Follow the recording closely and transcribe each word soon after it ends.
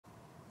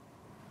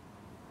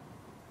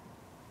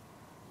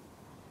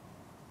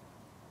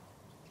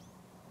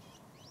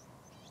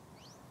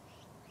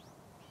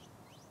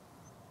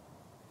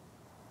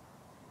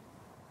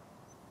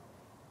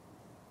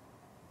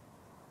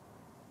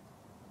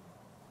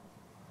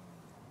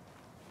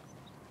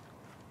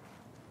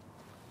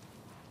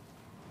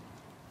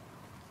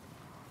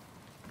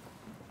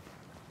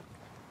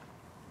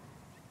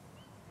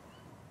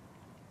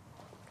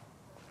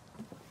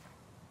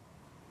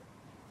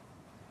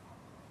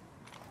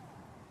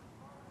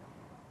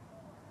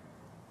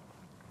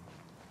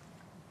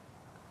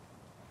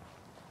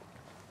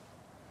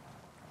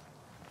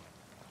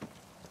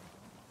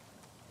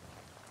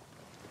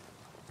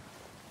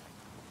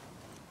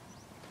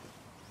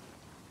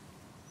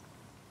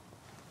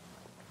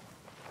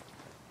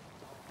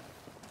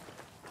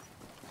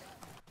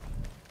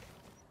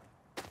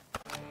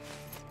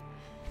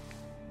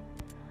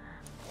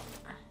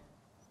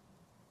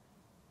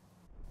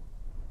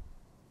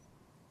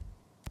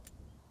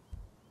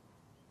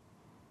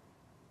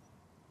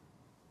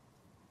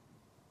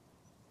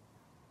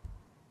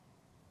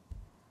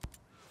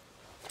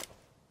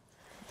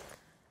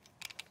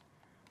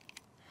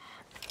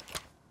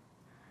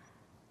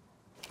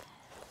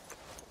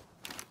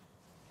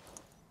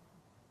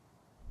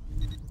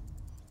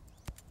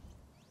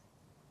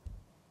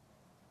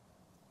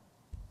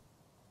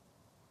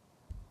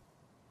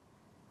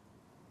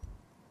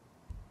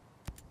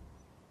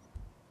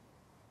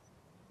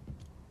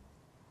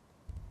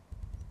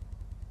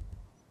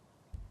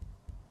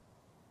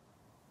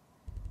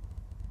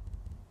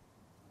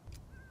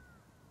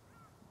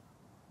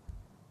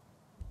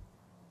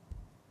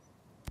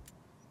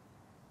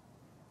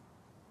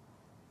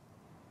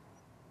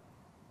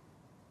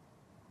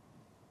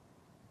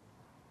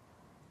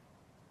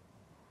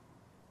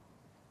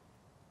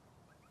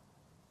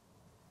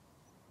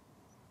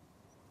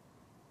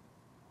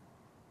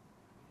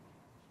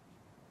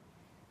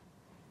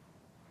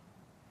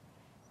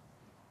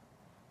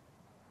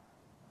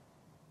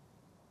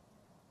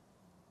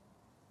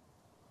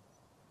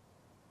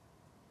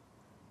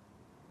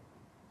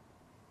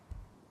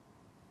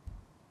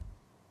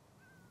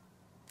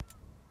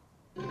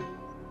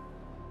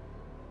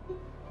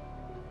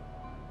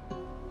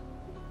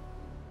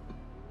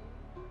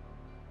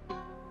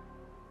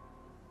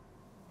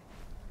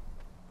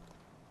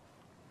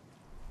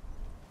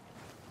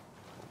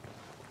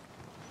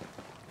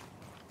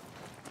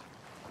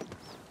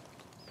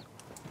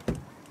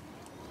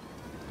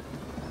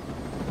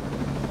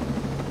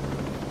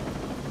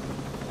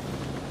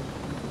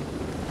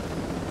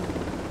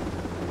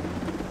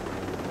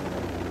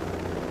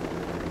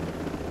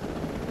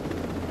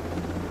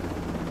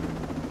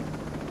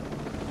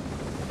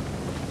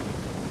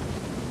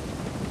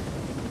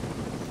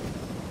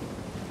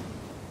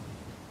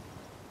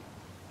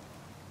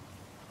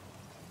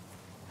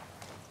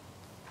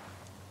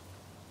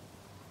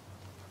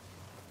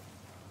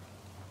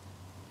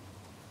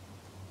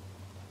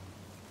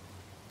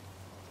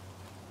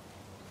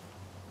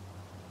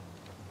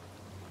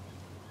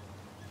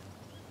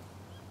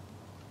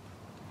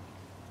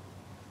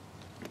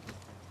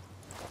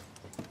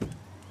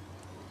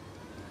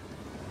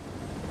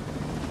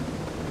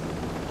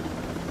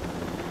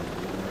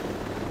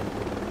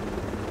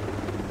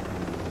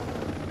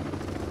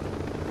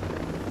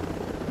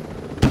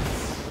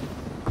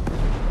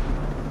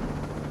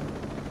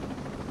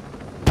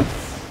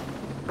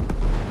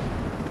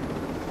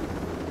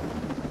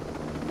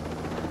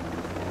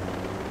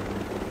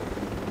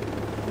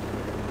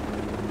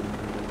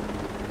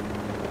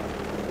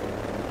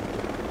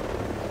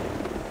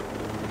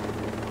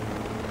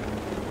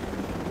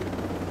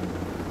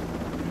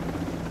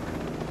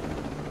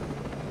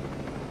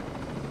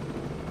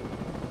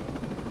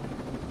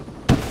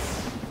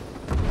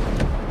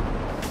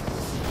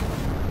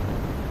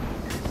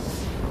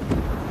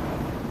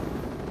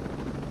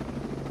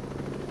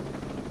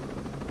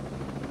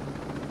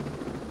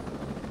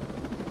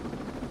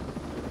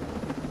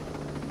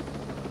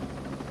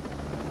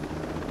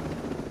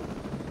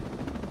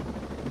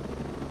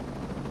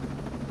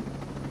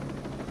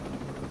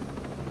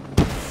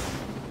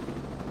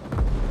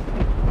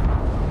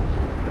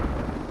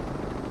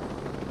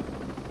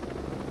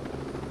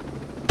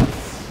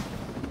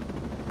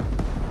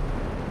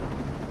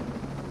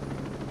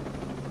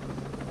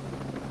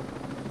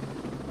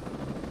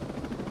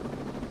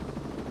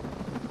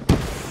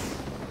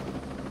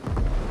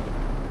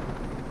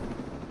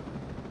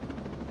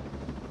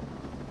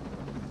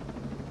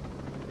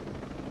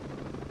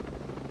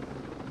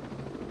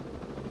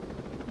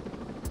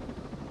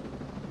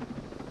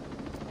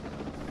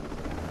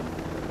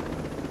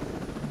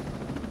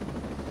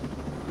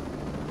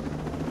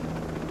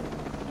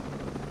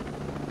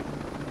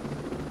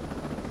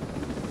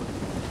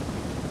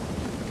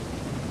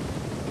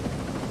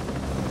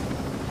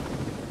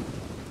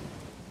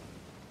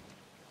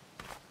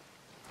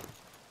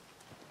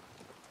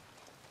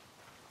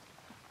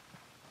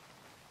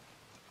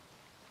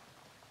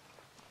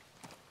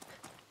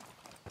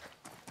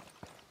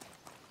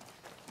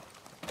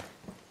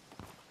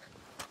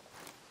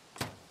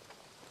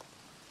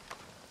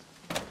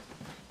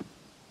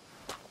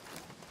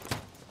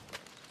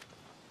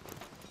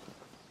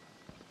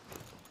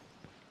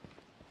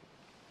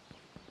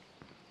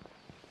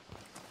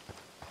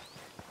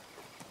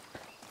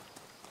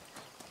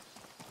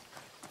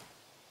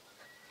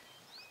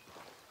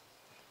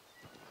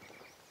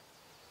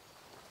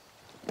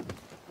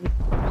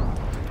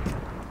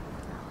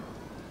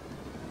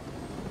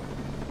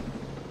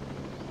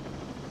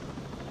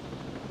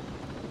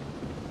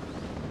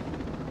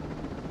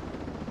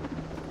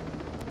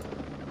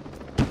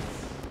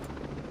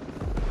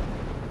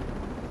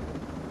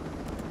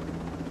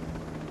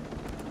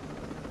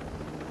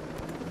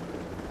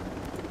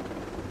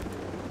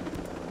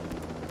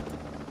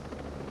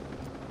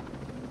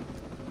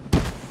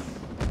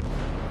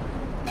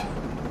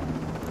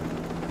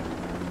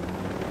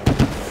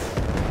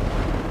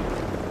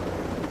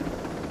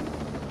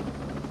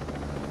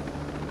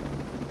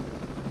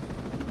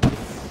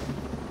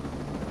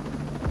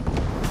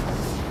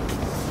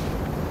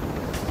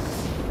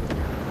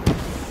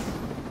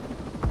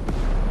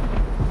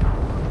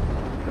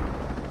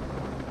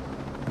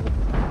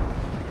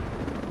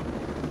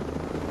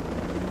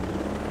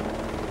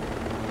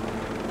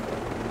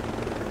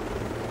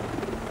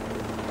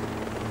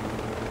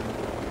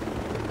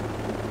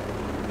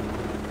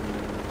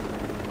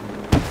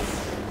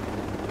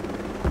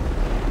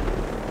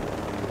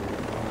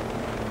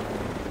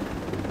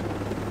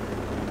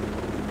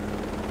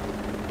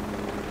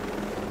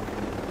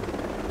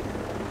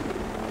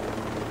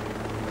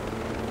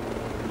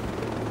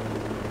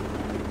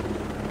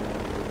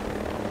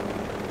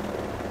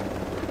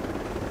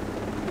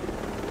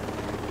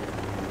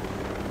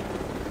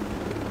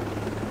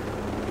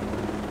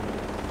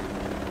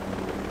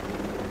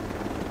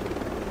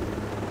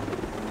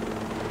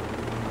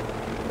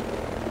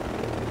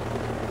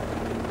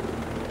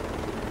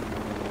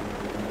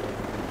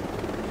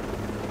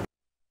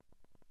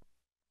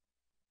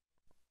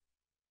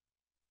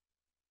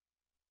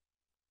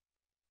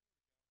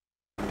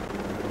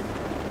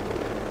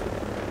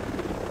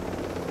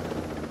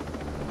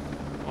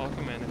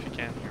Welcome in if you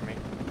can't hear me.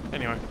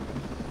 Anyway.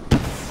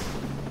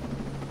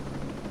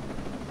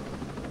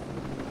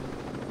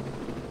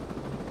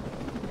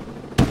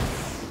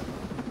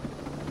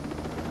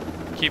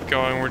 Keep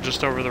going, we're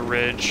just over the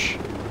ridge.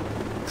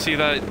 See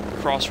that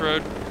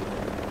crossroad?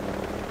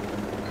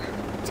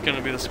 It's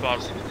gonna be the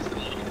spot.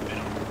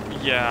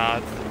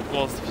 Yeah,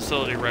 well, it's the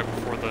facility right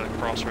before the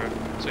crossroad.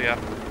 So yeah.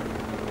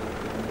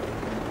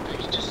 I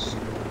can just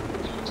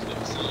go to the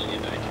facility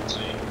and I can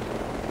say.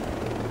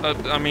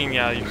 I mean,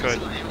 yeah, you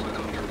could. I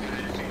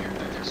figured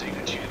that there's a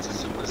good chance that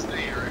someone's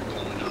there and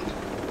blowing up.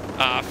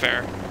 Ah,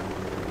 fair.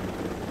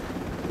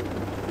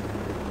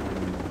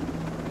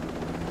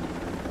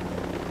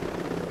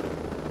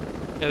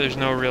 Yeah, there's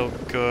no real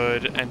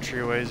good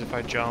entryways if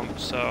I jump,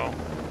 so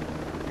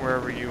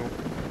wherever you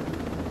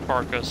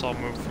park us, I'll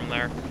move from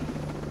there.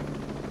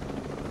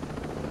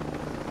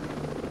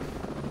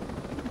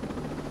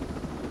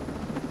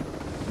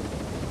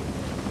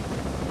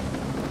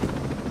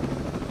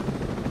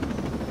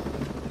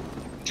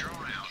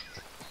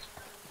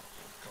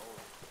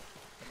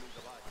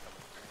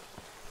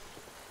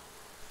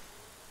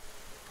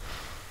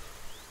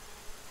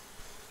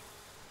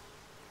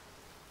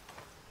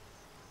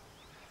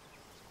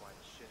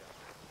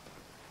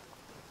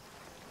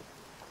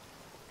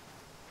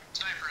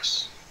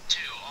 Snipers, 2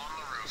 on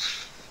the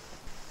roof.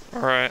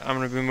 Alright, I'm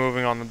gonna be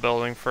moving on the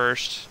building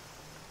first.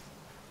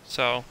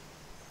 So.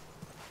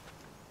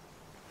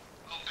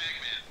 Oh,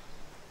 Bagman.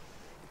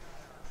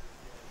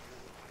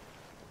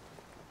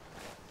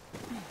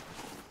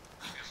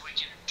 If we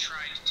can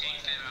try to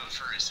take them out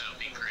first, that would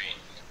be great.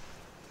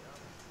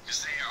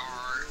 Because they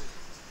are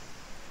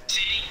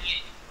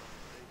sitting.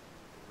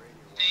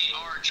 They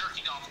are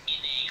jerking off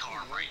in a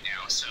car right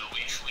now, so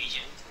if we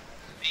can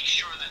make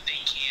sure that they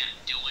can't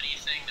do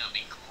anything, that'd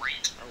be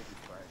great.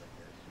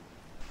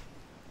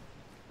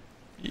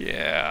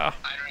 Yeah.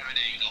 I don't have an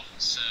angle,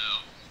 so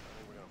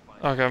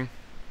Okay. I'm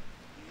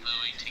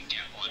going to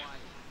get one. I'm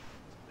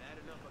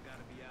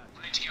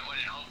going to get one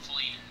and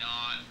hopefully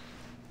not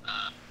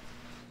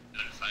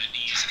notify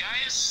these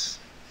guys.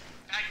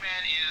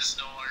 Pac-Man is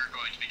no longer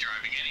going to be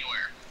driving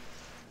anywhere.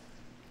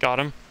 Got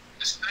him.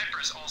 The sniper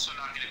is also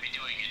not going to be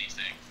doing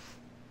anything.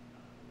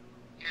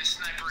 His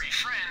snipery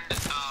friend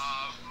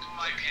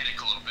might panic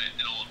a little bit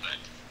in a little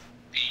bit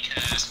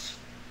because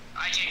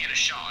I can't get a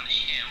shot at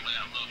him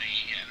without moving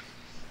again.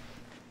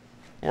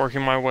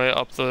 Working my way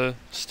up the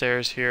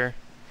stairs here.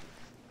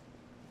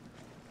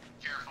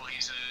 Careful,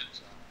 he's at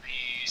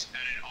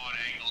an odd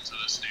angle to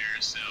the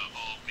stairs, so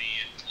it'll be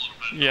a little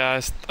bit. Yeah,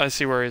 I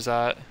see where he's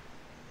at.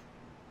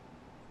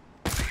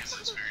 I guess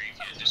that's very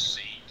good to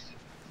see.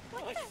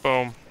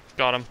 Boom.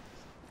 Got him.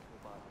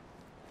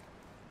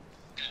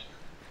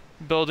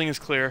 Building is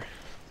clear.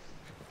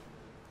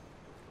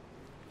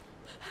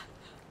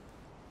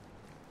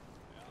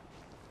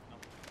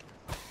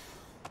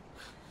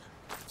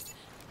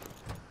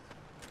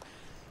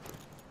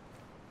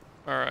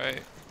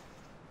 Alright.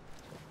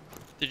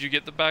 Did you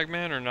get the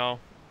bagman or no?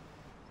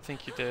 I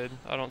think you did.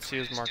 I don't see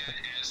his marker.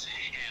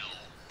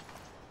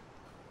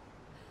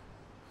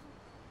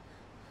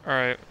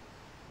 Alright.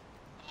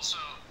 Also,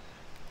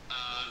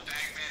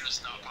 Bagman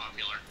was not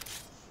popular.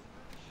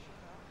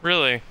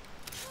 Really?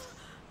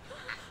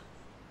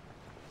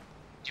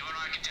 You want to know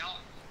what I can tell?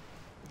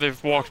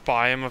 They've walked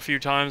by him a few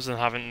times and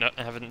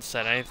haven't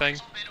said anything.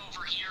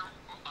 Over here,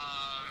 hold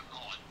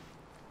on.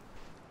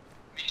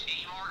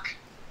 Mid-A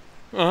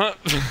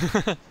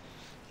Uh-huh.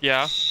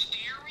 Yeah.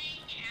 Staring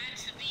at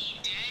the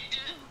dead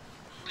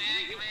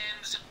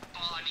Bagman's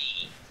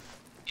body.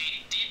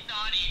 It did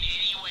not in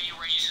any way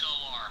raise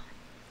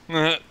an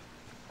alarm.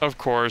 Of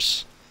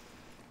course.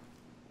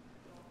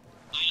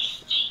 I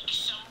think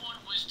someone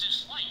was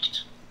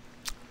disliked.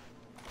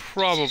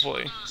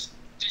 Probably.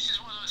 This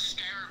is one of those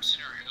Skyrim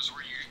scenarios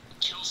where you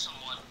kill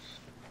someone,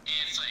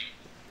 and it's like,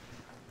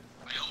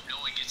 I hope no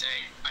one gets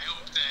angry. I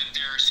hope that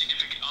their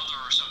significant other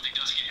or something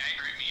doesn't get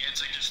angry at me. It's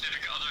like their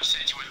significant other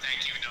sends you a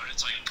thank you note.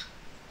 It's like,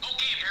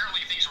 okay,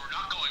 apparently things were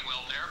not going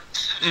well there.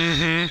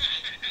 Mm-hmm.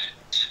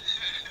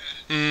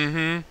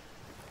 Mm-hmm.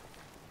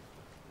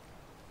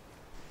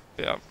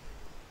 Yeah.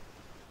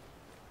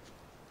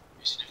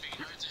 Your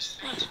significant other just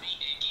thanked me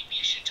and gave me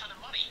a shit ton of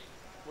money.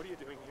 What are you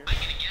doing here? I'm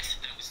gonna guess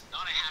that it was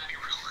not a happy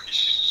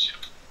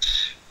relationship.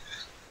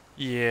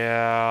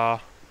 Yeah.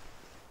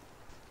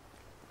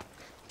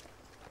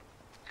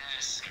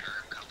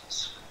 Skyrim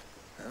couples.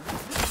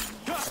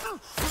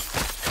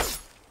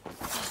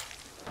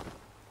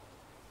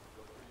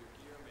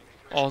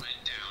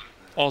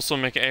 Also,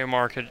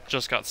 McAmark had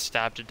just got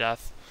stabbed to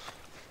death.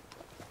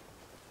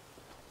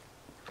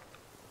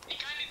 He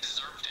kinda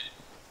deserved it.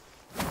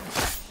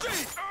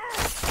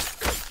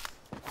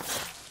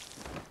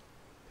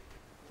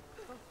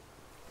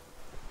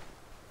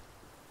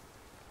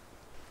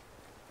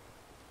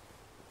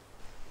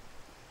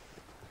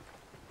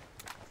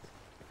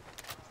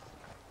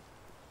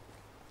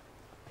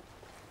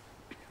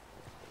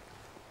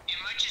 It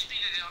might just be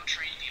that they don't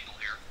train people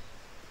here.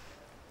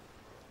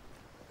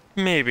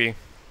 Maybe.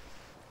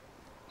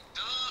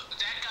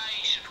 That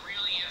guy should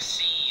really have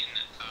seen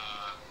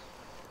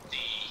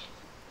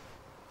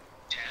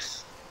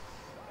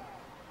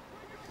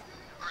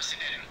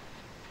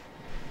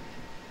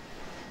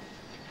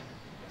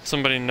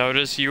somebody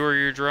notice you or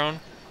your drone?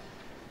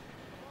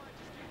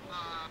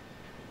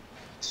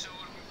 So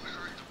we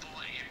heard the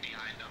bullet hit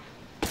behind them,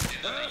 and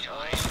they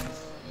died.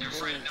 Their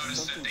friend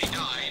noticed that they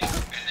died,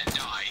 and then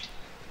died.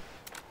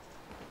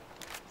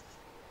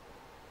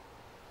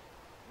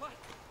 What?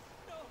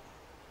 No.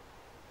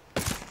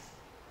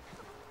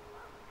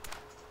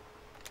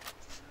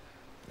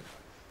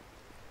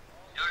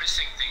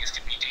 Noticing things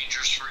can be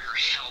dangerous for your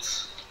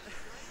health.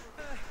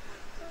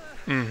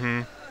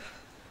 Mm-hmm.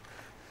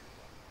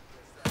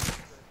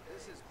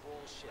 This is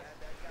bullshit.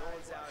 No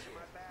one's out here.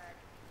 My back.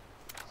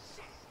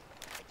 Shit.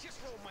 I just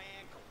rolled my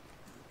ankle.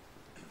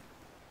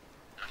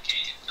 Okay,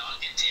 did not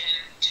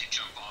intend to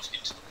jump off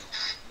into the pool.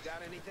 You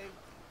got anything?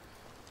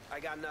 I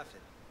got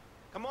nothing.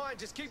 Come on,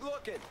 just keep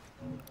looking.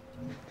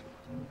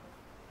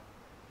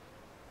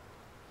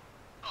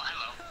 Oh,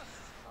 hello.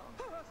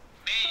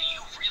 Man,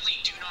 you really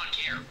do not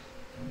care.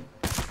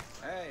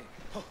 Hey.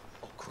 Oh,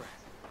 crap.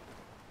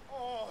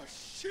 Oh,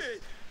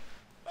 shit.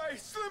 Hey,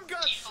 Slim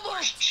got People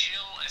are smoked.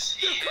 chill as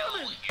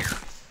hell here.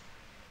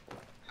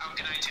 How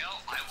can I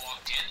tell? I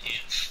walked in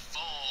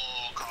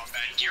full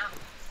combat gear.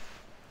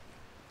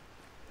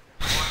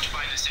 Walked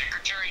by the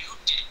secretary who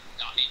did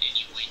not in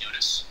any way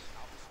notice.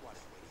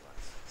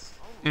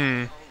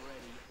 Mm.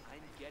 Already,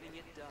 I'm getting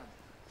it done.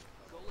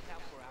 Go look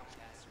out for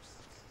outcasters.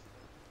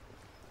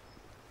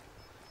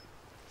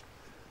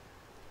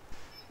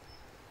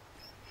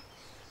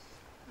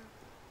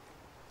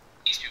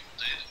 These people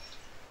did.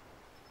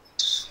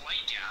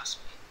 Slight gasp,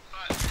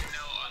 but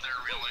no other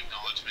real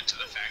acknowledgement to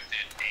the fact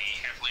that a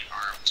heavily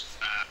armed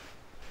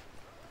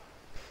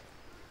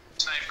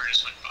sniper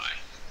just went by.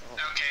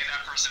 Okay,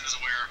 that person is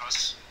aware of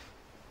us.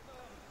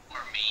 Or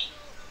me.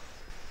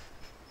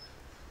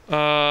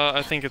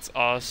 I think it's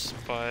us,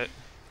 but...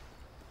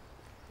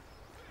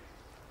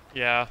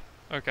 Yeah,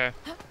 okay.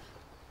 You're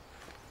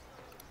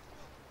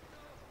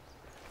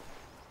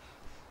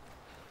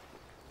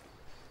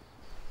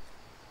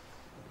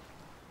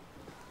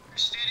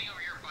standing over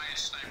here by a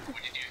sniper.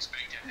 What did you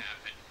expect to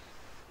happen?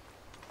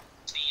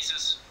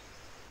 Sneezes?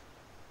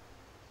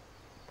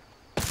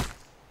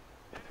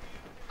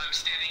 I'm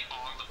standing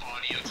on the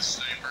body of the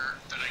sniper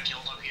that I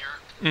killed up here.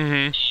 Mm-hmm.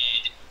 And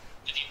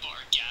the people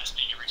are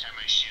gasping every time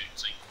I shoot.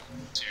 It's like,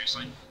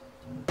 seriously?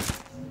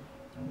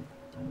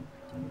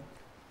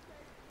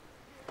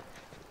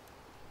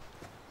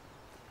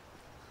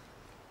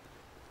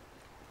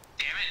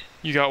 Damn it.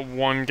 You got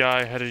one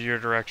guy headed your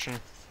direction.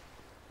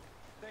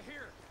 They're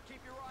here.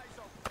 Keep your eyes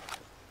open.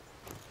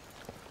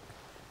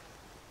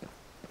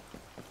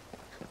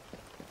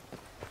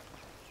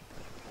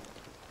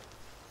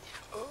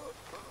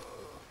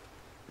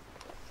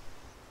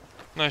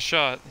 Nice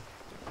shot.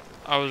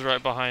 I was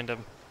right behind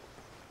him.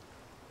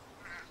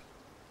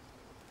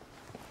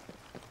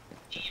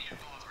 He didn't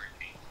bother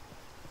me.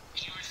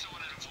 He was the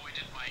one that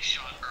avoided my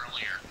shot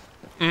earlier.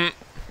 Mm.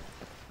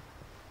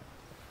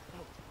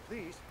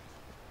 Please.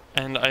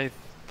 And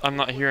I'm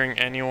not hearing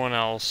anyone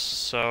else,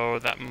 so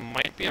that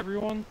might be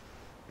everyone.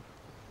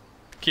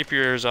 Keep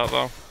your ears out,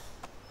 though.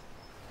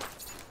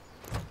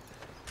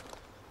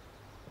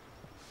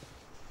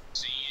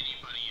 See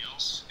anybody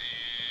else,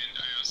 and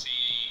I don't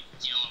see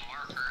yellow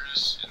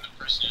markers, and the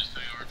person who's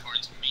going over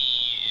towards me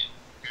is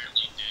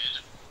apparently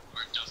dead,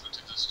 or doesn't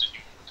exist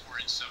anymore, or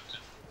in some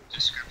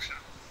description.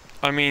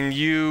 I mean,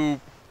 you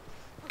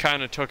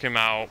kind of took him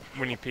out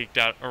when he peeked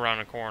out around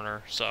a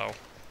corner, so...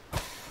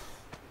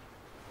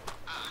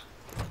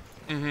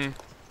 Mm-hmm.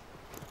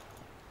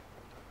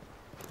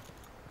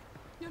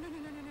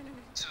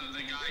 So the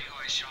guy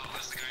who I shot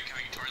was the guy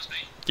coming towards me?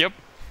 Yep.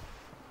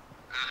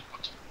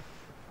 Okay.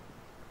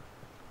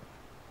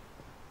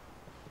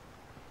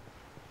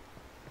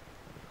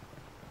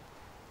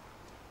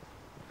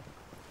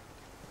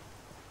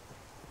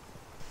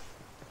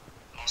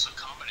 Also,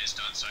 combat is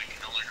done, so I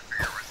can no longer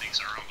figure out where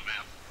things are on the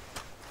map.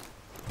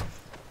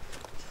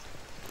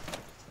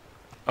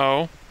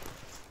 Oh.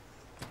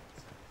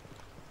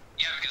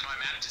 Yeah, because my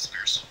map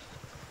disappears.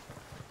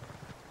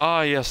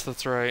 Ah, yes,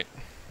 that's right.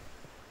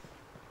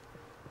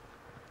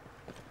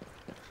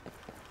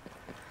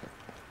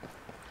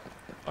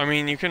 I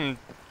mean, you can...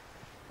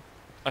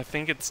 I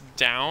think it's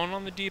down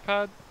on the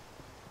D-pad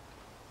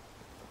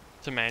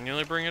to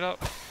manually bring it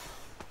up.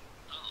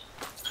 Oh,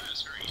 that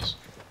is very easy.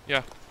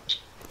 Yeah.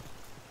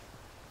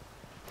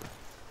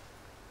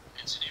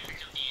 It's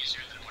significantly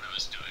easier than what I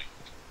was doing.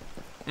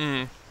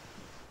 Mm.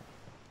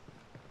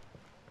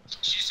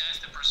 Just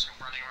ask the person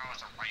running around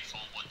with a rifle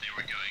what they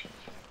were doing.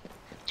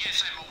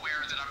 Yes, I'm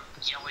aware that I'm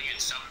yelling at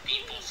some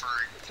people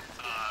for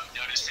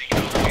noticing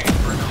and other people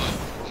for not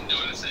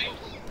noticing.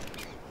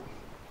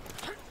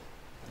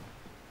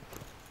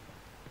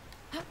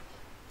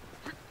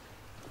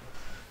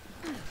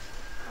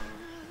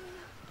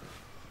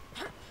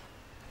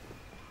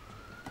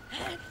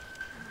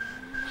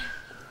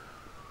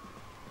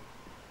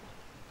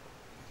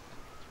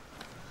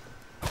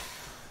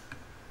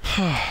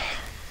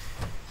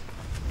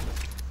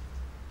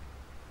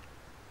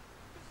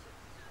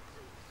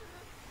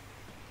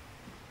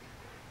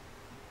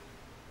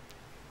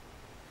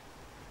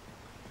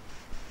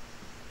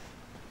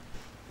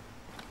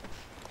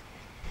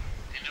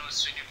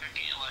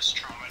 less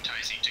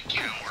traumatizing to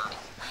cower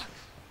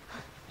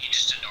in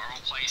just a normal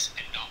place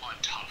and not on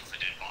top of a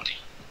dead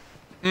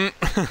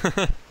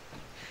body?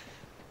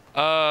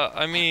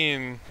 I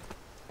mean,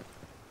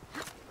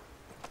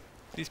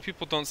 these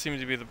people don't seem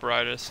to be the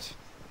brightest.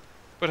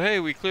 But hey,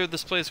 we cleared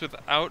this place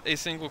without a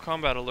single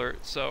combat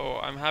alert, so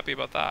I'm happy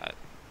about that.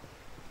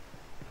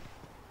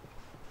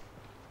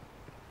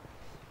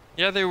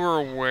 Yeah, they were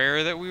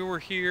aware that we were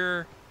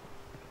here,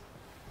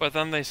 but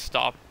then they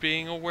stopped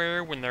being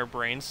aware when their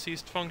brains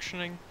ceased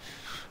functioning.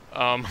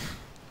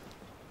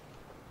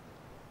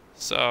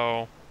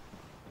 So,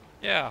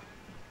 yeah.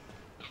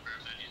 I'll grab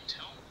that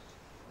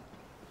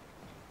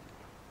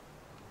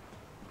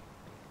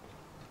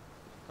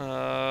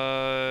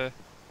intel.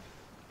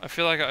 I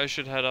feel like I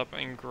should head up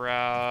and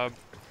grab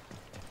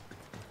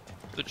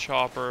the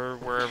chopper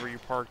wherever you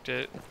parked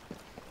it.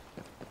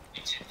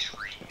 It's in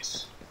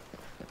trees.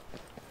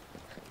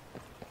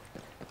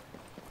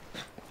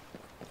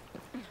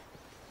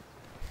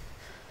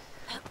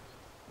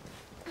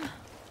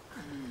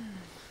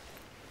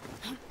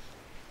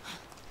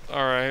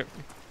 Alright.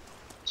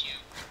 You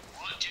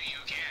want to, you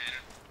can.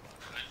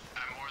 But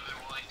I'm more than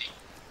willing to.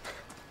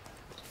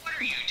 What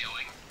are you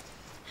doing?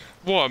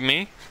 What,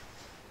 me?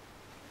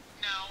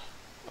 No,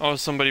 Oh,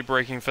 somebody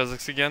breaking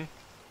physics again?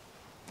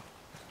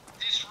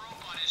 this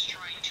robot is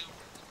trying to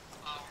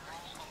roll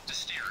up the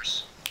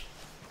stairs.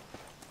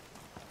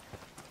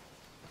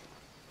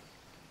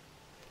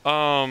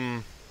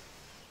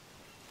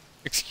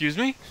 Excuse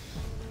me?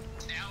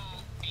 It's now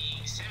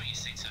being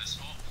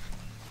semi-successful.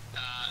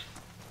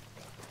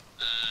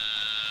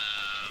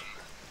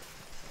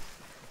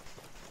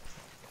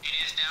 It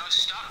is now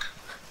stuck.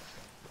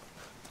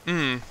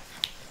 Hmm.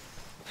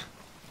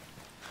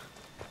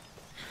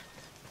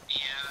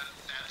 Yeah,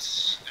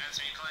 that's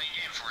me playing a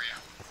game for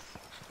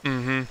you.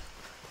 Mm-hmm.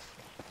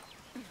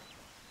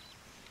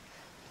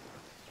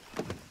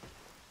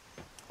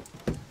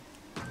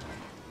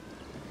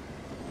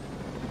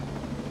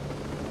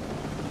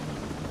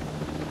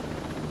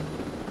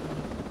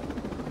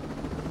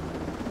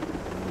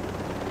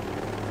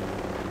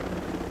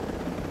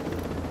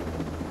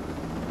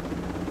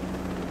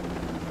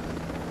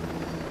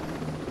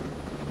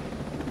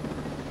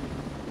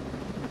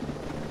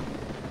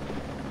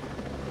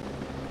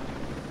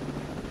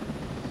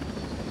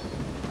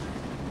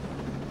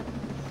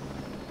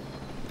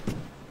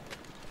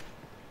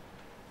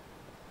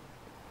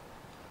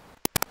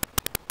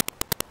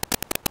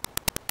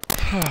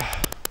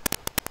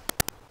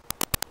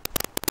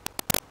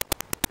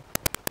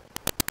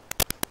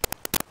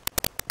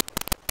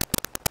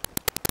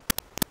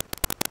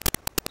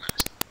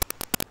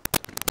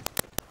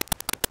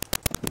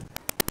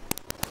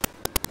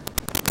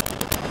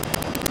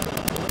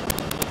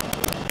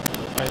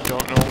 I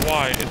don't know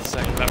why it's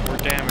saying that we're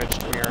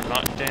damaged. We are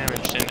not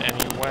damaged in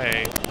any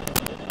way.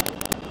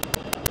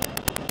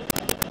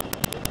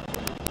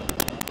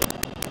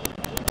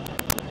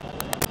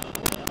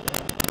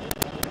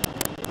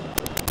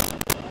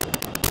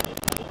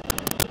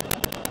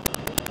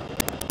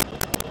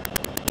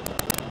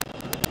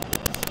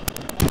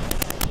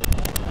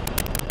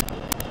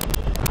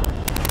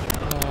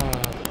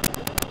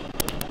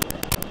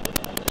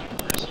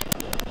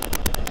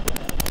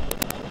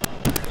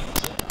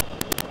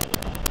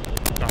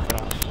 Knock it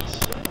off.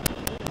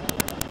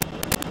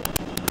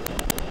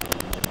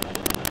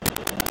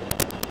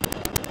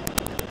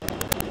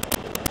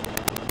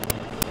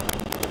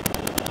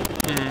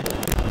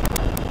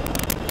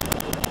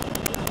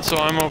 So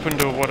I'm open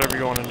to whatever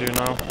you want to do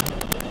now.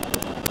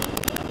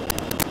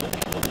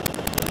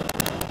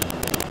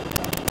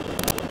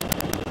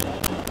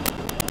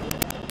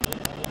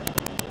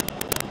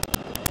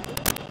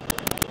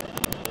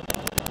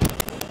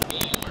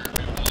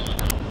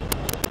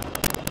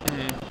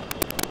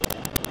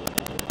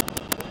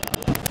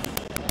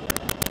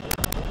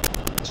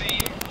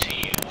 Same to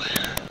you.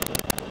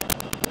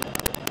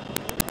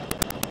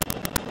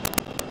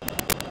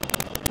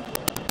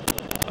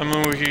 I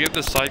mean, we could get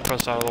this side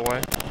quest out of the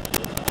way.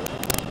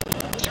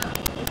 Sure.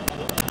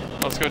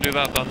 Let's go do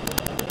that then.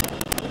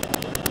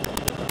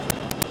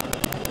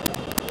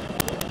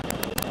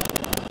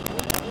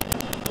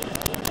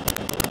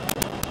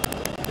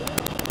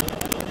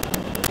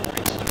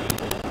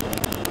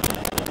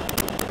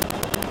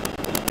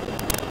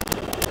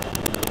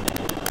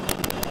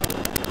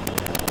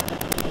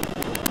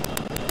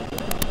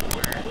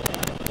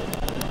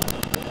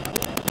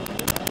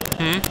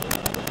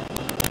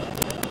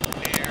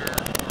 Where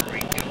are we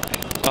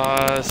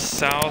going?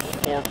 South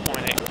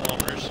 4.8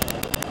 kilometers.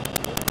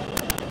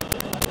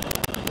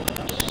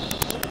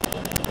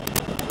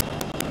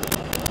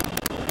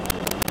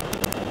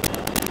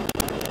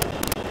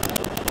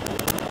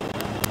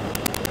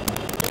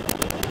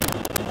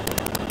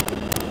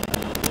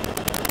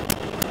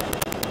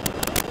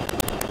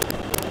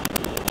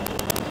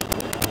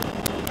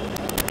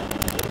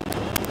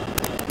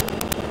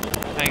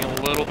 Hang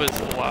a little bit to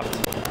the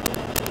left.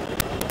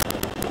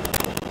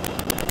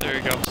 There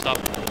you go, stop.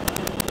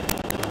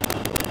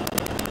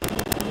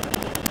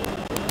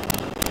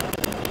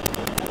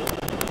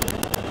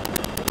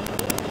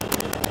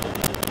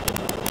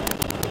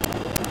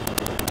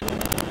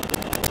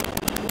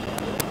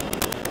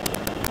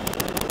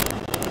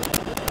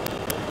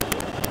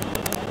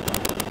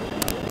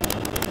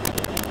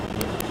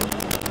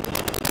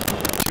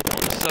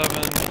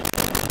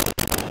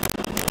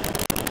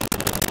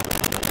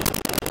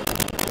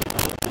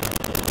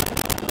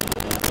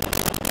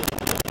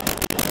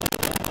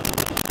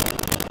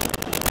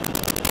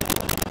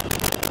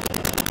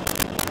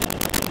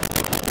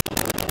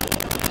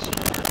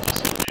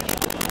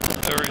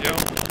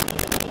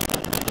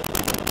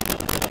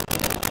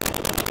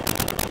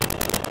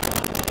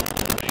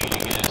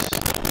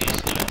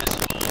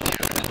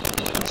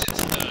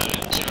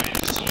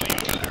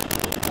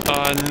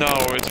 No,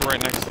 it's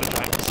right next to the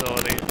giant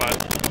facility, but,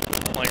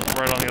 like,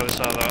 right on the other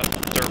side of that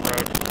dirt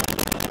road.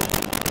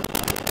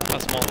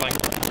 That small thing.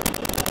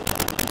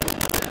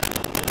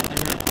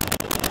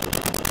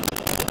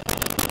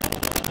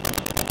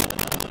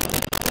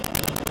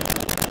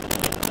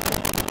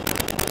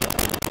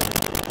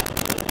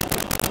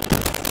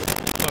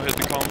 Oh, hit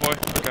the convoy?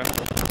 Okay.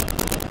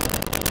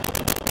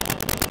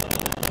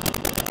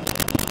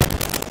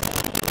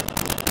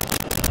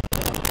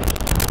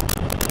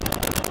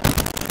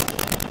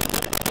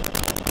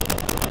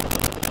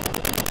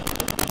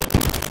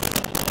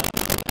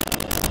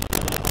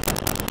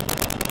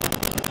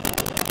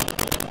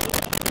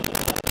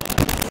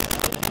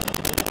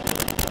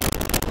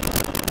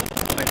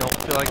 I don't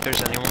feel like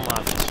there's anyone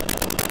left.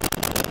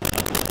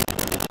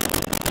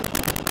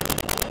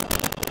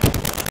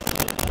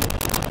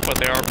 But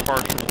they are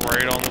parked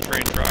right on the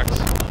train tracks.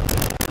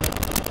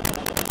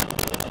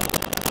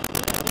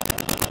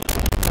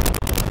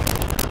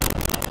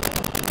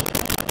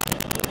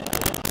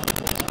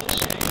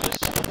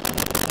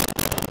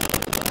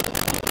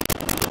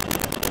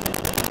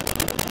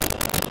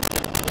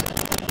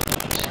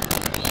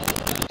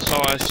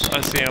 Oh,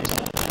 I see him.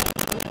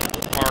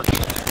 Marked.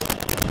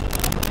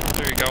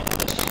 There you go.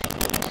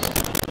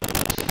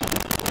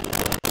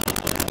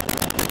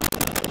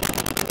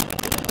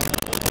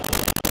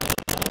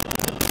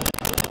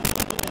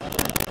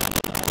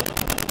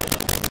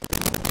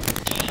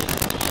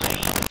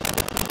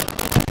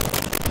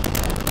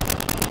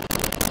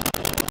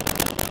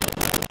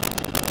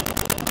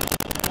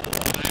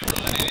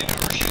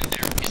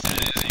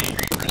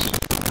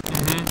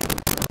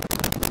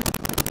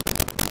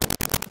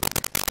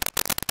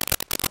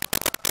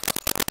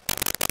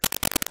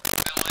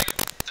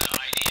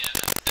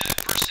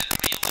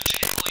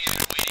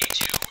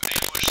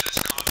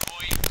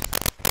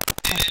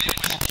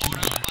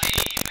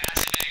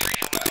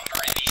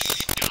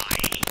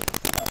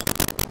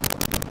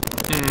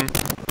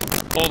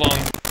 Hold on.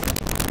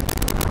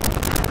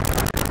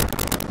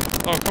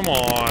 Oh, come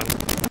on.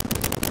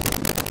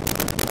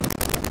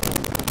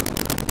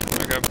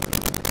 Okay.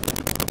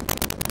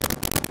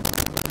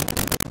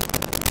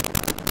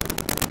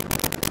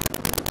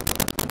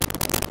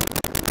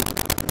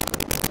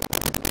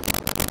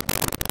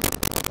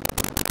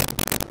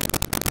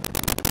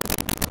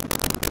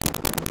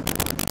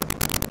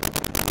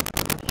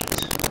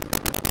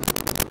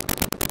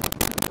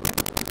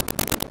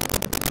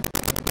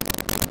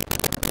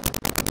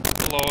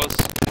 Below us.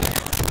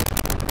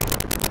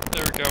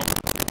 There we go.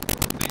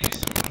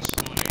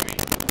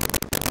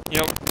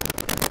 Yep.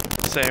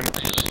 Same.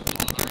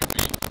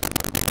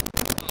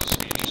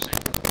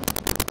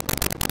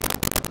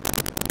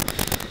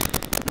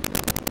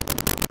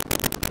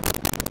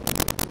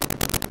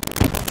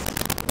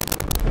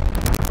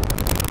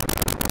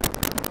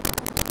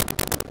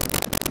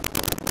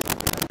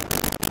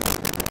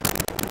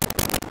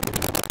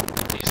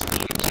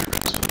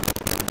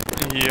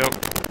 Yep.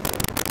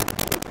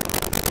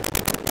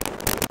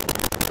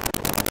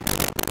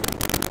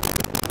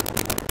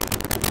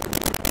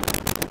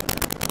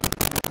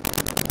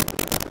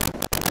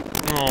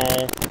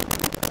 Oh.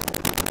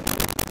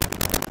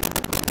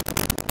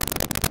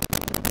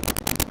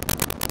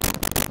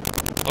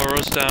 Lower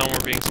us down,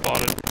 we're being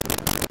spotted.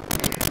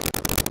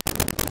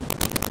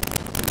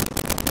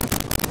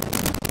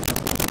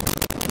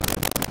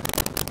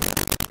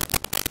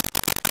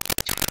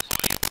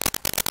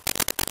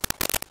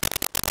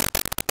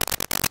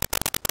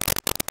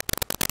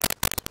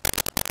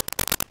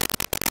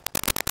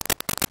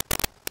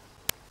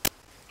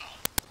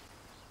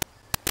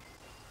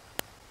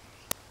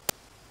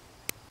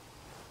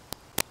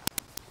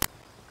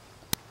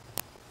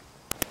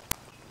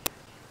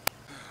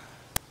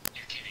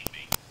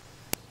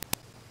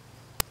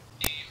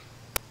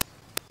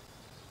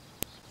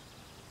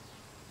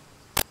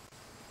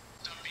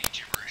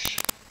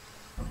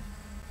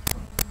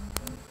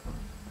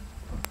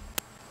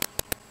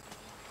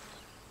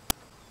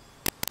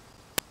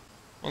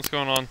 What's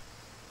going on?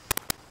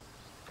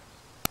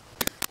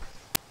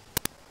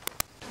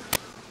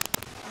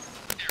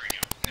 There we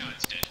go. Now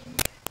it's dead.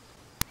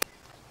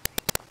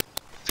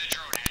 The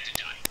drone had to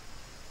die.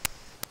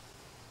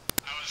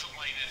 I wasn't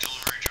letting the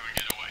delivery drone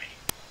get away.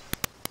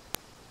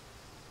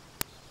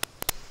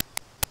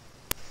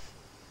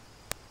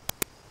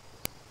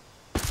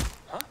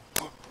 Huh?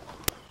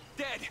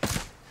 Dead!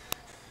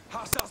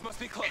 Hostiles must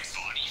be close. Big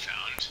body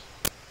found.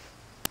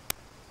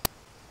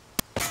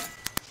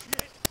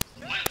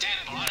 What dead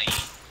body?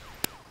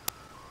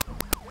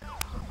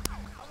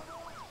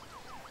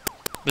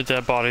 The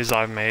dead bodies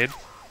I've made.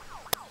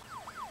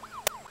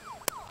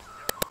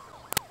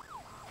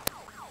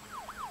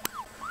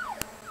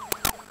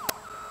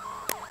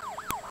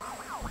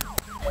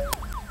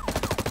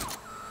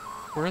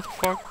 Where the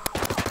fuck?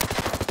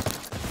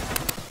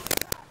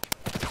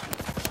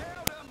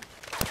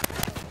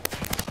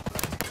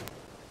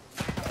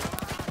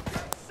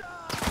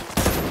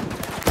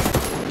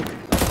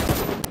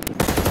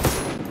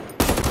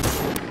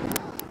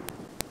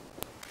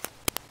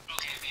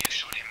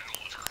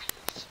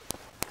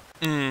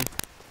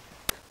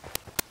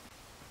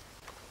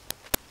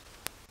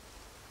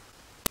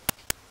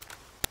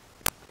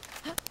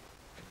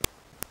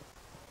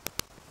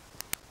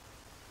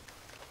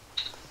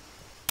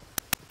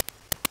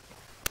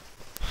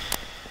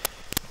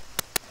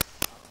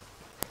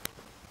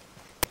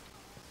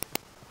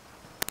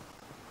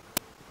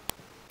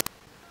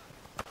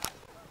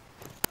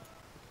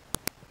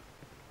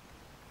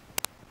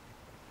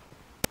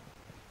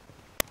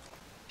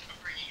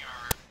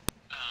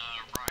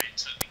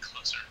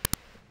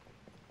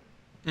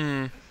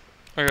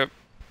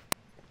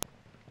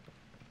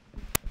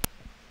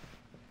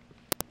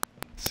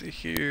 Let's see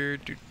here.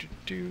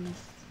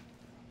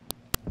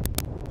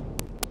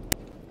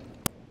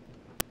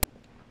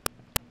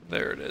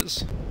 There it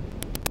is.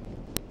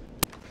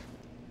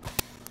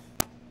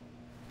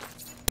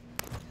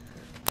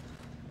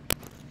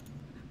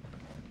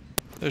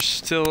 There's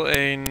still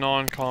a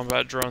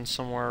non-combat drone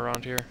somewhere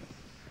around here.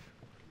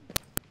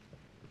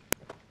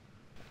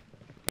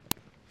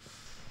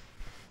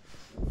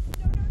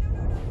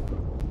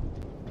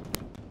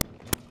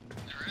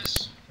 There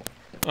is.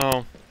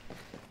 Oh.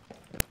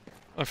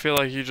 I feel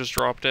like you just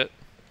dropped it.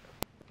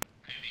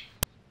 Maybe.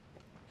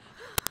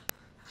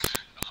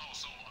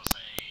 Also was a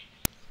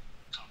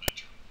combat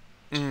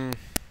drone.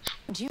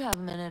 Do you have a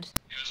minute?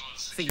 It was one of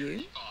the For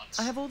security you? bots.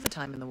 I have all the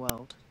time in the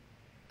world.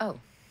 Oh,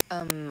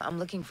 I'm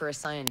looking for a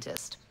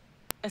scientist.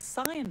 A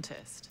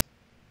scientist?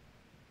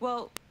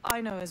 Well,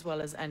 I know as well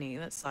as any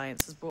that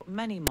science has brought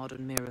many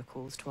modern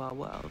miracles to our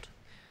world.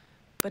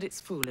 But it's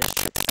foolish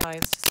for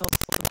science to solve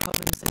all the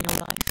problems in your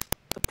life.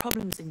 The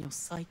problems in your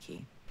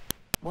psyche.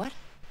 What?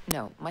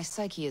 No, my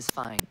psyche is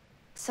fine.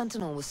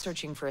 Sentinel was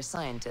searching for a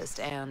scientist,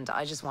 and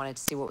I just wanted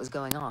to see what was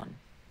going on.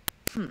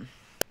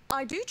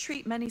 I do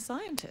treat many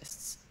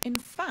scientists. In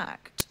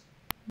fact,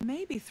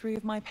 maybe 3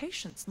 of my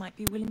patients might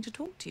be willing to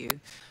talk to you.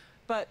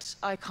 But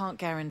I can't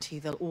guarantee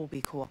they'll all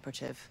be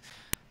cooperative.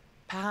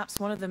 Perhaps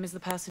one of them is the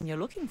person you're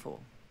looking for.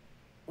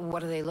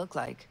 What do they look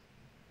like?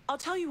 I'll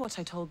tell you what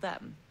I told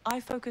them. I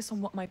focus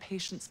on what my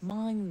patients'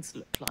 minds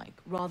look like,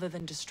 rather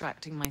than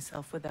distracting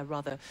myself with their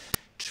rather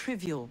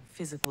trivial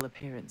physical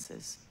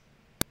appearances.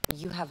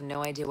 You have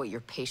no idea what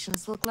your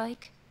patients look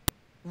like?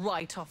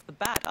 Right off the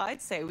bat,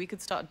 I'd say we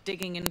could start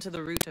digging into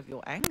the root of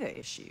your anger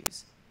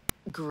issues.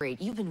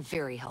 Great, you've been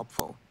very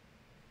helpful.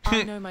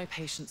 I know my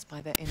patients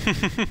by their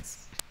inner.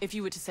 If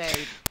you were to say,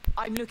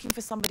 I'm looking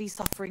for somebody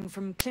suffering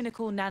from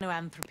clinical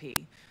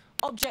nanoanthropy,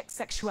 object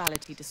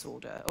sexuality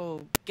disorder,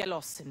 or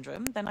Gelos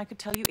syndrome, then I could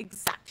tell you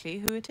exactly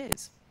who it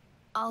is.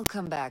 I'll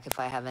come back if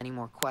I have any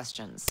more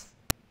questions.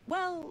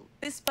 Well,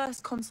 this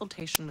first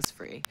consultation was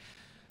free.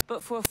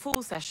 But for a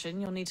full session,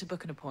 you'll need to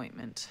book an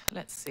appointment.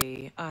 Let's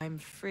see, I'm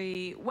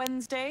free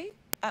Wednesday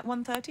at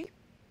 1:30.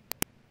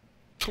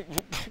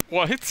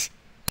 What?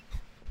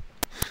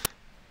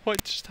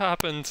 What just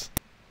happened?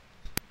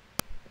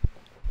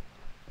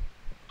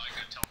 I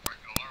could teleport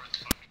all over the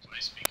fucking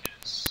place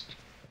because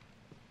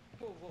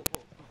Whoa, whoa, whoa,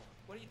 whoa.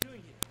 What are you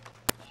doing here?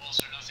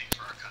 walls are nothing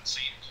for our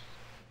cutscene.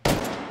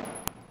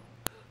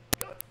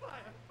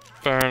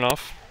 Fair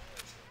enough.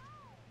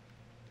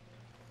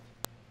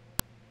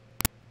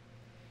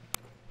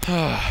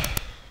 No,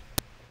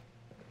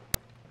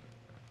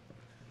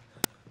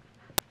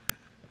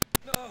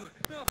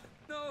 no,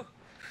 no.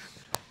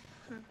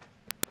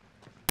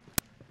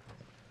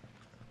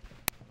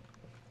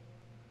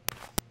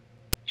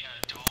 Yeah,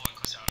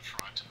 Dolik was out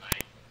front and I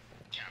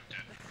capped it,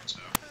 so.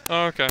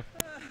 Oh, okay.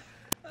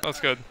 That's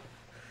good.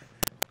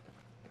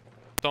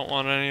 Don't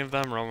want any of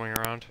them roaming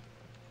around.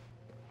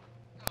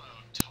 Hello,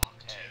 talk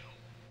to.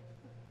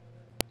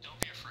 Don't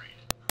be afraid.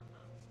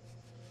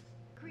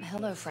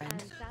 Hello,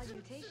 friend.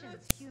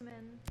 Salutations,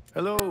 human.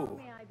 Hello.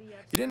 May I be of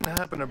You didn't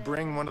happen to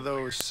bring one of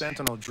those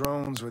Sentinel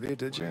drones with you,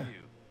 did you?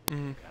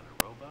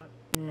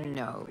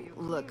 No.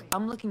 Look,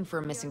 I'm looking for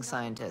a missing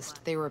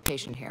scientist. They were a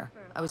patient here.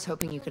 I was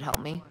hoping you could help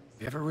me.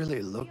 You ever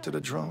really looked at a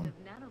drone?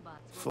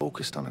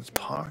 Focused on its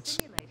parts?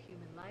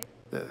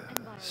 The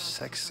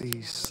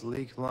sexy,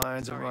 sleek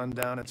lines that run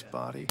down its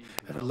body?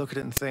 Ever look at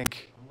it and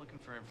think,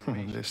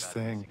 this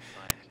thing,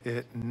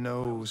 it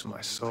knows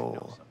my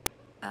soul.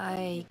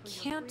 I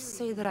can't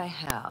say that I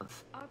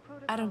have.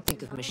 I don't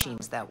think of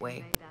machines that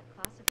way.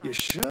 You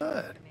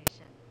should.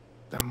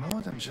 They're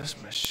more than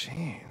just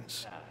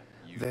machines.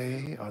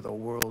 They are the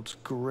world's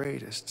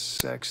greatest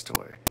sex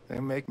toy. They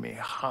make me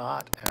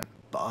hot and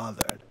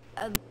bothered.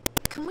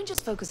 Can we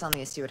just focus on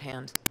the issue at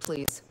hand,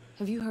 please?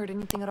 Have you heard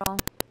anything at all?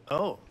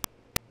 Oh.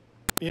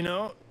 You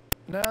know,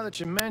 now that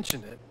you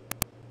mention it,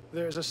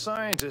 there's a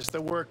scientist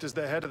that worked as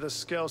the head of the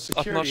Skell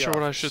security I'm not sure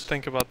what I office. should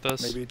think about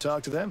this. Maybe you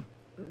talk to them?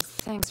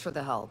 Thanks for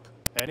the help.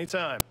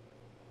 Anytime.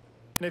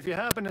 And if you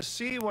happen to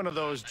see one of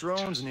those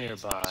drones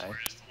nearby, Password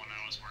is the one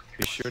I was working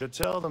be on. sure to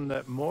tell them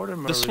that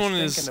Mortimer This is one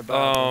thinking is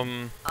about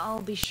them.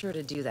 I'll be sure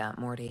to do that,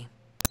 Morty.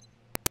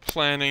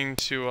 planning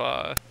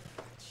to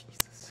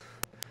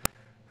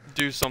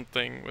do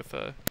something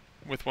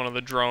with one of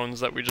the drones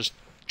that we just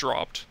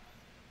dropped.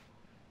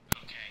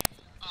 Okay.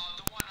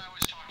 The one I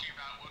was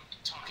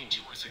talking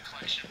to was a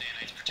collection of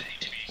nanites pretending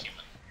to be a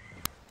human.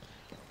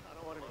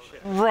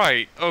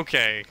 Right,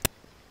 okay.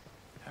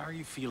 How are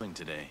you feeling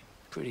today?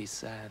 Pretty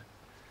sad.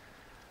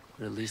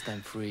 But at least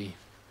I'm free.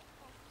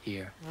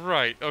 Here.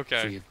 Right, Free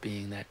okay. of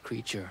being that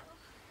creature.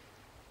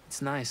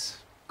 It's nice.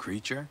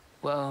 Creature?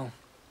 Well,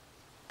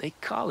 they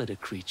call it a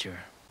creature.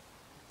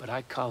 But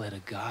I call it a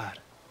god.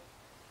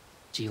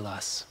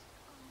 Gelos.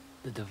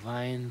 The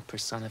divine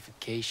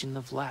personification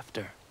of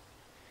laughter.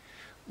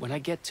 When I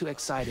get too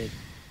excited,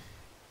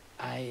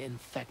 I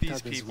infect These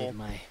others people. with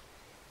my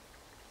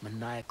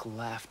maniacal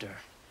laughter.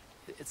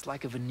 It's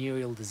like a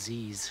venereal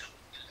disease.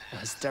 A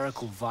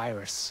hysterical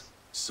virus.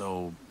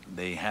 So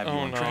they have you Oh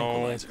on no.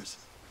 tranquilizers.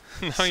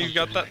 Now you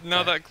got Something that. like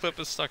Now that. that clip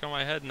is stuck on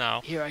my head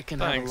now. Here I can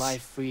Thanks. have a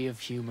life free of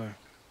humor,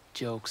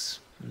 jokes,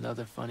 and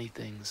other funny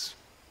things.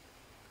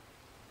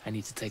 I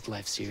need to take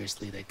life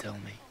seriously, they tell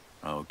me.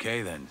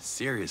 Okay then,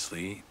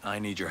 seriously, I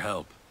need your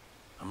help.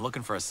 I'm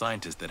looking for a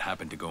scientist that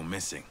happened to go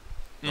missing.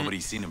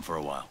 Nobody's seen him for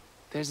a while.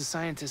 There's a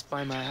scientist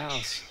by my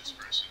house.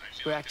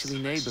 We're actually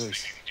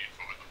neighbors.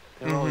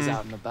 They're always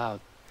out and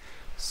about.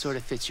 Sort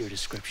of fits your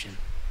description.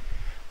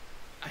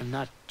 I'm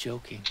not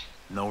joking.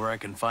 Know where I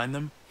can find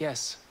them?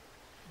 Yes.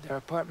 There are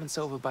apartments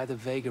over by the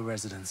Vega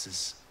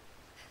residences.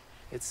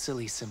 It's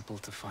silly simple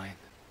to find.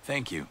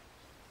 Thank you.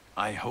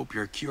 I hope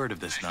you're cured of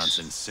this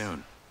nonsense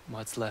soon.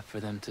 What's left for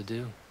them to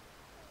do?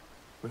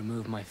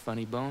 Remove my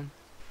funny bone?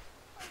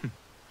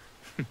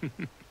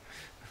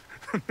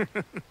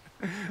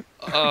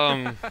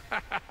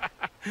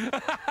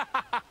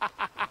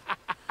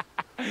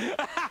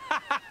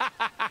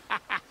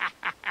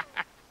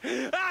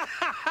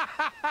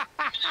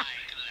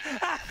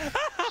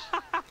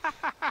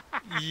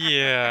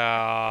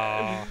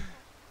 Yeah.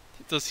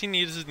 Does he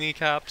need his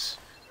kneecaps?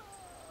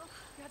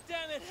 God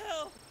damn it,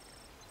 hell!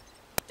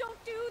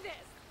 Don't do this!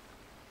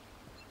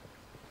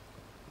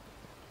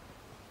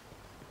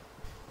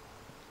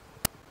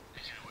 I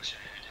kinda wish I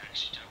had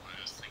actually done what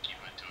I was thinking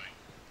about doing.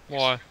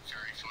 Why?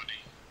 Very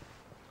funny.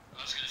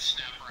 I was gonna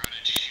snap around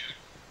and shoot.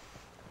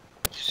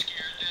 You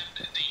scared them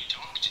that you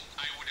talked,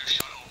 I would have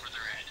shot over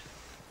their head.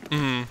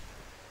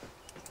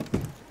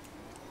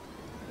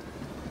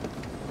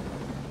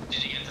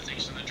 Did you get the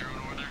things from the drone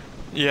over there?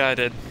 Yeah, I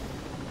did.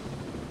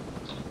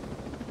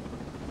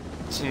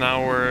 So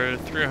now we're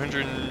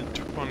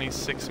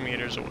 326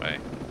 meters away.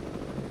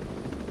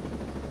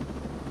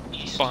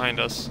 East. Behind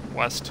us,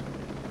 west.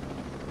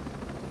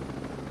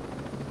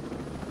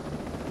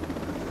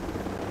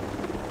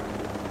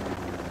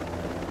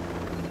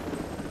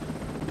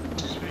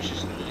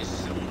 Suspicious noise.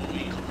 Someone will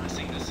be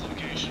classing this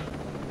location.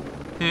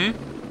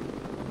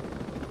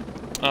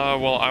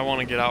 Well, I want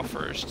to get out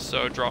first,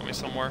 so drop me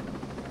somewhere.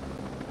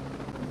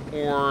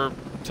 Or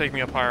take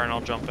me up higher and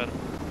I'll jump in.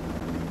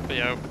 But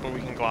yeah, but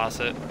we can glass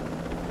it.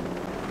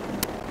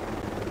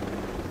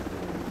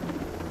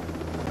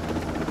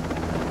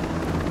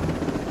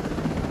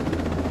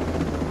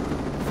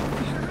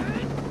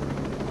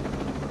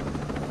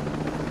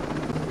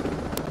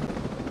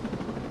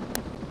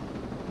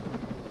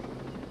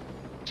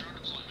 Drone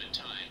deployment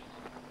time.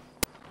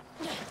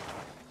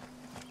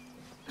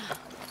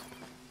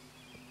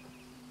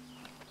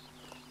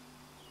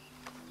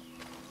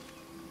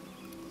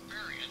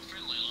 Very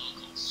unfriendly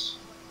locals.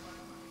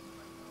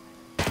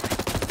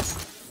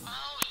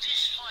 Oh,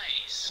 this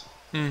place.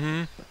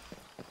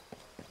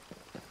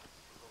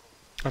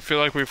 I feel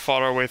like we've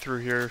fought our way through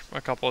here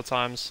a couple of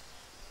times.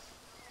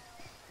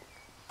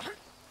 You're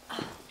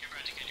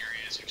about to get your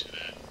answer to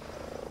that.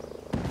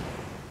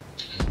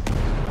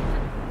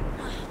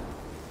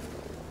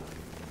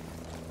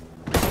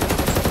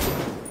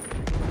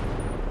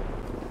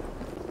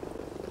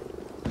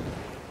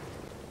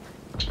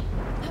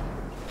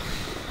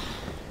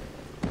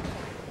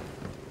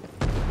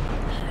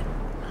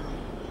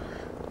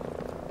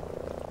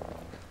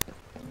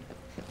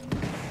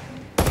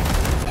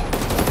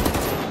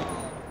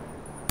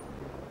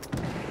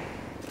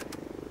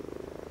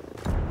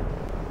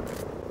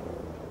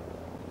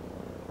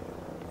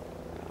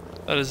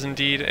 That is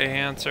indeed a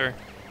answer.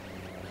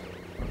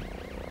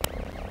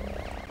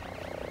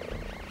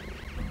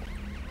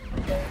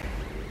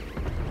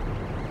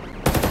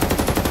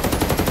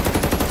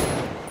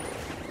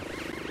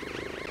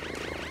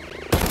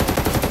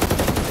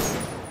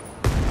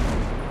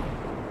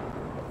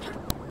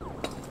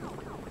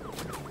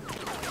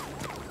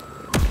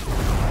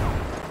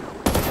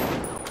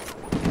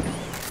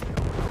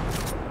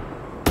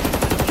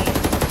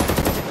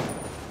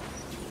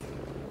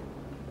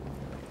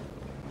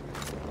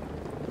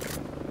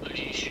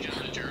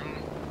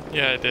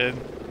 Yeah, I did.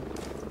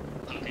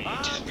 Okay,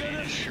 I'm just gonna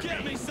manage your get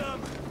beat. me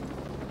some!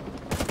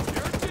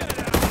 You're dead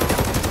out!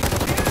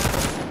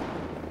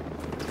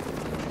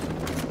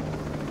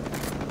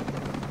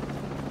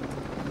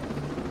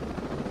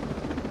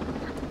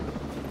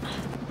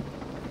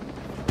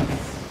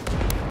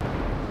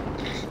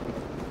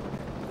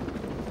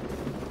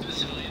 The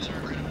civilians are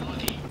incredibly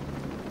lucky.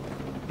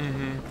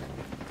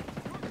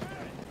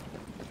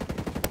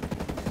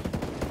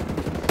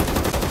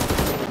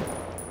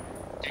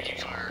 Taking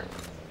fire.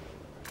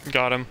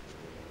 Got him.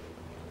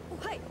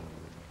 Wait.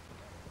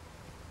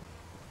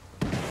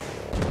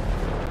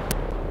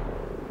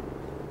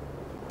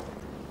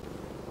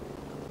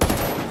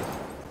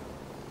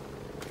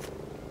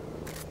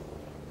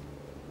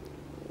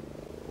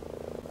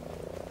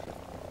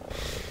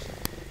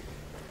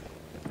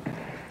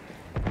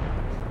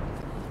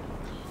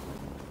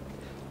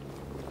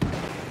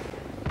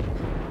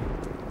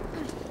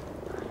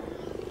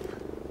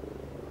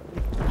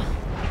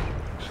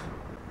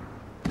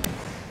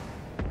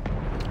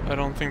 I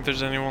don't think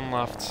there's anyone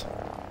left.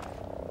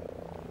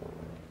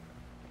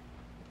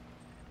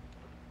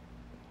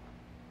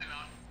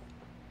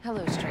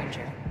 Hello,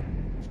 stranger.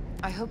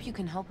 I hope hope you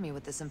can help me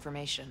with this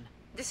information.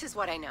 This is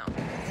what I know.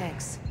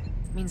 Thanks.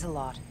 Means a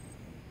lot.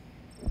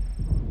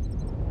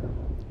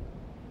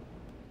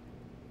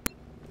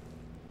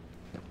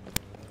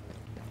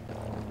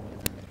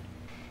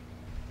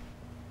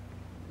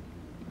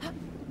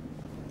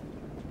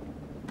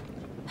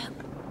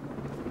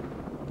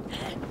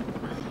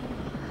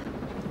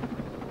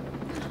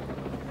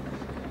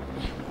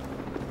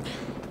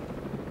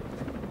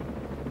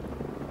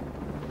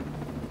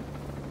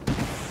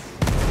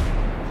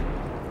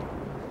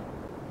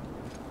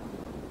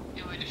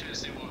 In my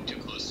defense, they walked too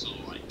close to the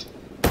light.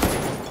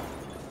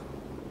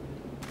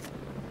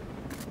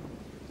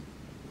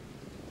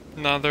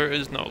 No, there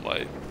is no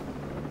light.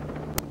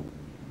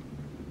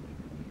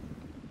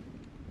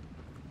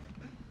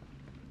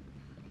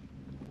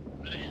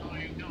 Where the hell are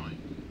you going?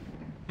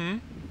 Hmm?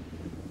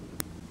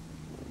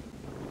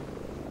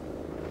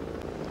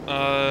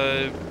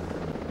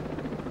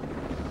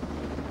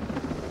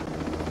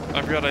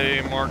 I've got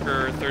a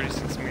marker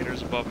 36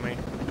 meters above me.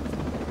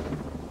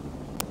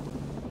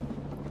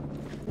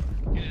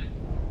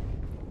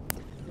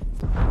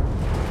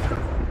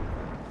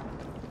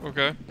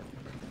 Okay.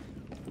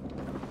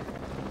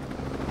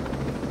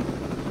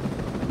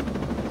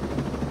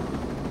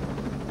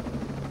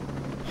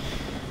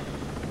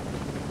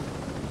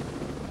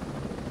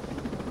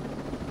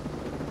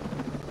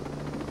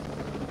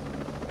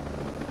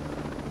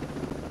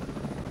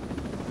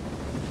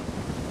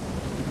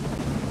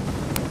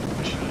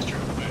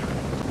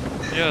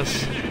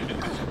 Yes.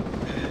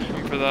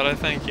 And for that, I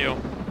thank you.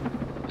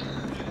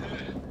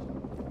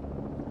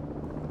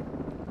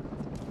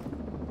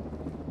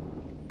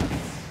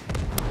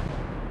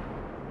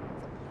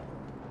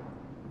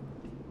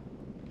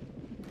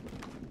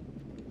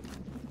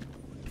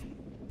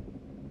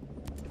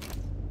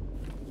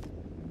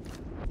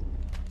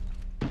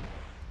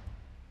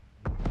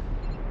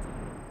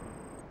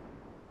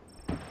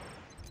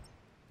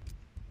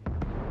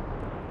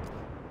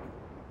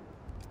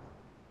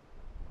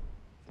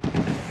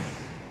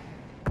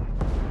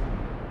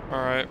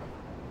 Alright.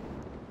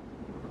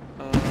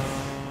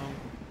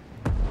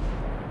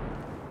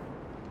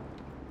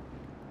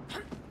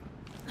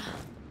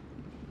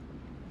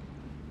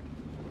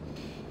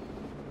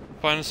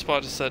 Find a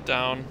spot to set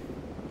down.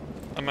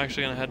 I'm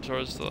actually gonna head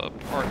towards the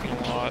parking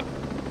lot.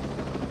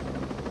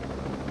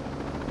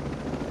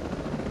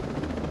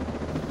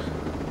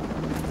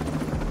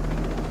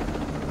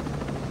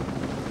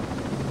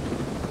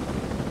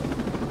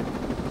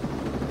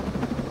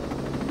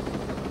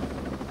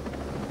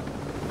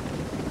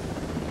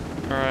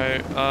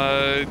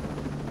 Alright,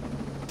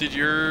 did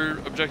your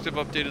objective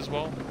update as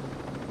well?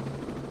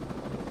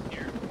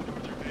 Here,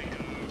 northern bank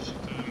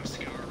of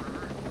Scour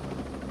River.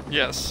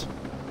 Yes.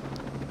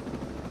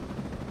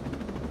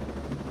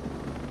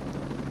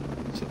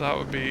 So that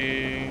would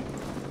be...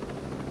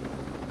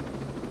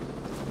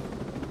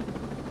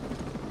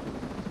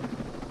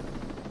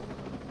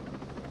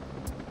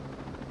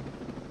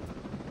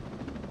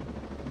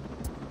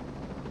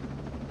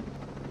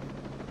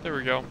 There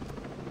we go.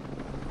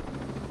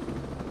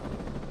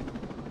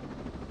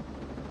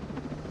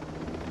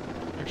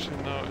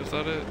 Actually, no, is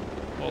that it?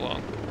 Hold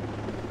on.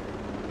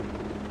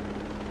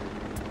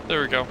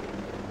 There we go.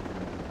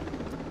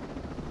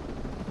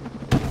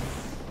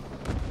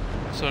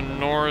 So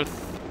north...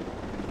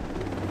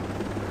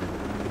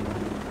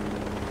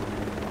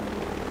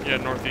 Yeah,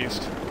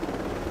 northeast.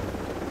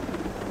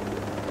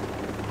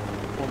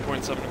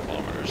 1.7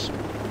 kilometers.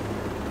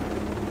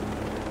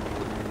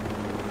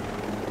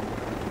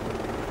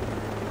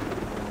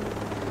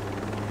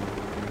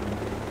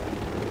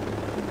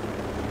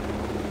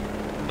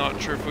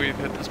 Not sure if we've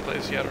hit this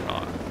place yet or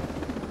not.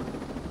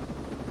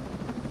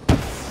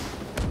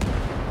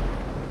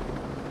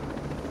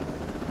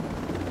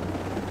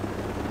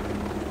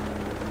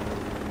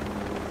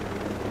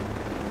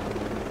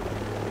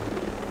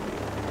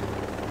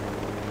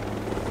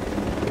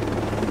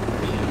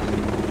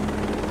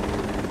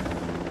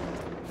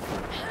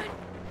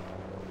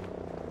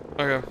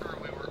 Okay.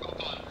 We were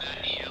up on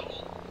that hill.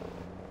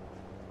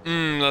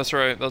 That's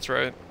right, that's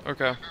right.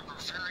 Okay. I remember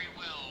very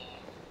well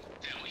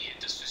that we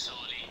hit this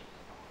facility.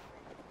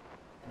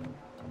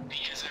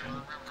 Because I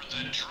remember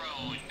the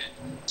drone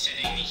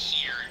sitting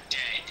here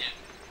dead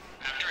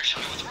after I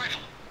shot it with a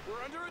rifle.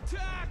 We're under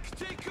attack!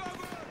 Take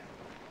cover!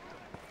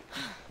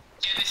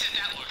 Yeah, this is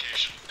that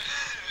location.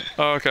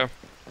 Oh, okay.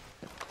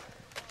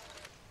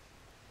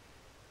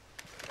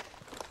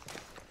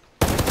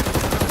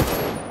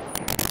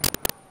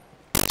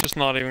 Just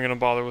not even gonna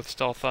bother with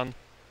stealth then.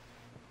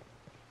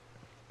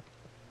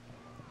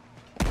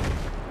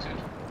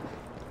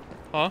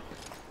 Huh?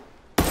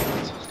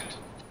 Sounds good.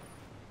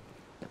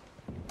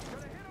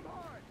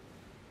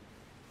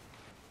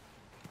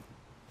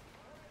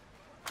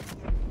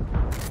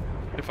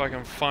 If I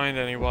can find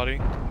anybody.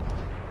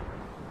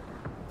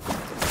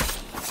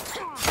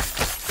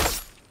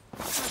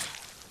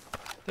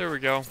 There we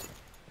go.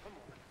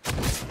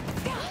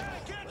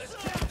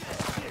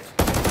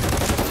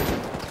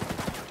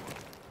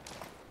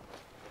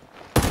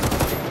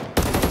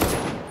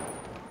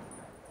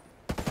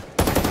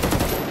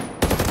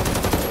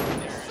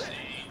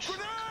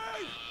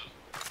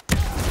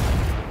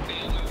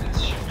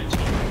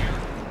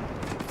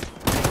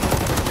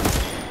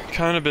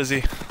 kind of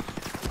busy.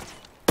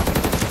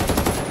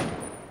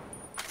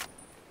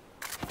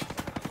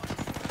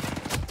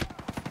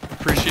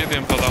 Appreciate the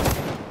info though.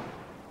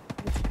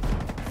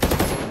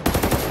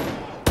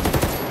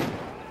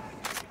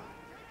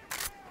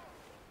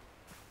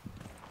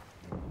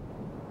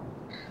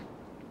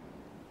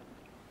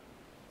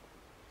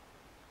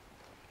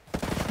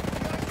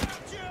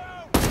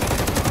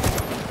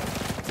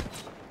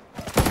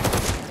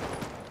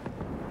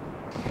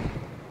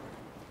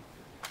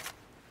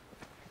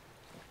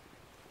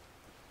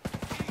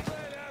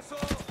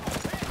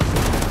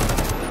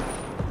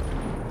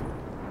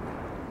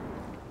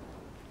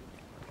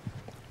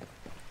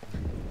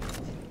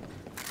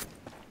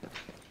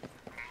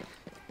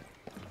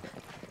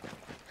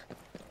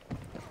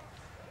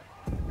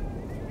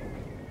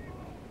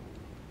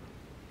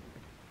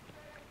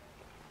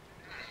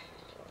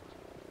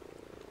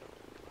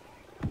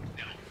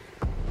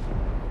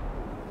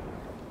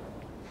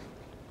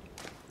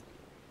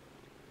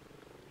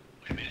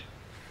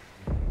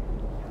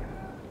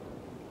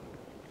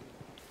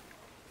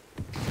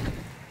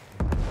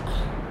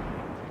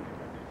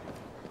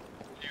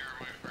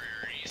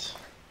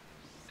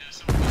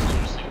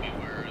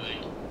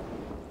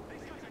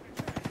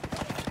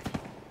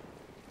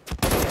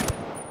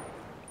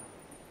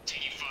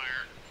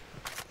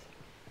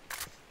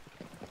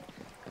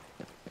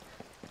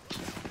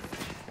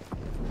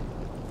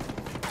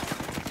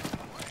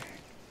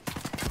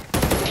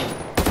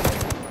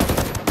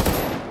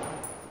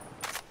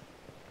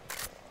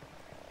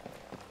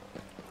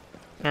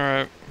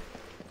 Alright.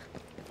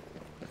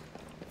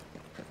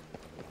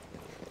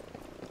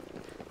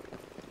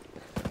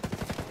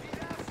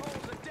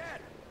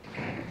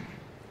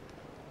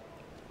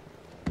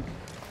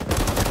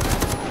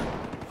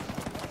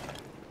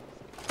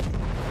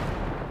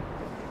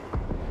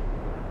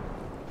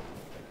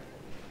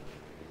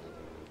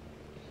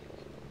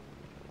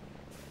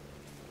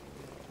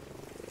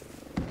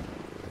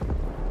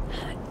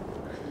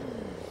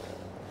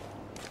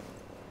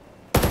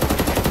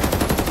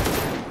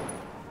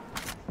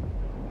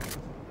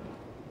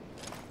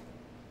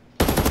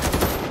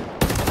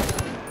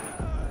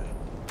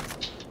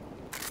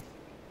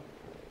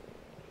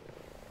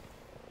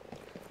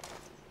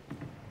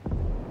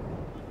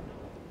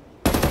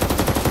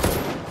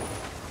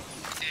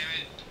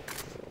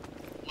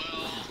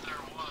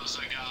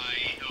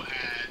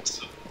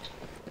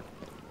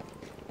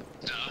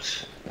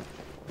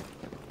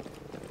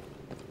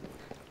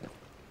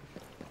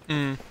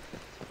 Mm.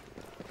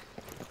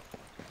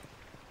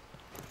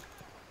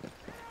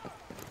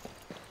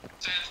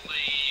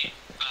 Sadly,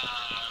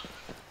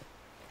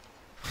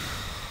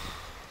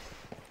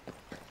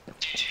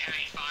 due to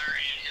heavy fire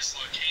in his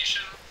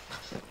location,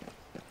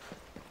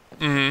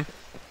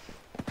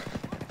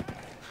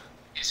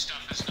 his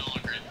stuff is no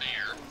longer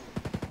there.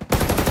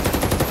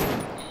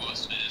 Well,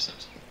 most of it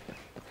isn't.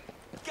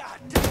 God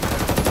damn.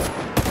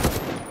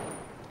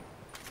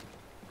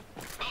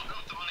 Oh no,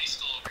 the money's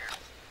still over here.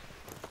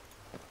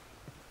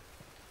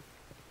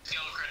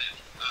 Scale credit,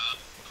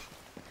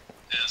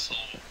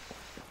 asshole.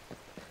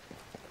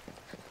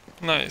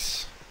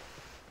 Nice.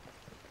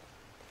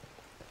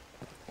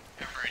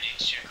 Remember, I need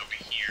to check over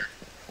here.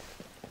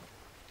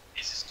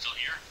 Is it still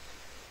here?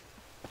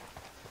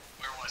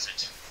 Where was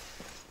it?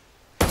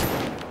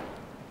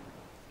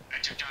 I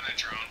took down a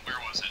drone. Where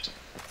was it?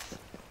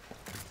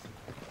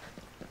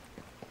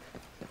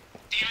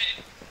 Damn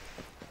it!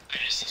 I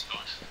just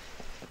despawned.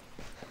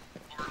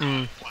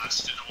 Or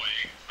blasted away.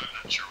 I'm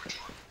not sure which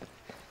one.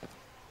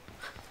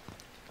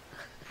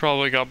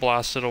 Probably got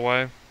blasted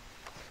away.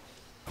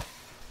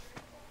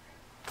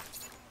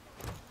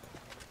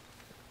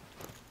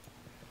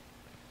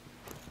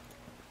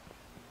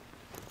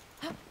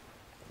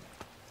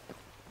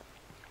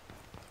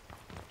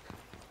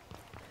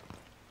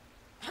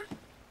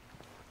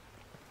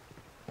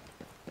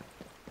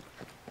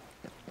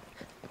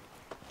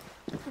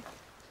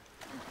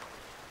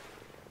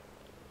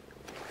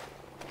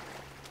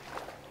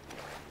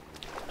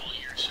 While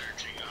you're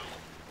searching,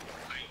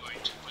 I'm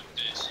going to put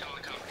this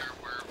helicopter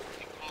where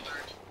people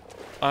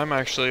are. I'm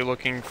actually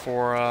looking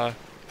for, I'm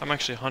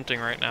actually hunting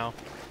right now.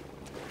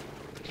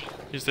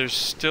 Because there's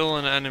still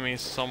an enemy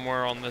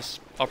somewhere on this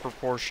upper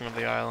portion of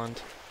the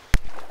island.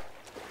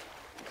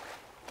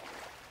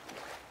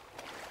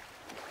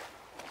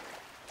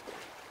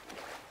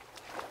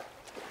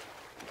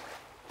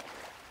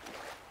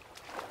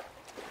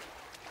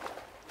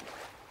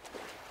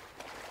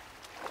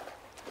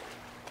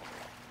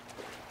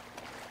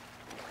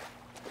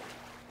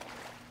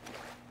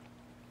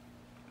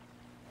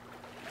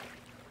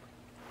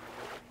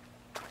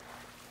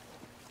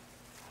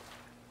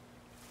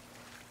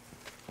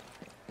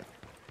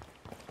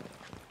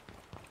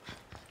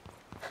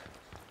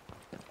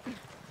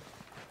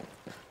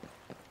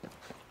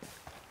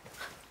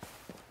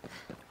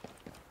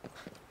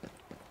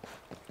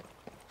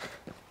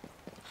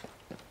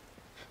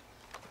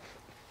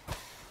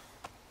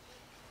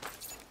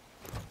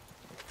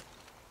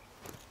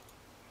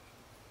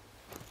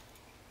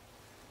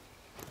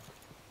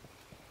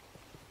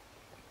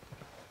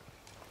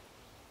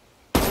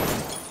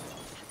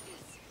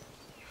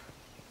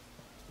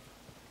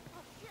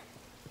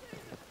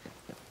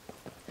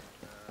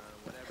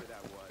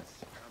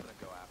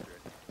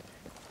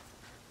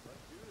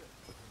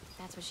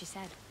 That's what she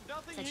said.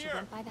 Nothing Said she here.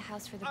 went by the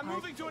house for the I'm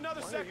party. moving to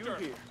another sector.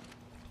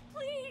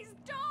 Please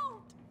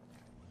don't!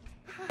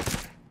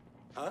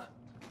 Huh?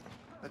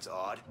 That's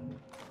odd.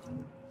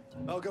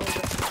 I'll go with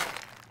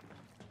that.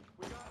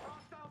 We got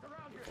hostiles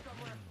around here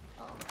somewhere.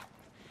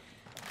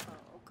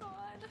 Oh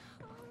God.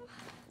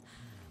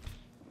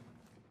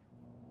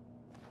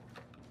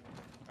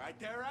 All right,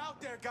 they're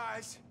out there,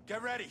 guys.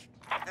 Get ready.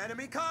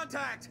 Enemy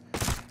contact.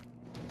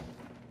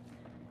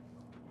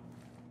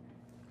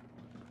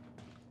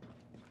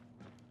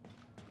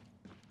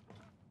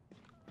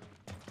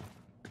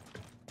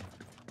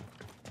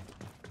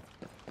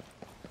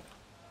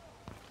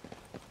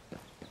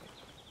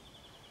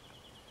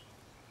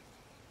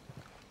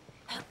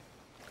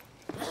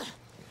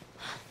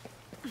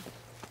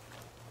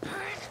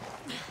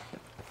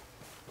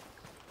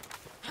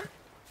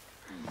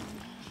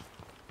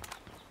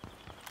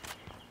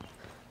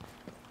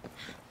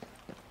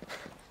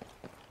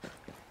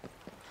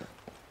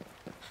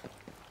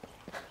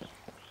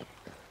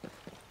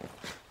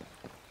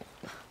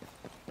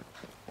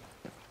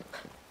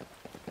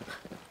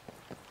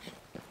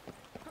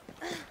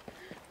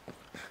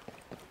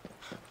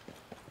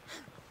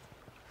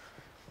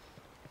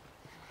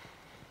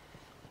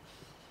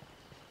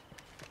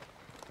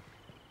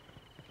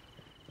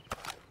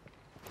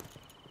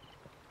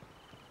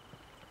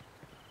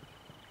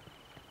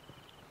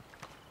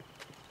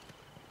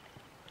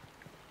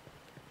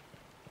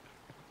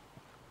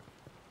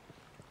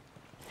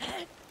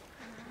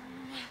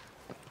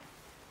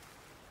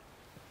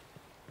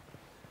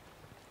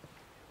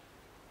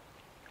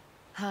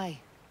 Hi.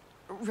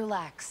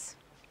 Relax.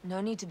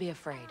 No need to be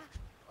afraid.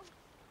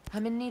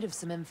 I'm in need of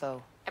some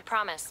info. I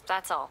promise,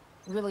 that's all.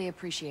 Really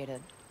appreciate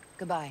it.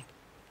 Goodbye.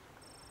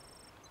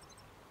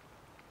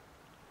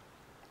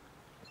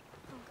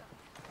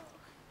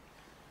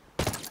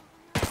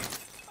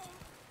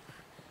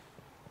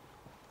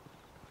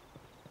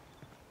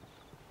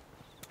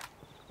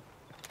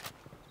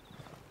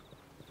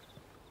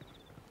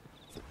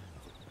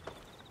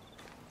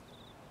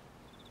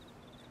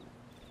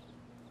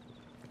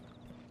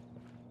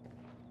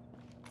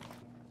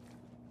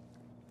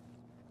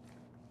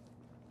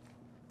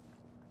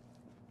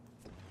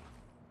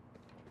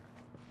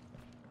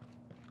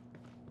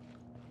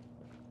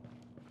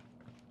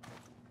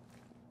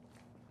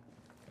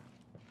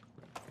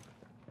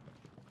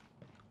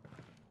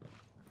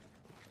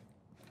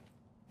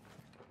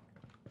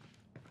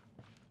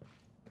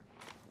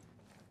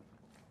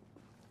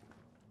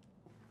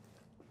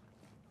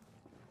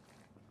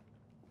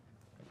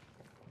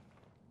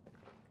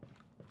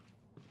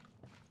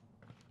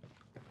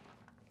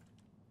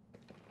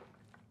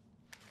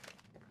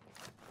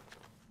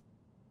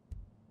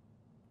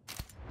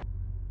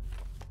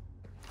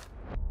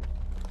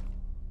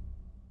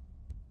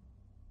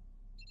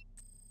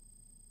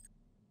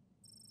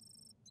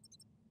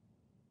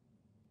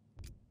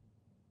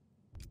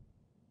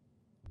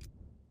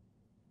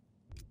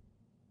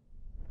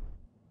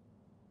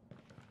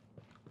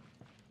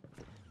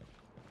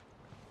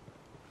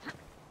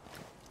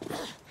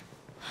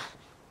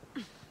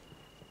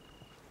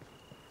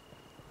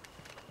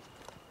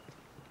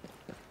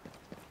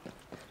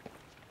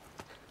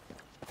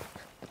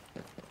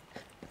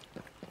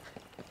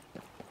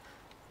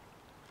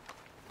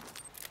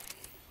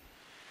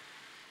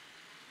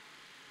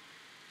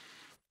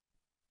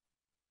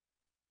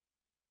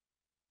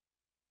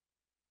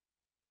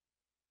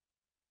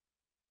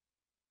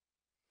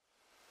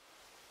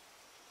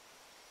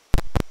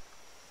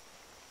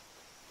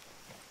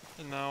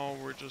 And now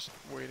we're just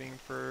waiting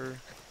for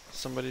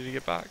somebody to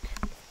get back.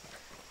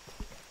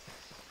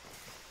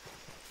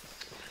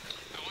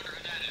 I wonder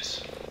who that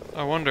is.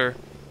 I wonder.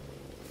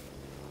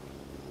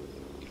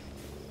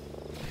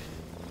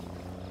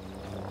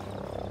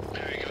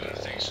 Have you got other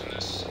things from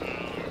this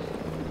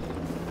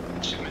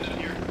shipment out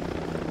here?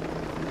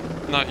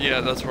 Not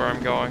yet, that's where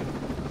I'm going.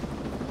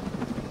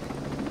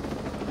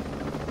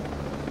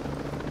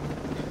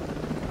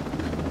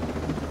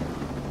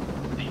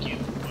 Thank you.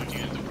 Would you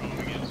hit the problem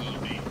again, so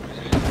it'll be.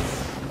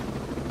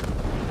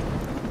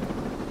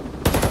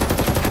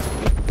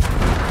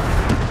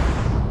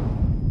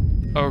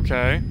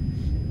 Okay.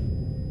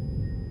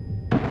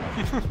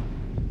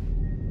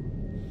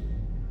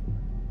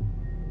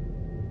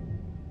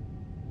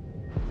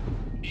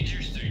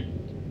 Interesting.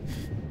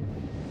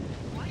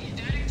 Why did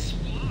that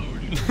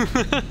explode?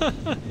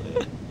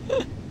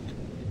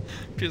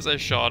 Because I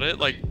shot it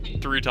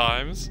like 3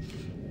 times.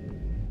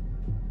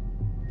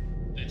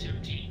 The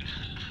temptation.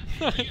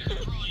 You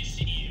could probably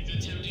see the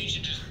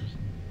temptation just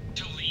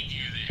to leave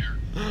you there.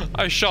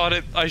 I shot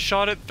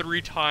it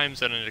 3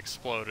 times and it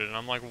exploded, and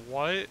I'm like,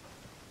 what?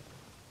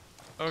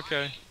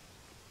 Okay.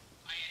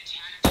 I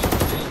attacked you.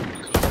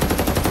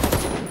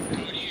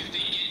 How do you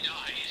think it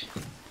died?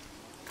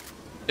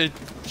 It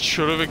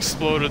should have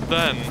exploded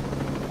then.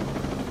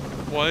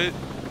 What?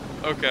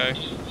 Okay. It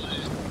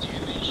was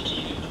damaged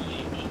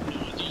evenly, but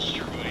not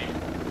destroyed.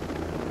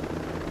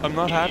 I'm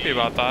not happy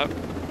about that.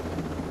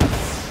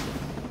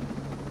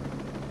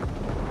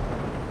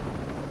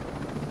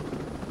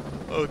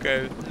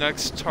 Okay,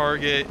 next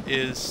target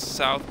is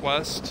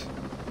southwest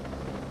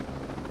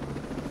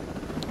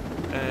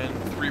and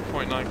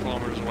 3.9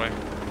 kilometers away.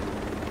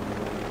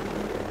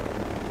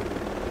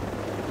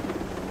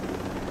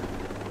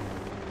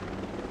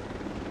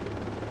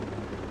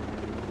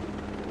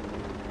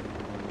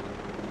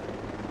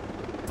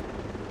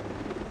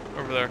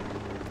 Over there.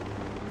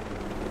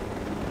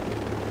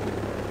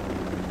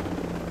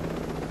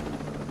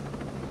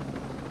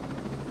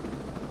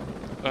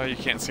 Oh, you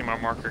can't see my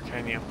marker,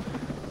 can you?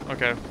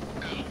 Okay.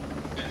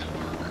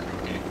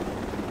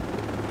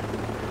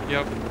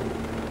 Yep.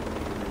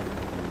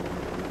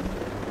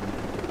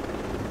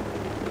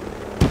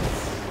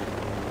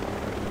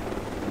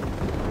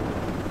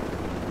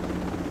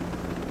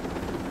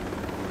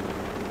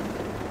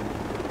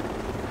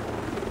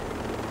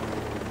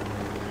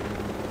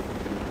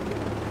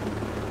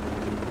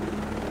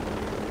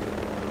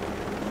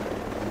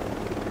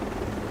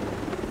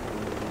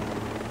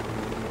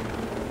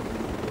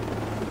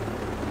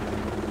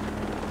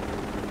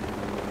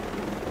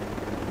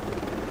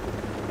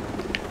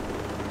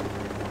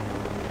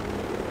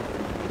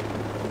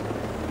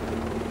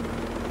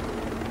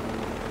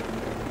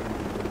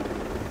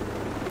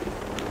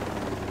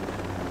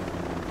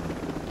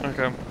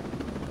 Okay.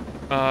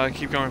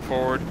 Keep going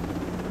forward.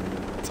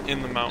 It's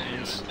in the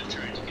mountains.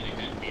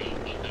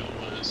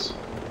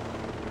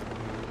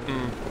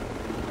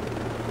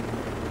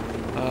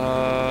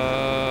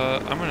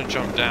 I'm gonna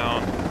jump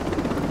down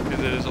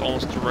because it is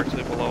almost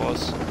directly below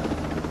us.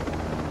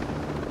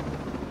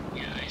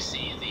 Yeah, I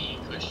see the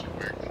question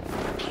mark.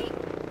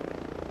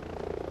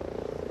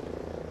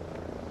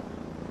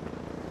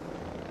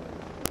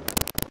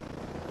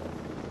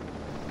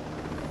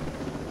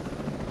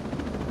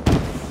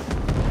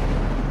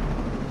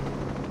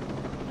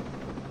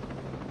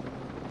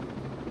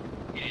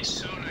 It is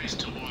so nice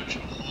to watch a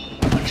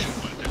whole bunch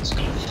of weapons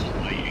go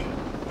flying.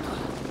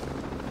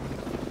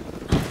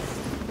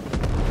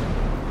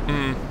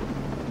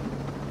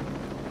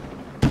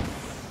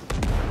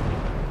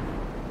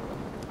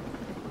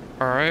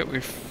 Alright, we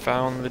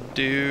found the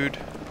dude,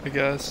 I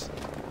guess.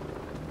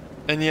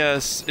 And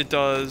yes, it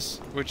does,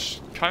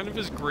 which kind of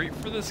is great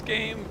for this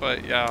game,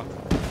 but yeah.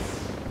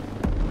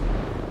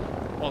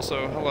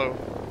 Also, hello.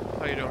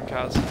 How you doing,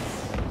 Kaz?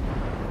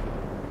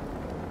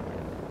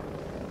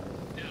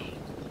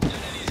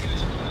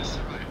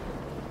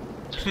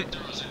 There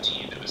was a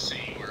team that was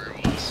saying where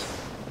it was.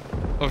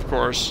 Of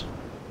course.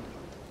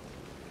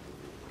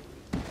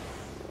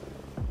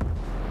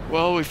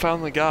 Well, we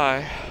found the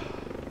guy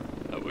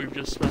that we've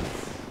just spent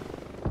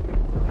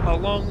how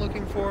long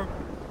looking for?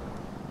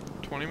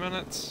 20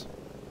 minutes?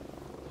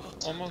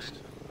 Almost?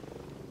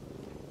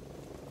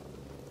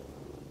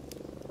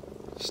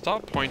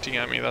 Stop pointing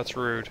at me, that's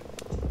rude.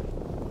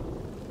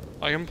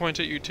 I can point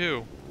at you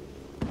too.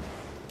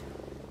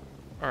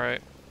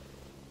 Alright.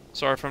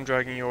 Sorry if I'm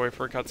dragging you away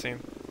for a cutscene.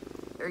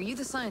 Are you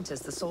the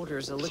scientist the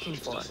soldiers are looking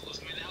for?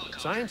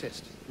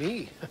 Scientist?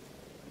 Me?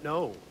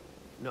 No.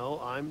 No,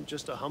 I'm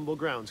just a humble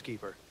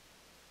groundskeeper.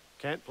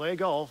 Can't play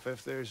golf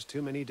if there's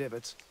too many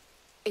divots.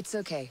 It's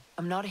okay.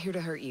 I'm not here to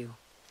hurt you.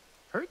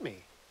 Hurt me?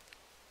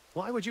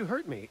 Why would you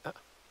hurt me?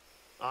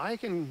 I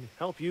can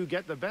help you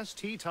get the best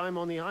tea time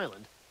on the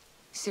island.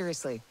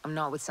 Seriously, I'm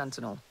not with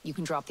Sentinel. You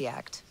can drop the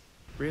act.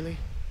 Really?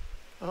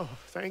 Oh,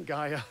 thank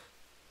Gaia.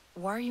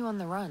 Why are you on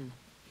the run?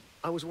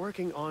 I was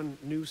working on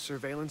new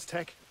surveillance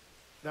tech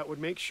that would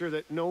make sure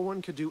that no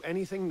one could do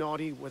anything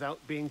naughty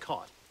without being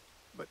caught.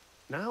 But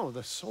now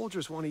the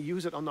soldiers want to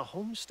use it on the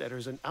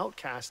homesteaders and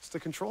outcasts to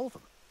control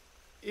them.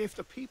 If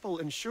the people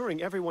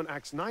ensuring everyone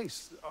acts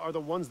nice are the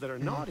ones that are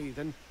naughty,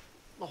 then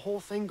the whole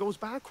thing goes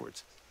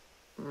backwards.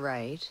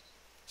 Right.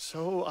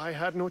 So I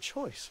had no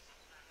choice.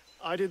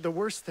 I did the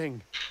worst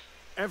thing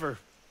ever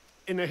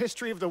in the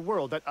history of the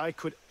world that I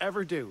could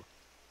ever do.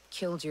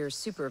 Killed your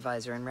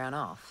supervisor and ran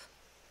off.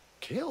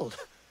 Killed?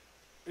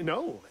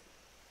 No.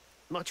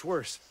 Much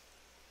worse.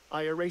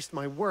 I erased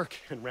my work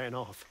and ran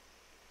off.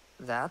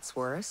 That's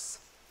worse.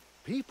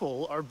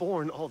 People are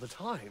born all the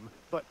time,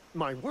 but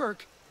my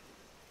work...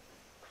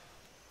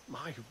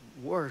 My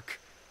work...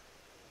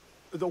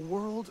 The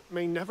world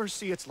may never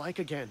see its like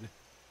again.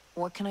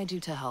 What can I do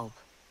to help?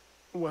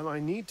 Well, I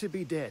need to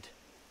be dead.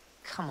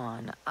 Come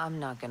on, I'm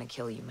not gonna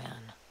kill you,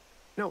 man.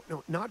 No,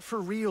 not for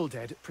real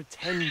dead.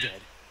 Pretend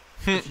dead.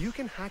 If you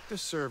can hack the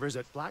servers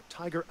at Black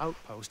Tiger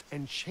Outpost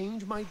and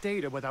change my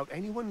data without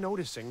anyone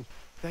noticing,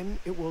 then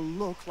it will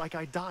look like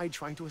I died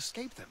trying to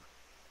escape them.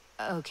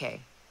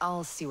 Okay,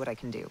 I'll see what I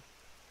can do.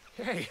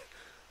 Hey,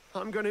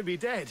 I'm gonna be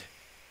dead.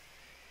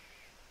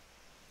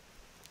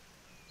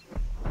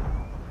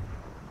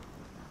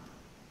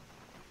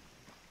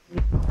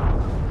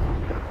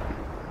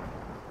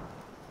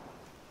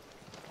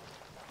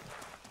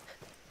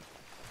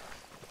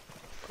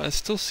 I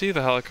still see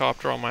the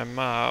helicopter on my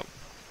map.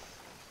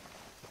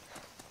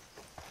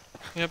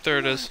 Yep, there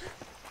it is.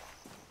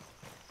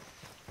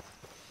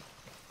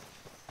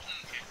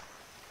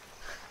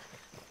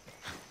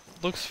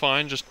 Looks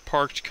fine, just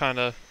parked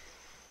kinda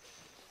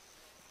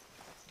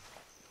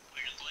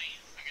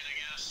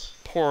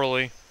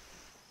poorly.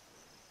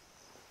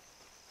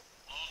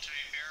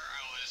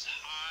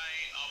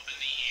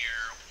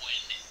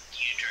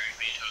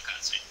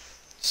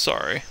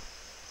 Sorry.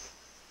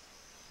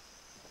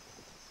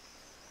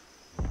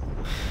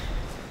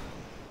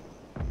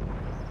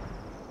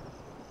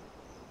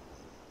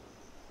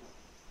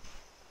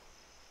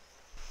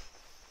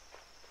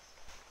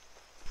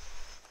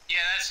 Yeah,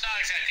 that's not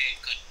exactly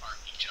a good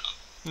parking job.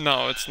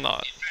 No, it's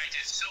not. In fact,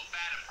 it's so bad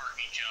a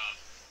parking job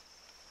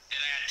that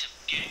I had to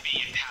get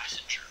me a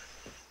passenger.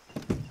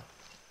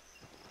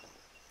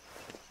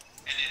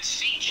 And then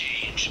sea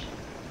change.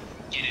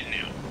 Get in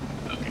now.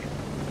 Okay.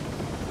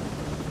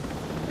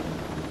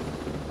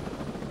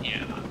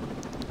 Yeah.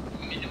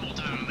 Minimal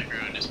time on the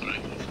ground is what I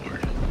go for.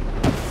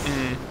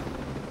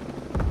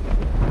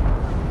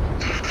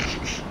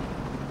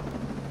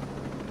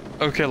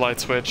 Okay, light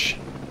switch.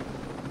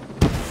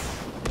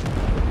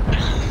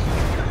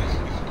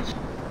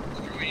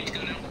 Where we need to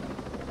go now?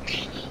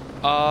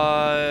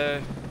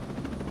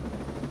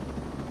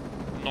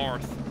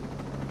 North.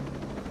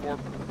 4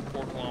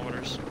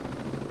 kilometers.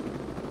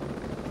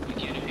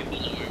 Again, if people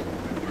know where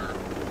we were.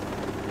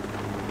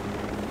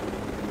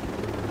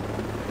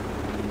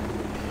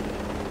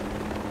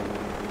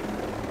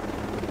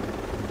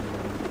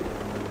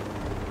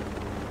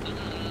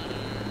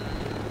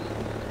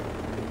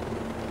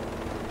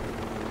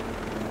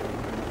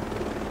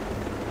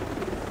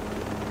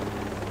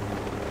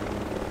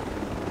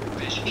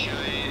 Fish and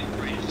shy,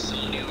 right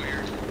facility over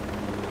here.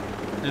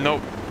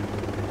 Nope.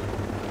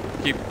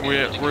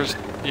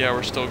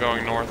 We're still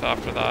going north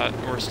after that.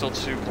 We're still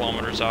 2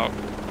 kilometers out.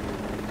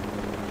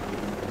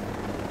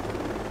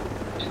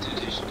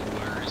 Indentation to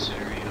water is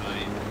very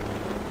high.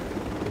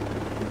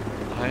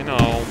 I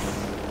know.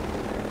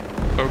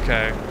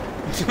 Okay.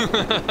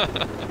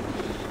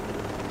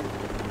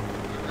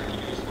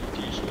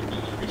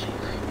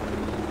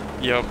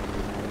 Yep.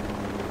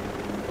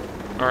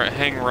 Alright,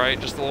 hang right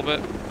just a little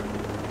bit.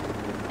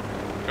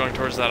 Going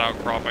towards that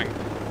outcropping.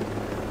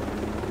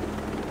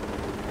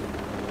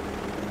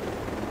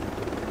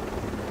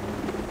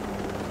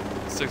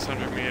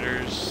 .600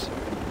 meters.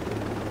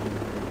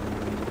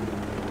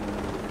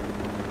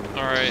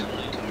 Alright.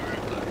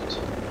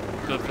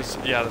 The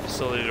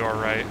facility to our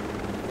right.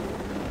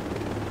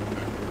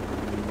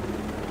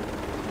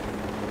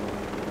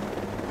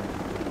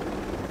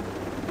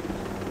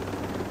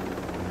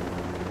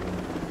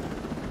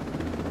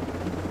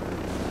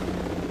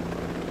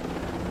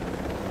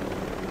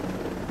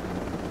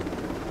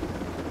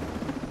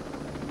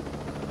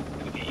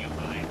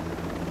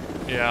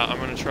 Yeah, I'm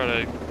gonna try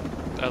to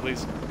at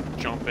least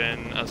jump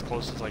in as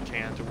close as I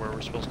can to where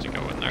we're supposed to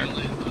go in there.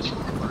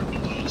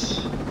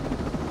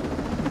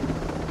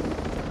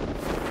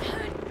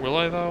 Will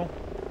I though?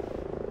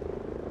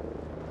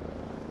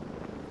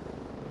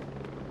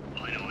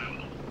 Oh, I know I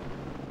will.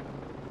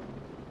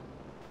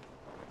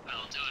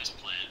 I'll do as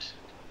planned.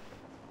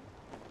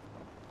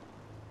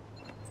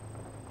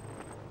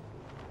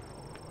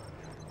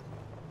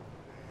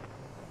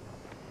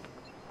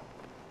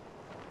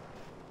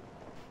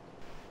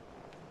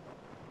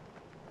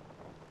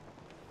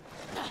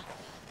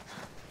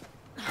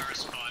 Power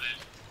spotted.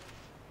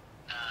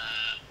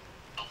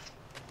 Oh,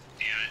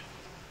 damn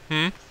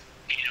it.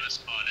 Pino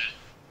spotted.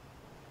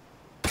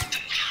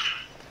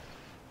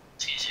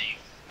 TC.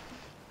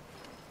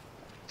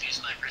 Two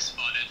snipers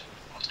spotted.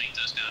 I'll take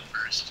those down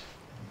first.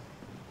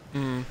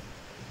 No,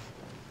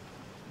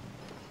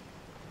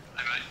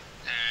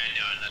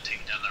 I'm not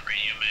taking down the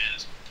radio man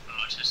as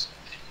much as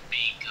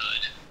being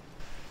good.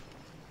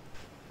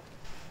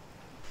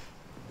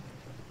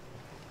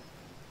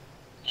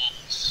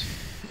 Wolves.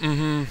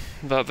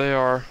 That they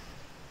are.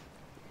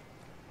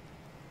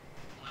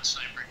 One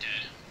sniper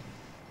dead.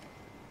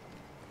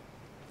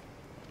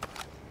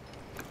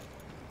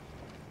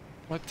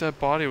 What dead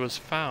body was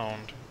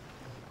found?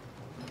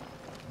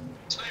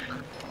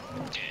 Sniper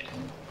dead.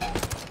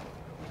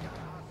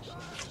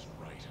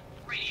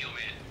 Radio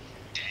man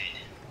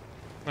dead.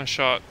 Nice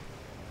shot.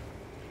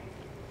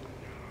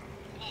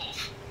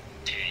 Wolf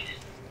dead.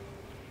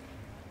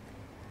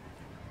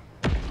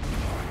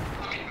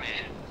 Rocket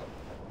man.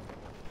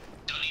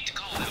 Don't need to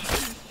call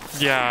him.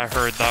 Yeah, I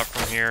heard that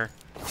from here.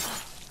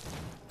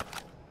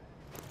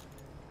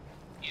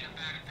 Need a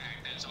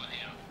backpack, that's on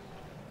him.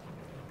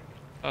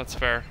 That's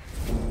fair.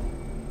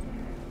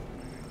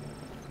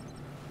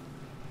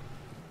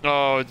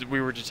 Oh,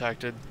 we were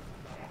detected.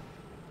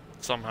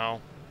 Somehow.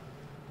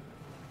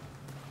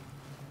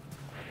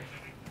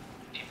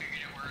 He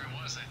figured out where it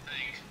was, I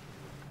think.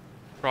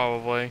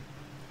 Probably.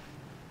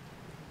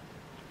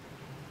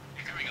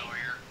 You're coming over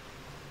here.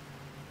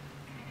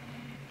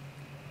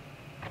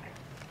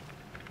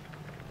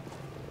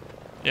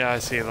 Yeah, I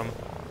see them.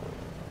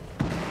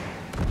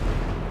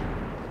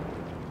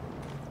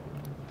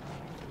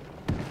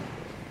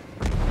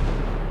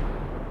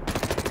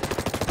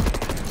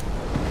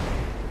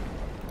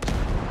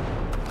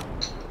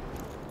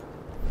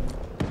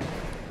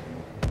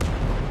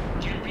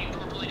 Can't be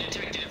properly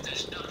detected if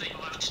there's nothing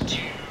left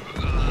to,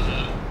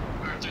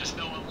 or if there's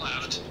no one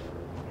left.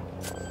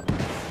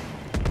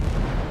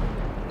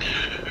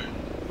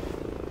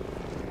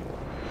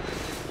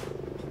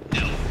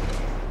 No.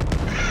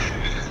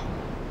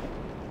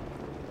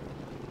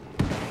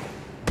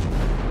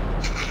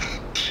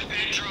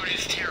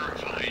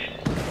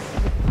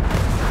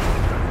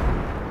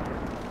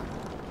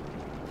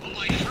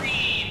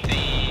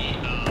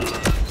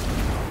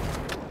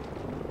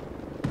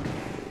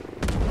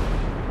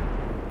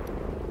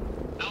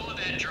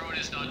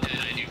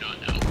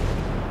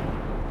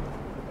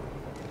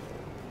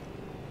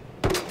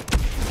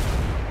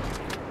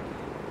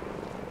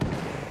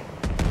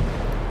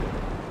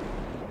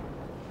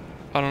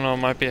 I don't know, it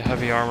might be a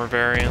heavy armor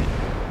variant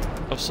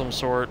of some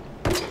sort.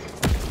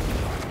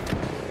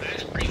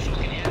 That's pretty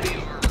fucking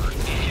heavy armor.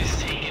 It is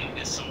taking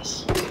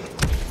missiles.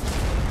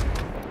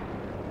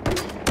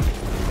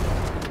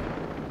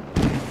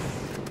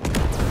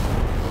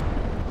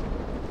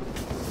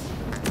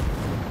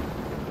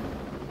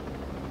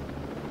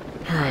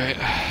 Alright.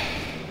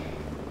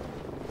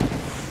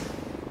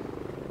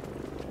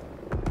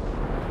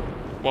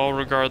 Well,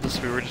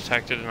 regardless, we were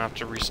detected and have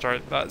to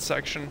restart that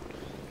section.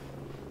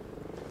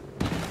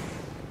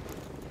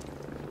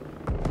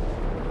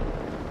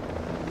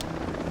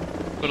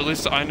 But at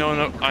least I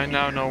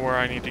now know where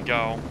I need to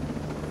go.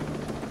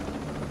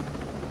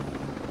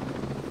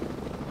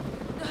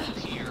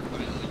 Here, but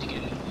I need to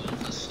get all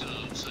the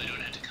stuff so I don't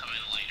have to come in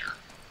later.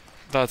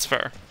 That's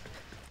fair.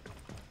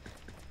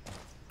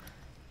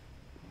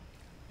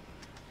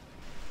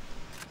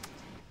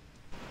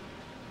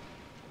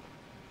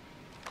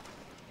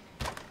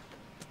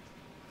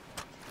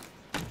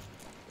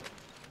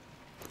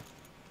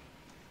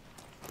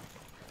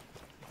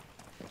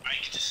 I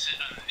get to sit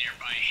on a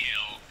nearby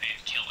hill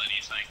and kill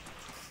anything.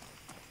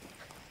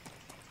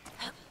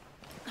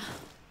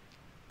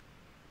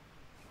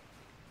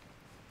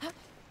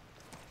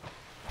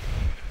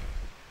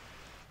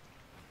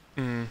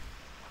 Hmm.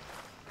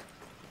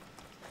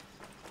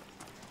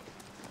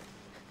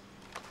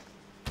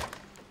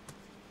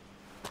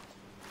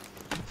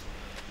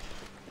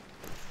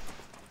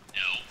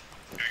 No,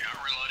 you're not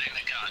reloading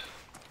the gun.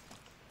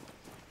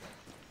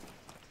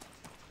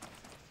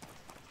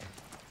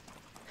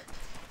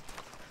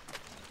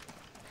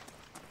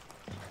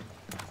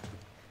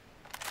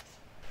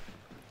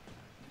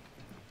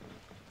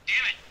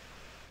 Damn it!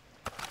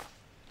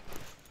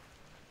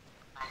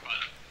 Wrong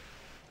button.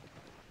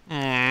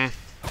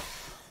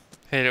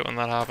 Hate it when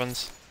that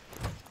happens.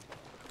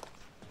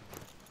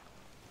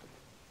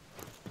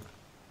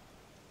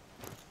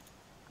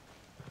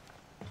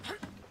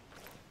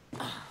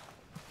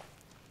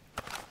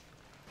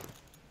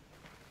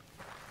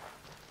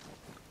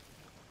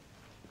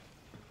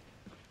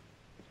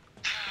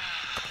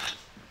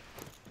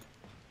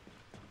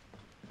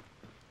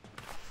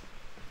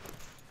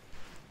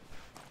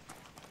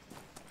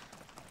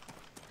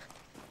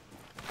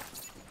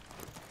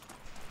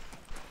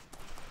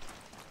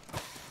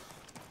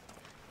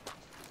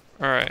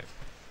 Alright.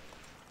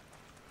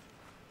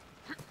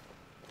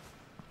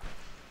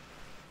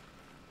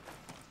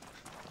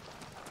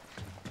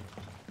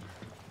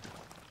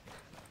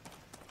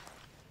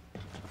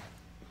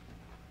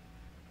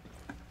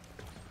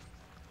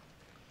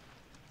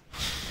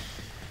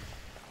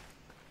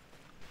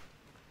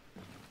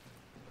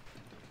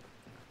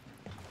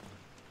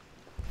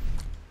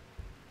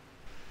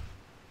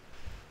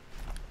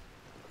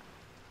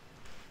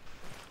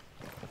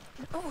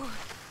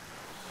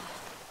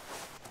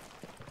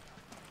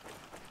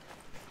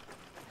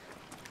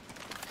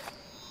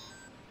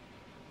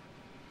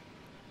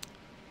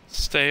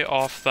 Stay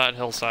off that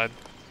hillside.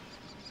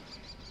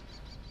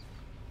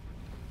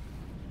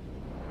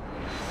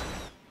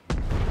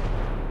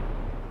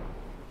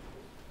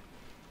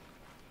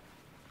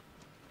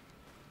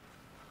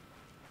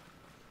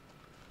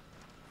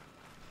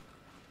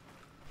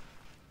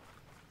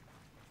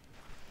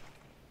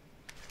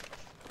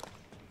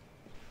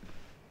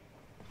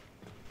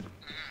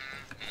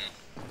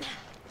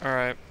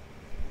 Alright.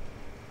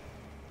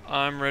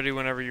 I'm ready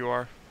whenever you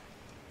are.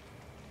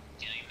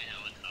 Getting the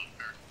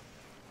helicopter.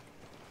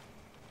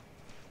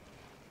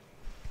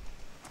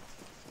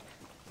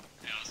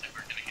 I don't think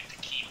we're gonna get to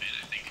keep it.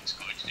 I think it's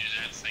going to do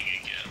that thing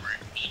again where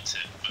it eats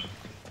it, but I'm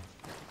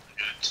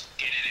gonna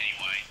get it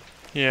anyway.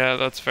 Yeah,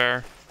 that's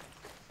fair.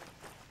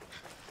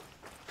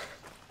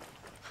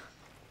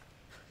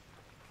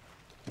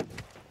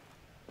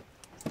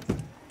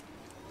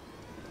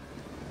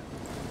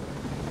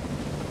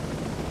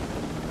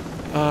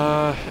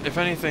 If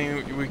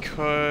anything, we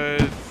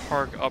could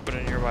park up in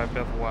a nearby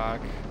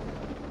bivouac.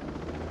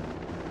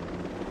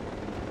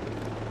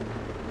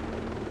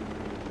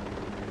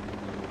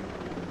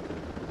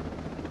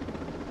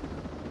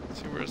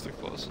 Let's see, where's the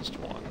closest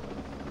one?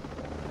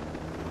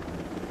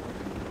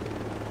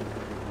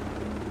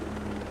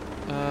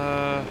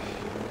 Yeah,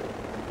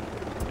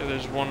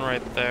 there's one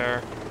right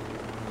there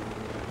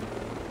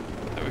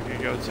that we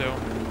could go to.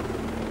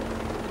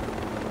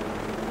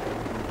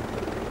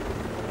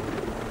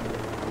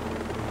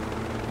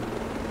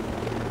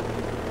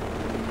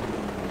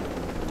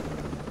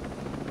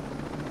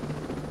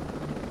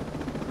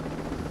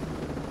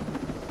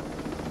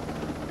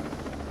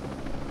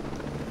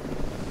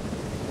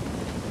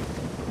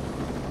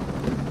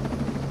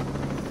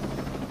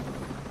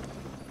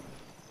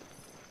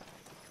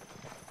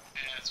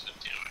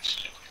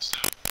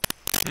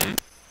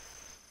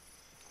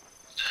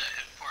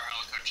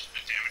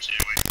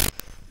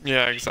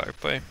 Yeah,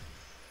 exactly.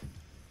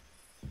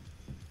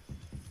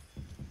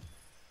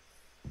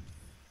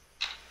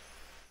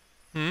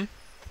 Hmm? No,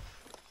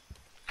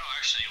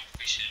 actually,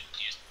 we should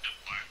use the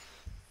black.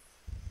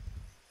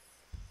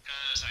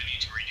 Because I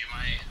need to redo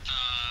my,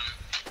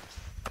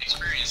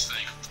 experience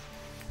thing.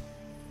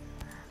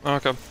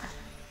 Okay.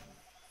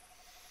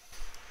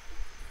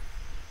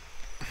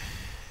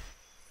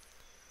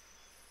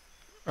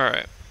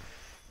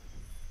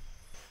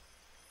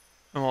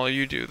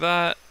 you do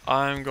that,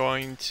 I'm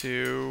going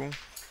to...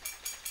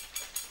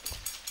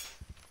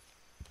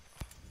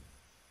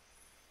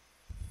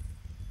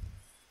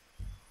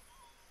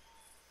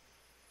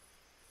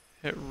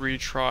 hit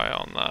retry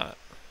on that.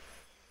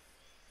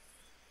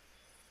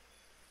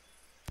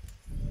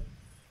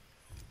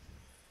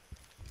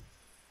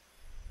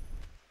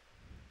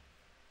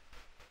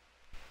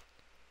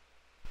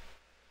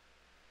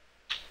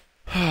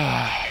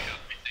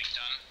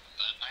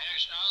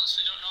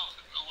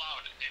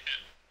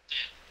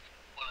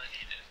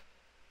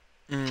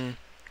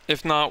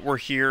 If not, we're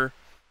here,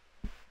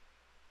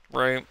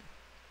 right?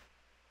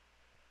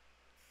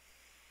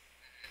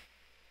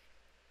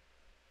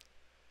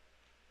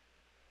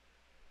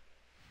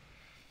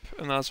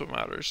 And that's what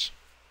matters.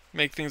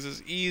 Make things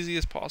as easy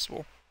as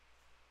possible.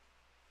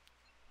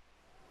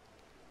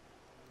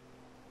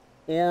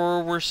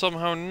 Or we're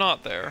somehow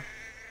not there.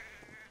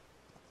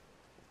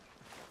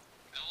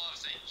 I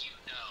love that you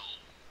know.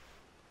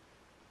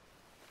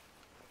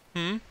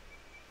 Hmm?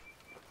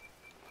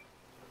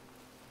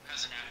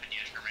 Hasn't happened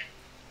yet for me.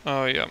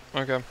 Oh, yeah,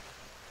 okay.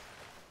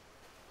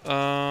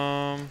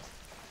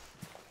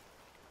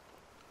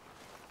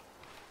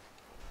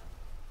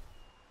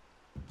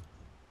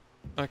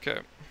 Okay.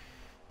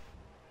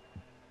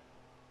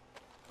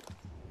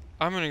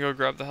 I'm gonna go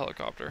grab the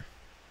helicopter.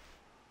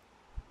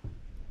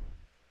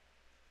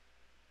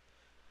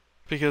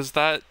 Because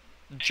that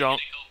jump...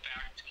 I'm gonna go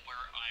back to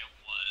where I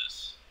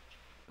was.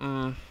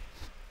 Mm. And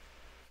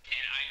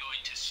I'm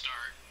going to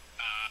start,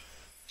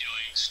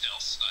 doing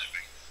stealth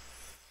sniping.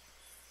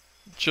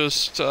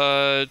 Just,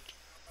 I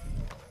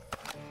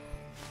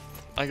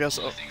guess...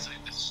 Things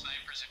like the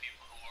snipers and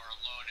people who are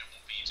alone and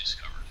won't be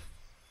discovered.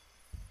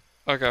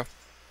 Okay.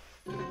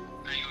 I'm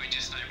going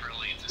to sniper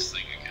elite this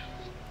thing again.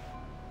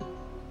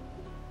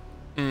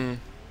 Hmm.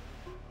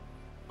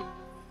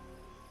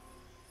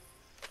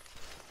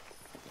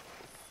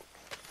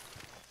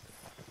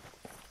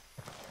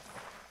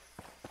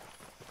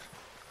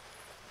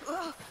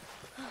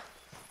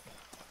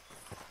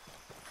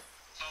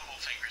 Fumble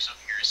fingers up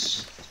here.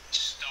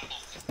 Stumble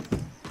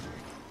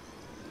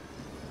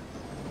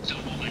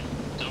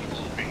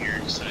over here.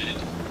 Decided.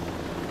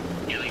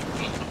 Nearly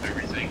fuck up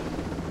everything.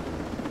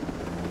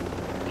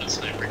 One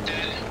sniper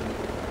dead.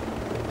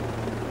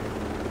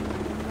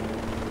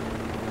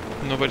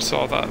 Nobody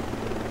saw that.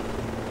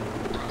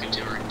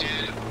 Rocketeer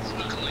dead.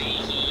 Luckily,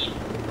 he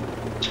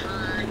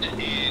turned and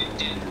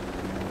didn't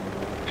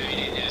hide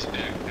in his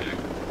backpack.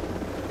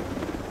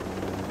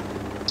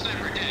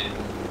 Sniper dead.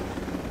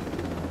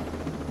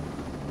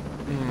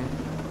 Hmm.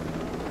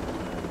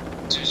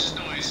 So it's just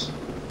noise.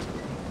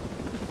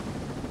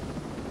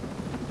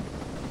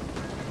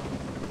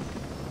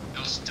 I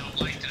also don't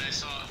like that I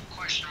saw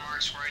question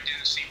marks where I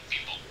didn't see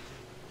people.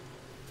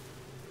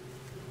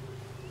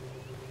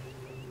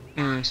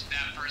 Hmm.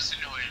 That person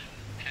who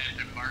hadn't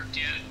been marked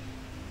yet.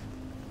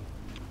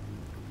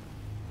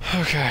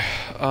 Okay,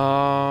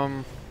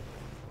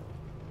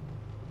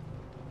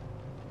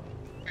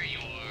 Here you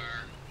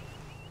are.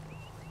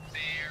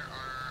 There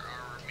are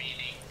our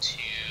remaining two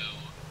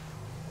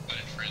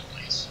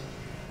friendlies.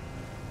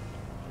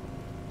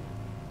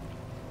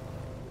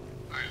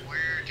 Alright,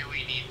 where do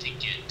we need to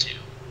get to?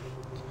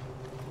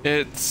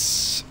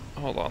 It's...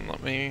 hold on,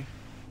 let me...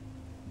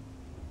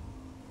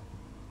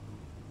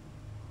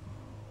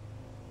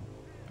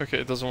 Okay,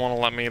 it doesn't want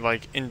to let me,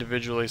 like,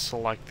 individually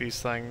select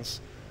these things.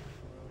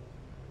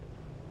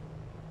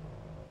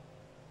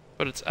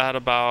 But it's at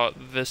about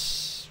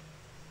this...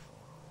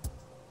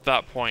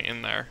 that point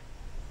in there.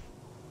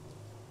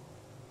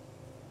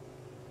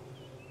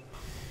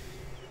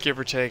 Give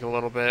or take a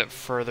little bit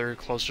further,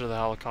 closer to the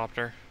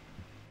helicopter.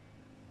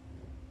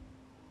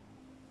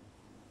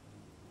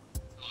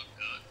 Look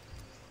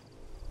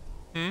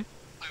good. Hmm?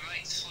 I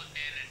might slip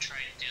in and try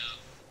to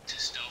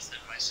stealth it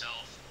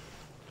myself.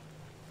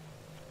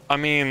 I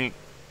mean...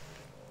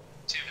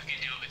 See if I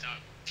can do it without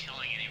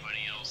killing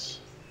anybody else.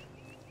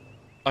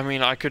 I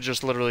mean, I could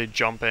just literally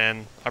jump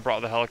in. I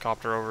brought the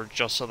helicopter over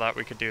just so that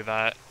we could do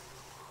that.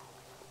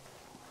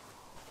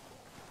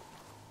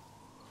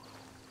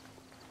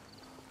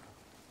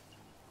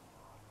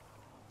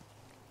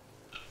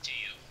 Up to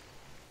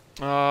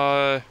you. Uh...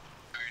 Or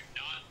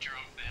not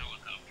drop the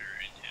helicopter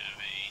and have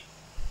a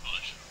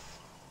bush.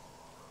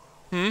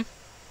 Hmm?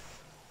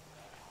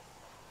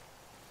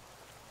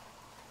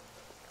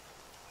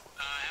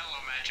 Hello,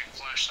 magic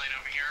flashlight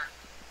over here.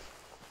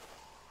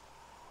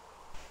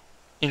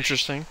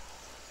 Interesting.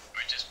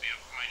 Might just be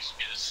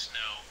the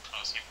snow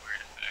causing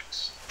weird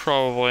effects.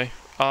 Probably.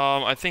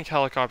 I think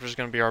helicopter's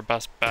gonna be our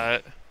best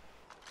bet.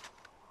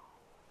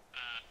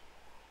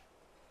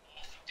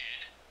 Wolf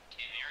dead. In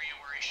an area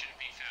where he shouldn't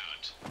be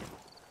found.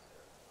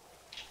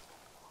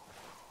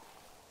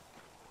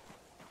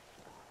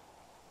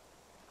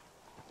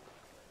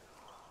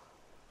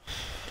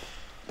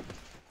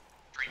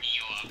 Bringing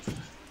you up.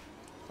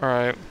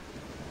 Alright.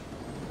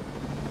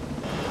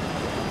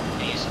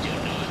 Please do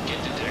not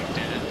get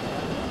detected.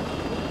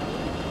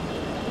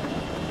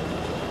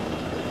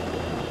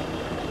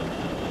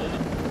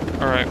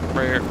 Alright,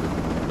 right here.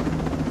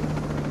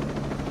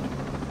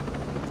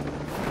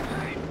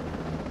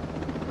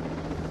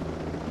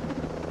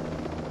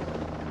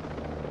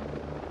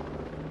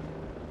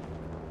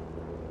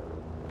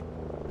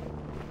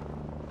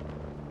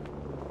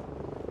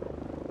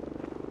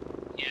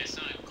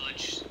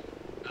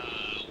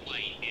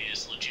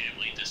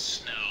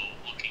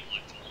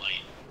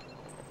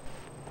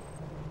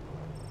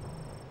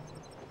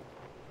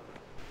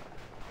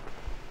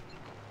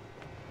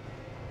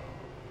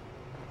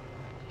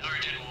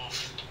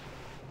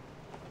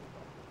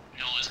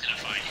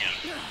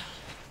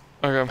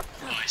 Okay.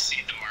 Oh, I see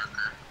the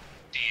marker.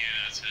 Yeah,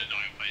 that's an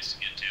annoying place to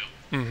get to.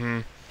 Mm-hmm.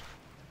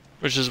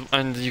 Which is,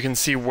 and you can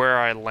see where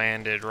I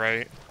landed,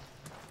 right?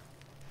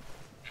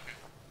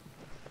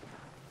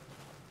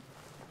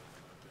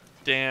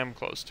 Damn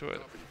close to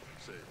it.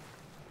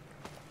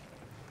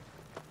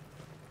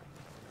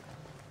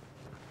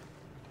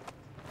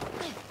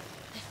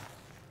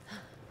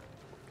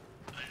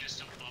 I'm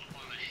just a bump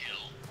on a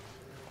hill.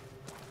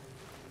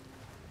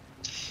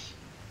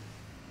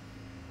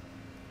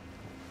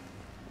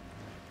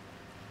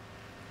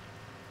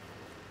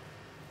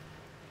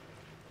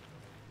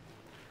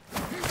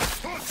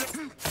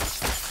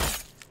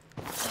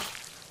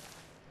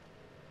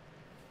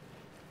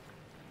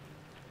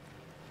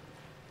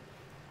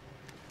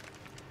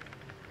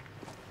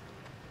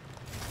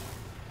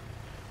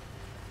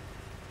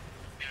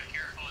 Be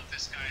careful with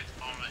this guy at the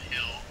bottom of the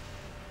hill.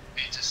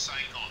 It's a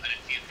cycle, and a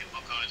few people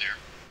go there.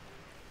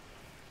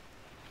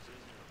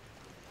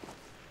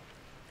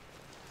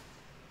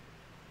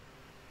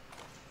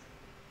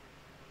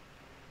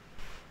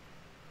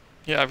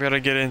 Yeah, I've got to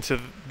get into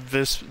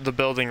the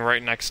building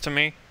right next to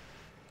me.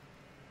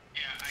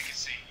 Yeah, I can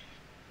see.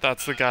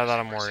 That's the guy that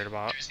I'm worried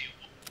about. There's a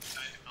wolf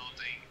inside the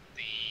building,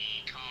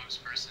 the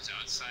comms person's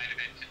outside of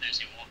it, and there's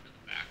a wolf in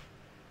the back.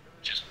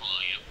 Just below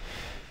you.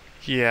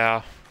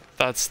 Yeah,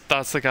 that's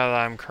the guy that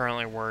I'm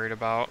currently worried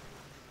about.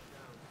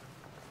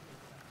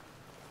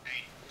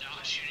 Hey,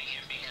 not shooting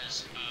him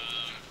because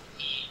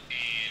he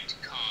and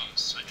comms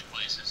switch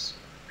places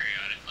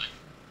periodically.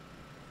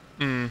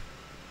 Hmm.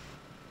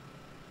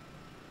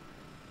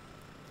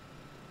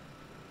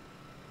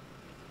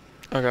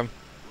 Okay.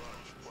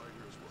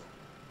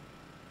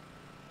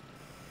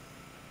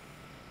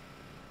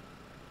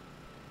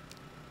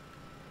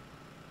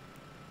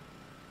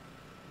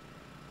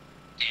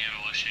 Damn,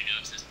 I wish I knew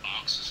if this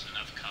box was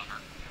enough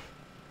cover.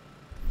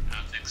 I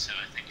don't think so.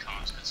 I think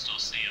comms could still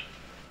see him.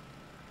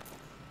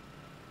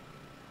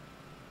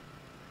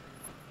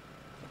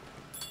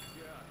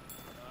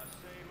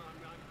 Same, I'm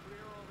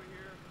clear over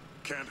here.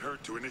 Can't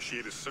hurt to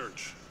initiate a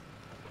search.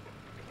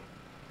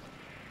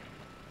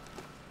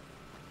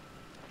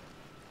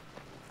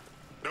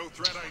 No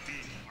threat ID.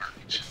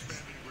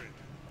 Expanding grid.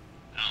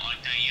 I don't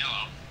like that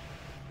yellow.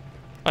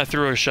 I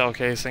threw a shell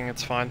casing,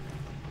 it's fine.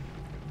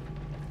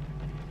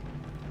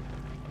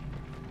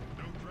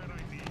 No threat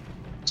ID.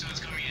 Someone's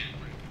coming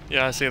in.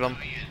 Yeah, I see them.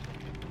 Coming in.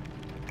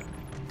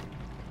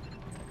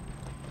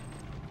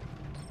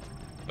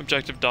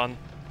 Objective done.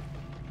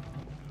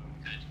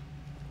 Good.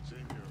 Same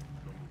here.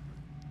 No movement.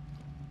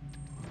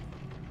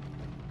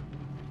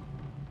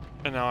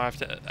 And now I have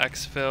to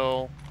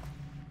exfil,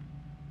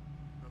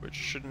 which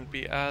shouldn't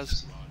be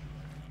as...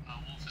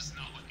 Wolf is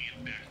not looking at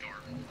the back door.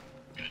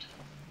 Good.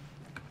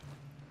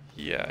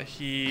 Yeah,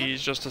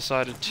 he's just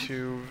decided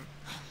to...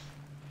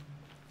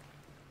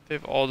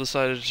 They've all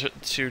decided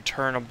to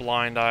turn a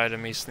blind eye to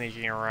me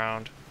sneaking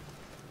around.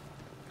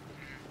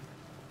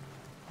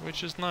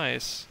 Which is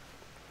nice.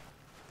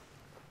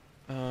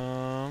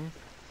 I'm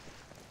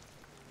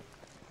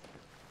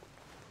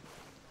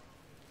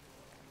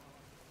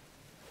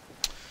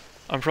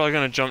probably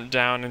gonna jump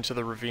down into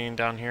the ravine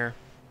down here.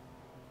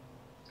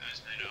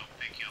 Guys, I know.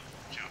 Thank you.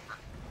 Chopper.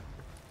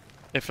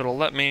 If it'll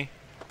let me.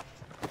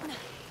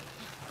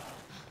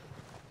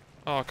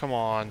 Oh, come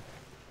on.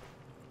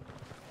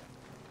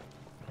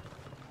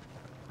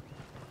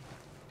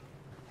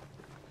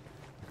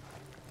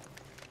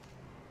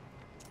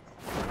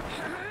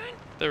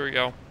 There we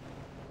go.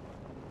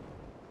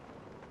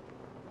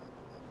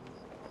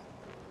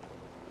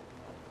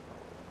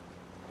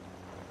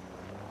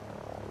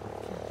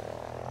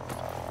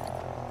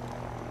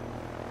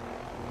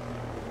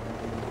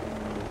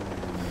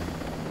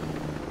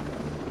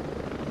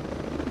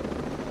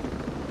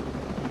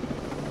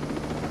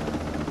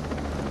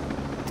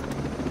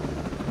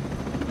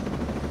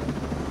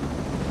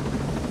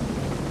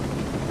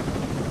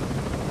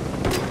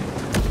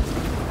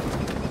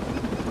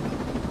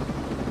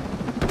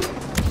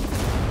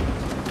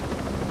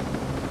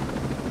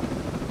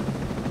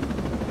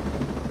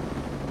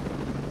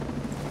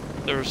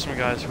 There were some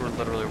guys who were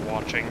literally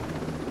watching.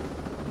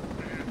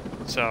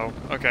 So,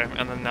 okay,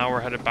 and then now we're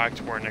headed back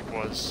to where Nick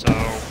was, so...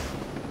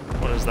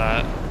 What is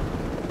that?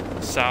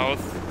 South,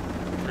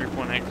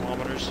 3.8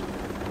 kilometers.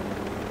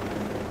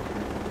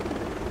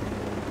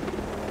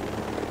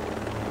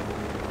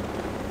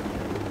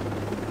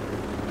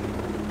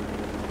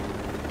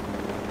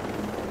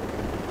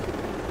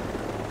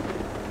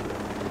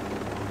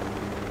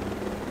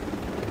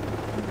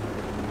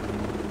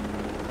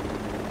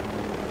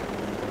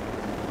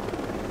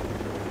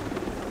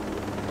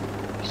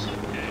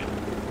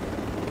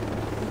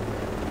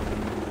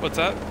 What's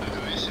that?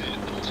 I said,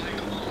 I'll take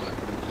a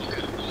look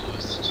at the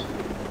list.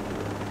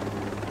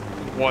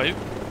 White?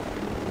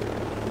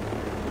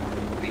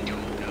 We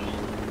don't know.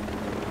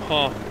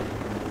 Huh.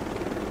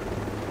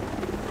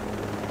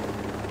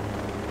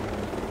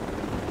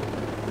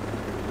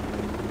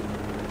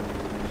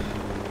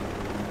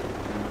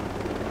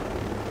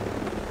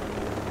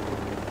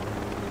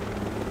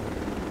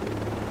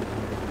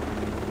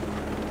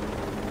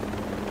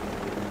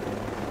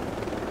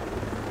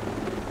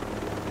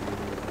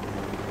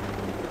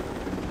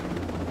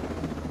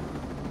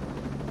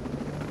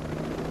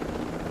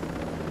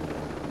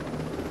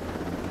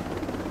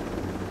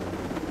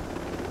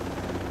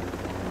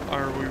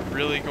 Are we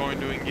really going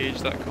to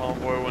engage that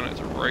convoy when it's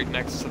right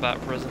next to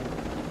that prison?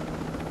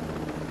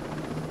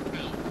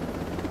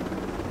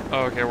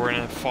 Oh, okay, we're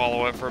gonna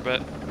follow it for a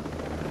bit.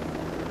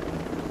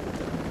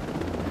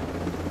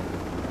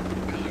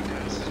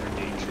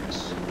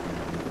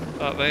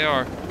 They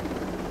are.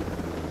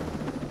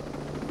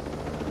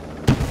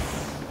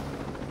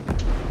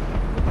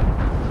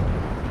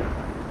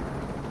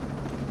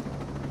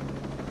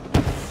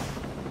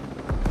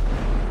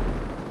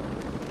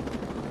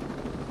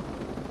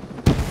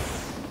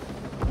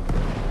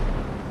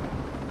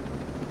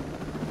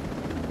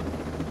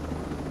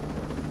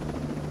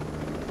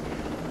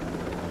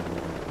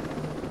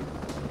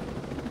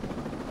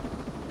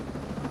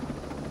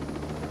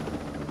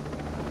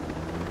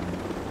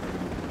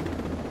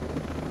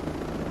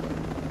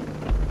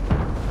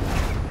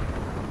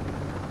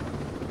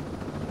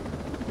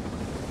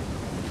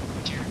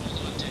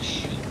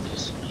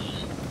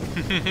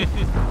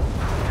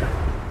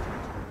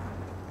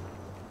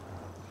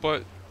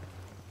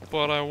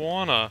 But I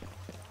wanna.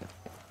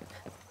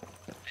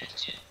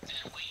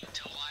 Then wait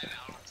until I'm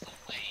out of the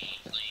way,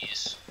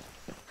 please.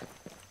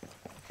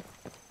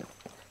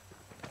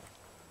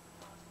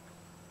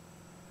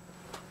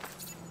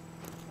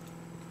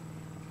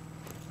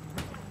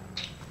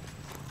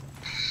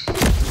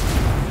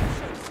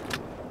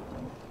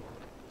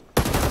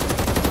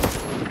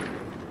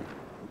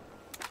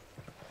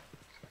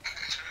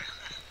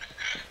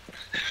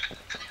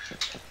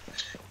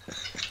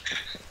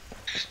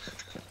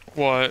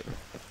 What?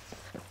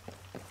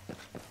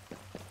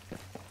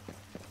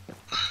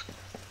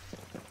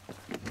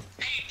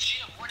 Hey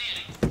Jim, what in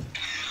it? I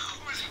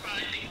was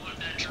finding what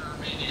that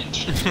German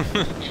engine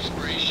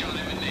before I shot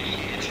him in the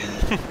head.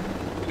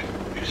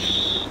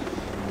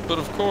 But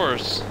of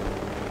course.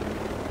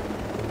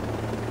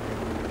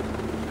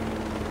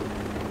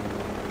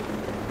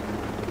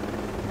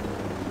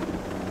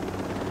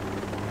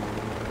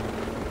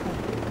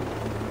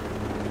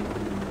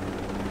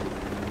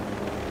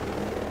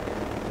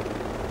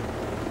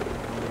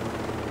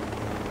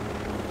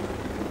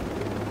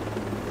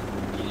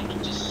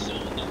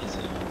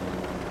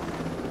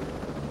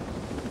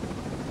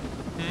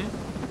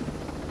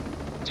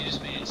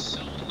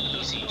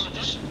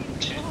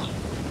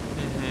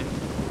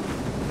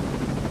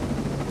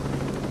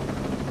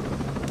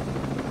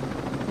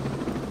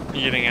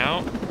 Getting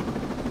out?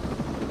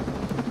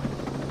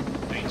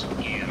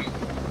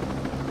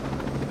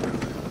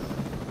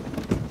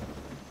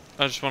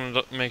 I just wanted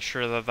to make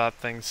sure that that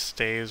thing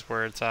stays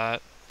where it's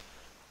at.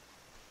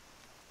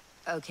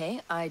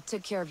 Okay, I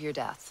took care of your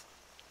death.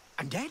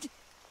 I'm dead?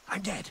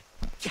 I'm dead.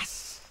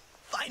 Yes!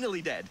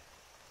 Finally dead.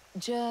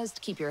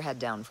 Just keep your head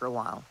down for a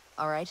while,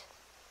 all right?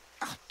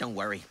 Oh, don't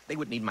worry. They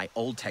would need my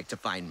old tech to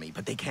find me,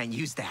 but they can't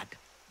use that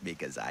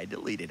because I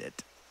deleted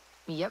it.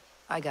 Yep,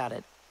 I got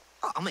it.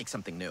 I'll make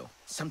something new.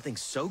 Something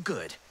so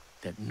good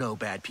that no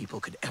bad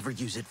people could ever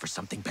use it for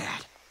something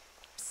bad.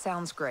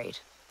 Sounds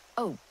great.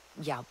 Oh,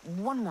 yeah,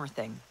 one more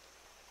thing.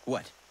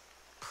 What?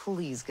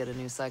 Please get a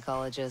new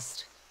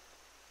psychologist.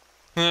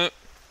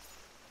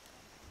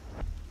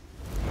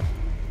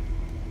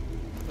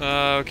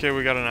 Okay,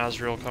 we got an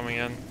Azrael coming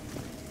in.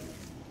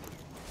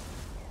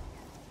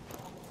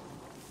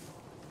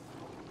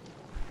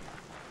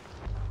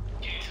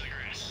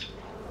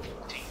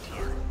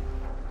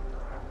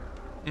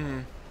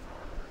 Mm.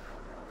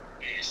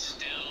 It's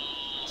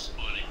still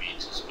spotting me.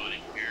 It's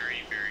spotting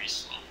very, very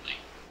slowly.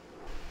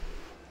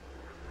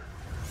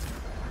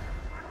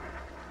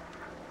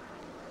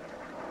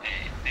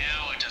 And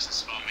now it doesn't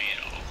spot me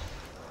at all.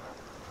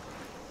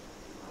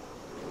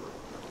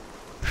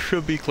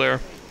 Should be clear.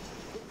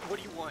 What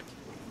do you want?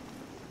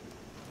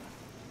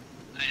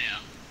 I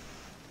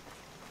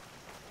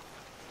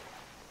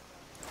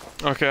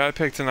know. Okay, I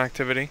picked an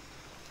activity.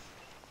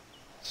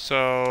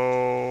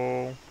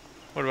 So,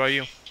 what about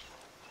you?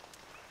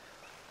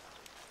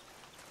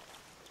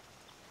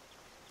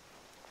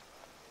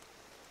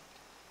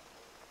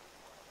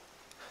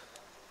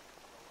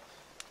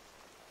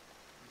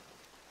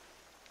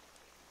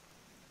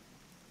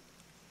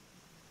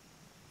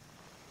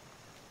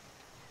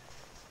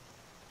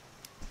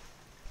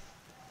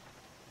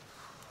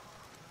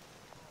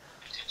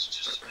 It's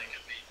just like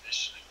a main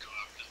mission and go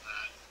after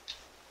that.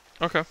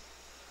 Okay.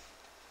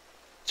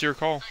 It's your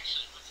call.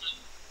 Actually,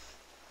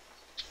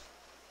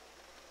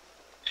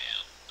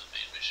 yeah, the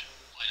main mission.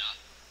 Why not?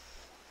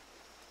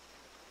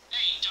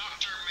 Hey,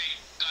 Doctor,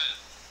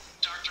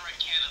 I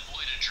can't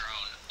avoid a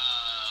drone.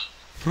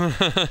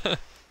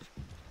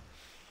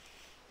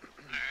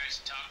 Let's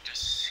talk to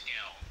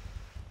Skill.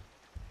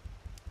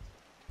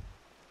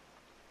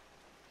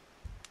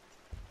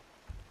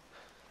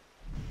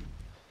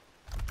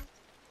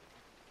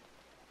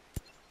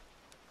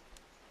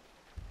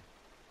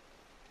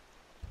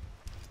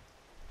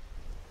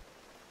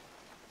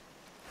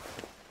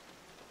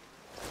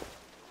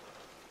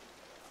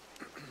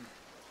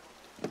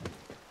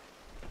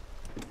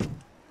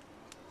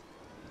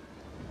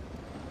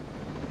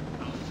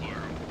 How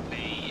far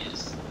away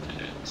is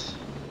that?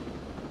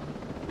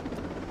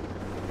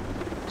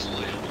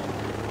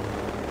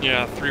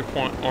 Yeah,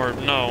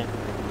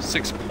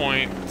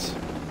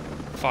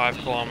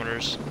 6.5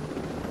 kilometers.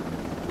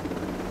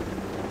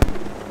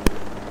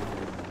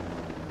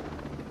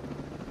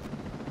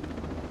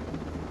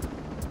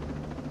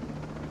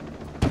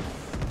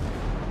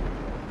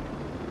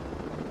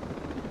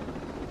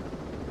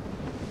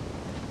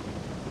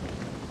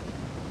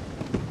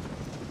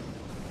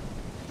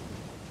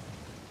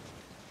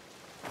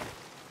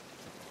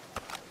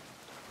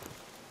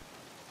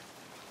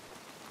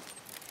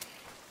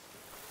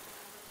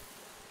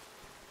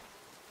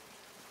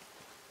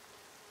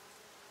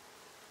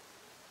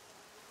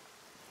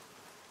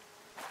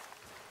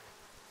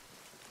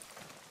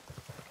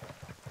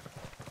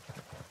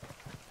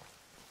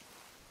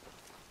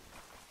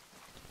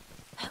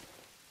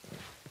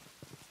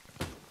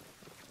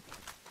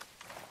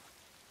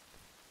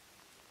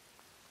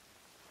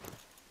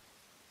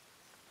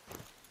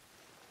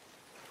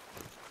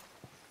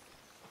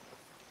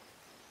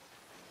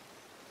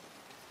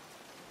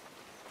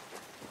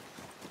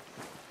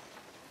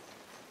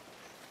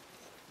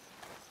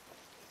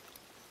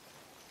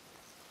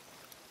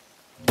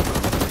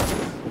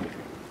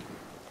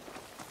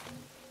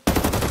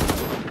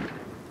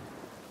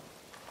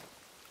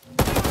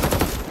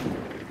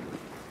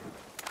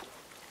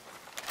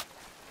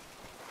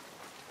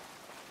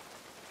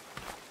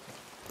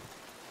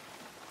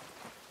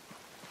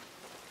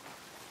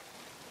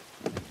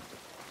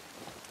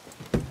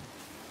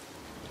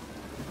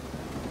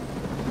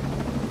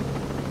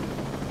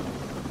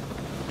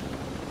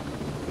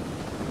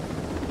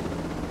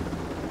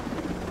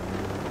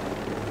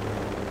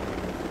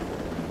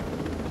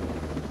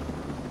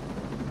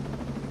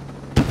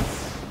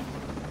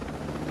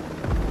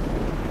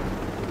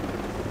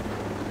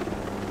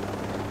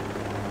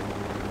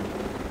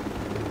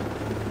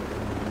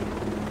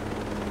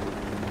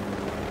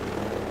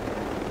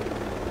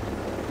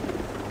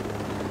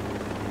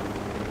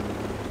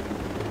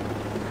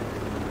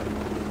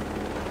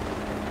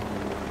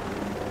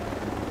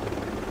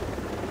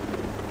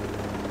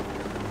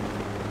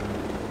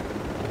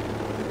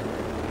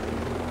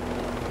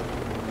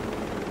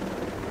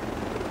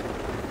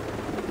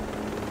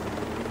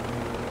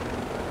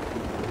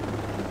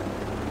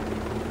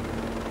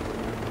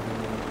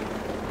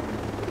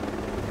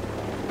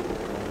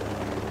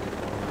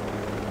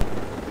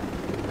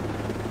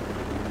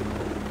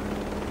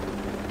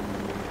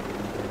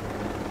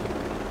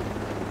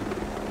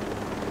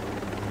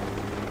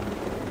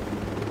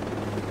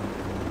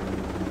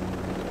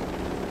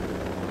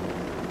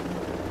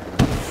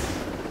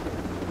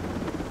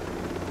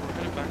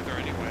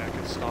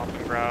 Stop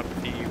and grab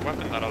the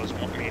weapon that I was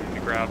meaning to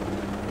grab.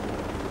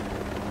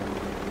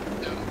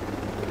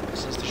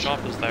 Since the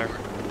shop is there.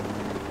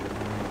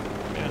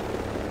 Yeah.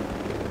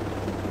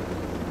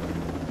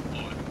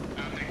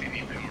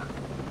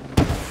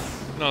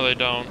 No, they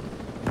don't.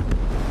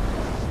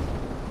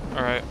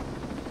 Alright.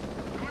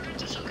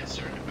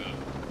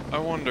 I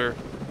wonder.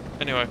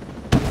 Anyway,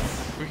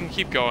 we can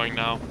keep going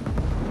now.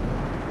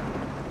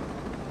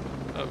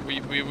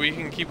 We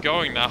can keep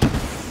going now.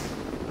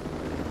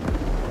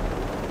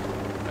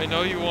 I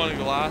know you want to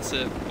glass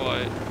it,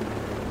 but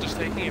just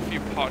taking a few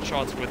pot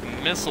shots with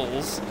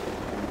missiles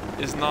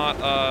is not,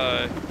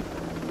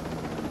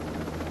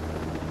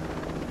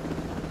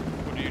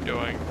 What are you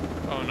doing?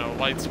 Oh no,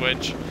 light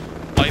switch.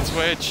 Light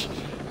switch!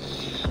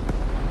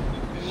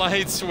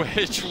 Light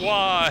switch,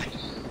 why?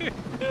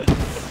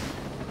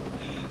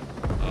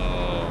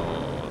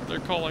 Oh, they're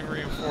calling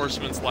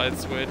reinforcements light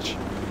switch.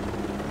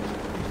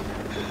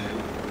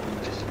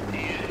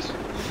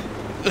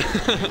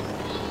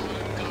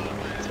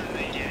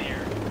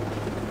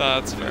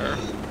 That's fair.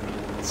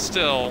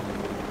 Still.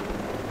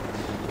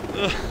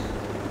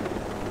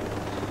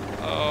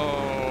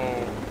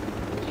 Oh.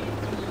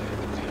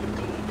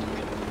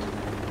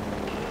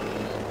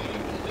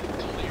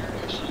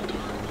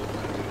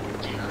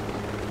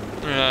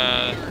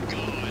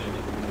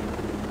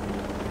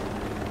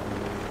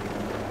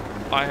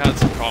 I had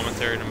some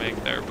commentary to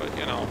make there, but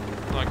you know,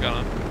 I'm not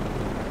gonna.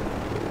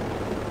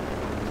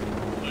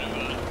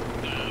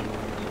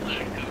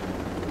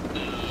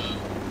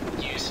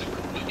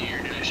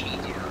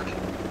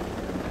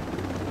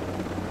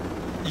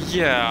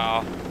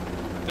 Yeah,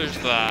 there's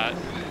that.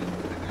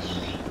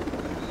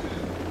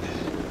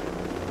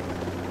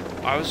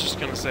 I was just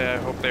gonna say I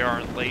hope they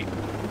aren't late.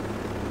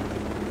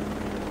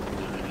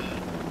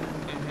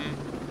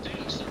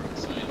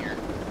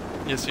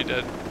 Yes, you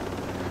did.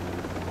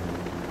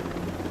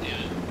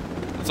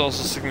 It's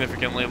also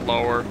significantly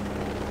lower.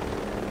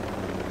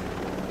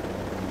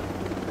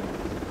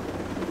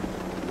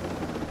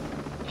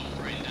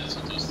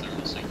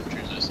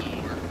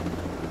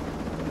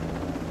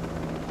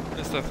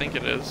 Yes, I think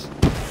it is.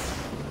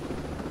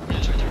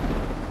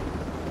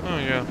 Oh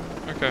yeah,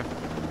 okay.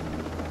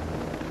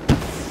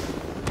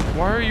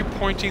 Why are you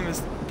pointing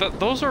this?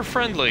 Those are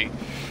friendly.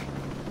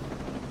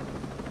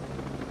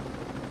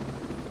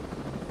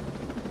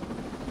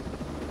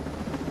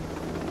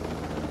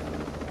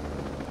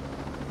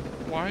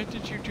 Why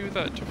did you do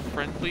that to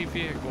friendly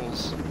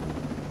vehicles?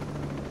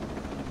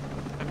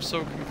 I'm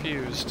so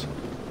confused.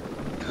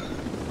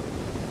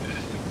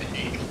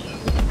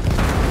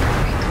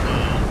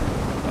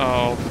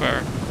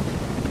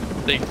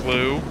 They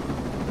glue.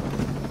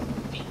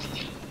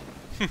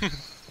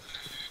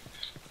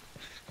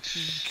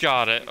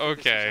 Got it.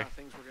 Okay.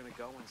 Things were gonna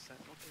go in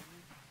Sentinel.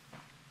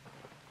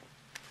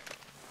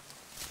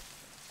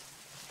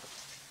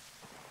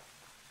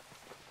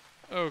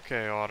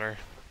 Okay, Otter.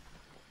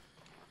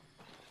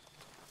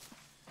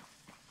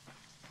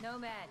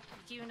 Nomad,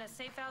 you in a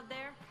safe out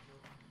there?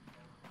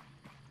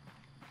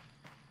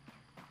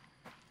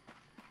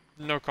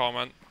 No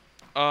comment.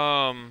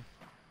 I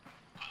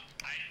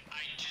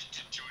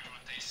just enjoyed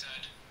what they said.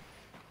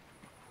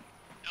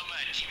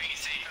 Nomad, keeping it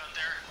safe out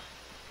there.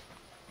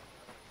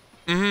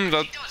 I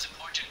That think there was a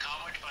point of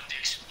comment about the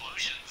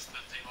explosions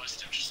that they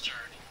must have just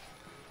heard.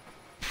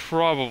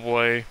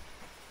 probably.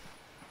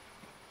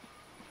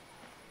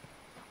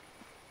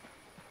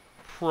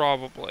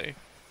 Probably.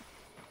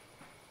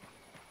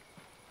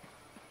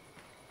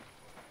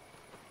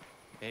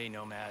 Hey,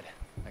 Nomad.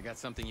 I got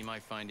something you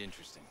might find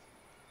interesting.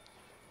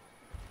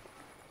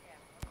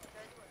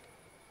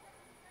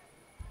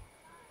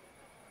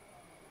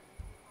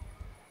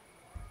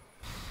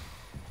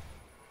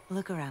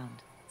 Look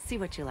around. See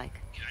what you like.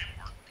 Can I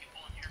mark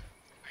people in here?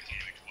 I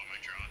can't even deploy my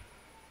drone.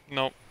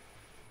 Nope.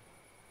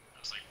 I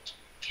was like,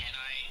 can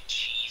I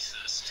cheese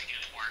this to get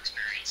more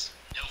experience?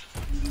 Nope.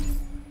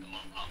 It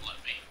won't let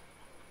me.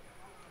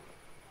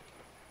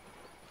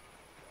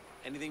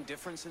 Anything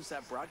different since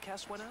that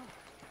broadcast went out?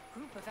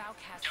 Group of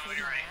outcasts No, saving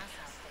you're their right. ass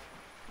out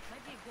there.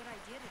 Might be a good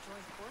idea to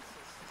join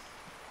forces.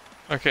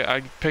 Okay,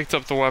 I picked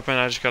up the weapon.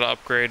 I just gotta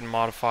upgrade and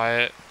modify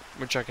it,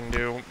 which I can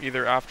do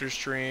either after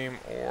stream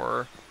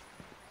or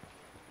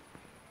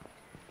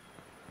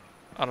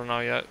I don't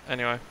know yet.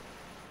 Anyway.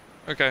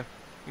 Okay.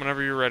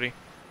 Whenever you're ready.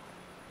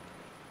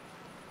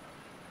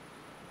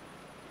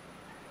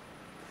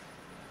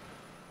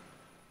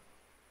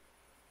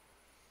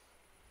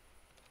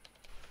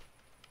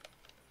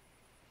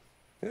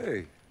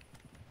 Hey,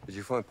 did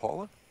you find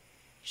Paula?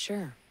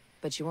 Sure,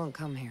 but you won't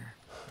come here.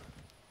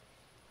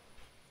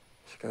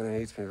 She kinda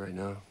hates me right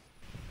now.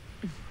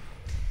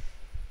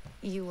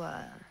 You,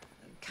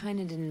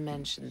 kinda didn't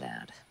mention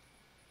that.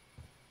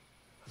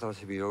 I thought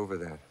she'd be over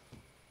that.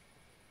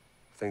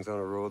 Things on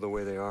a roll the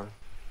way they are.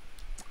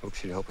 Hope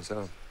she'd help us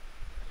out.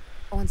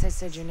 Once I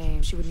said your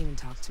name, she wouldn't even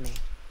talk to me.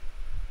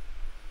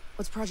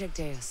 What's Project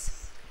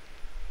Deus?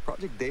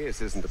 Project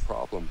Deus isn't the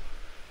problem.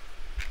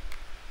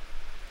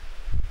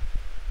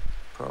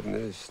 Problem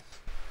is,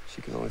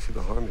 she can only see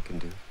the harm it can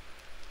do.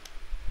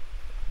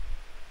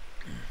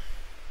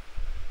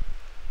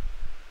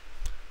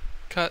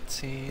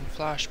 Cutscene,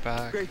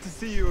 flashback. Great to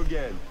see you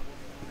again.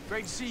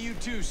 Great to see you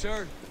too,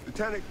 sir.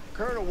 Lieutenant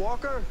Colonel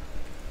Walker,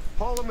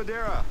 Paula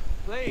Madeira.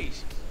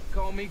 Please,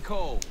 call me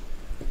Cole.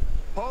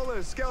 Paula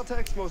is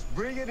Skeltech's most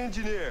brilliant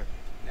engineer.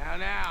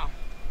 Now.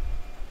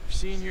 I've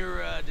seen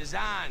your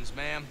designs,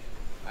 ma'am.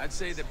 I'd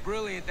say that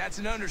brilliant, that's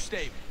an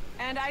understatement.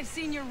 And I've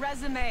seen your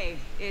resume.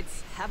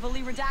 It's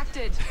heavily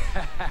redacted.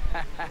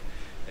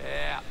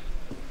 Yeah.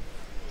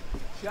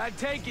 Should I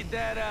take it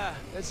that,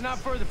 that's not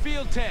for the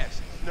field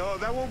test? No,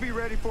 that won't be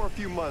ready for a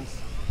few months.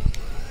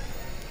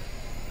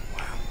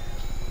 Wow.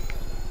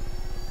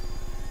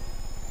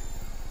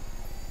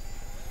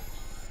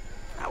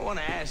 I want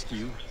to ask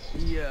you,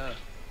 the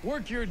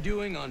work you're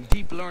doing on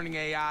deep learning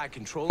AI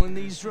controlling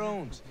these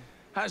drones,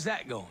 how's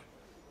that going?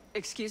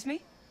 Excuse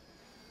me?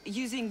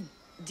 Using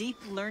deep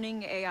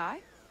learning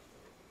AI?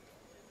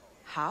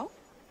 How?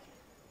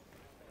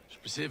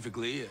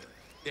 Specifically,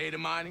 data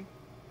mining?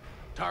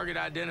 Target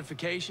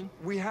identification?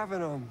 We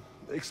haven't,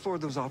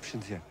 explored those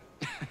options yet.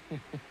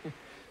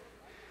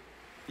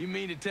 You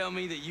mean to tell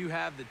me that you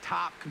have the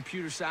top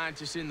computer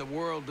scientists in the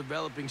world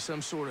developing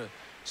some sort of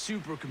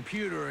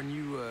supercomputer and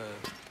you,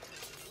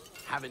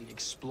 haven't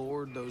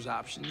explored those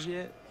options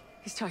yet?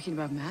 He's talking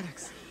about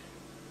Maddox.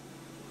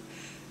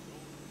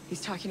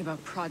 He's talking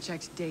about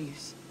Project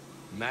Deus.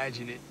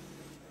 Imagine it.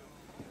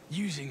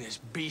 Using this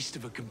beast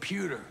of a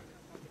computer,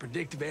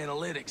 predictive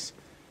analytics,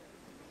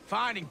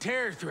 finding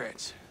terror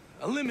threats,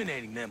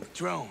 eliminating them with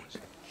drones.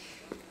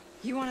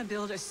 You want to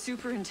build a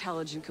super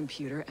intelligent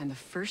computer, and the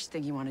first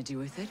thing you want to do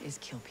with it is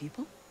kill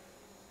people?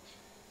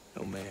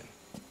 Oh, man.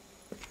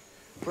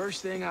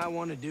 First thing I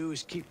want to do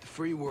is keep the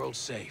free world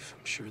safe.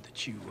 I'm sure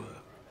that you,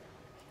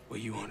 well,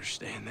 you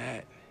understand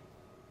that.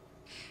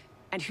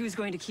 And who's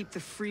going to keep the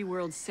free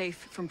world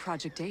safe from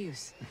Project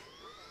Deus?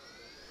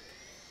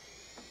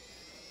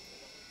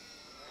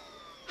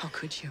 How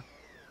could you?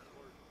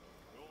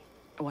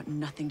 I want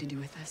nothing to do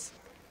with this.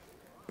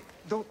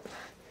 Don't...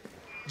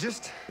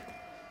 Just...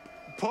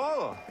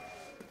 Paula!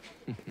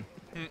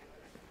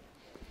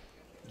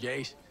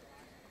 Jace,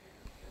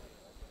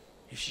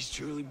 if she's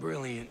truly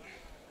brilliant,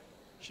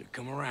 she'll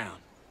come around.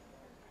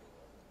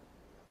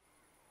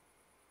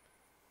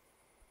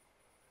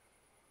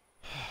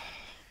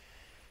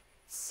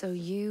 So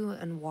you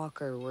and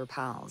Walker were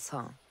pals,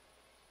 huh?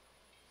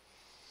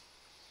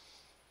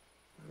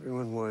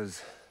 Everyone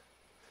was...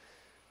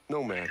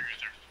 Nomad.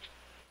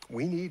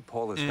 We need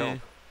Paula's help.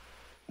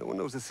 No one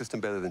knows the system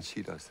better than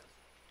she does.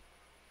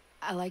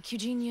 I like you,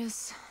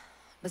 genius,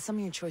 but some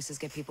of your choices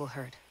get people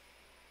hurt.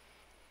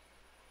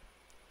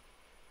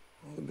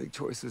 All the big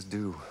choices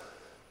do.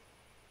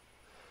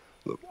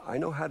 Look, I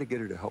know how to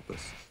get her to help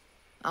us.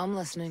 I'm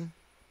listening.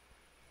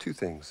 2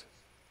 things.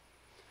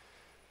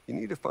 You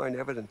need to find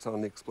evidence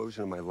on the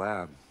explosion in my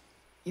lab.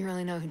 You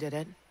really know who did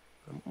it?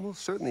 I'm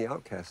almost certain the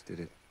outcast did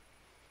it.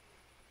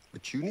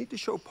 But you need to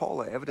show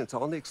Paula evidence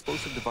on the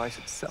explosive device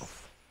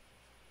itself.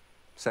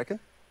 Second,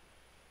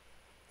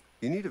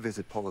 you need to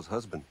visit Paula's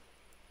husband.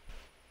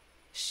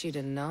 She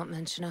did not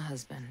mention a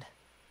husband.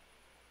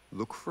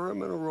 Look for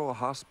him in Aurora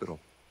Hospital.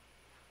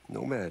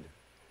 Nomad.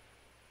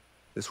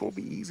 This won't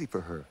be easy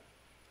for her.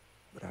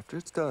 But after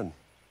it's done,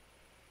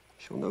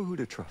 she'll know who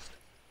to trust.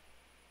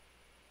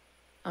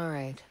 All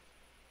right.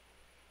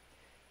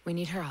 We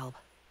need her help.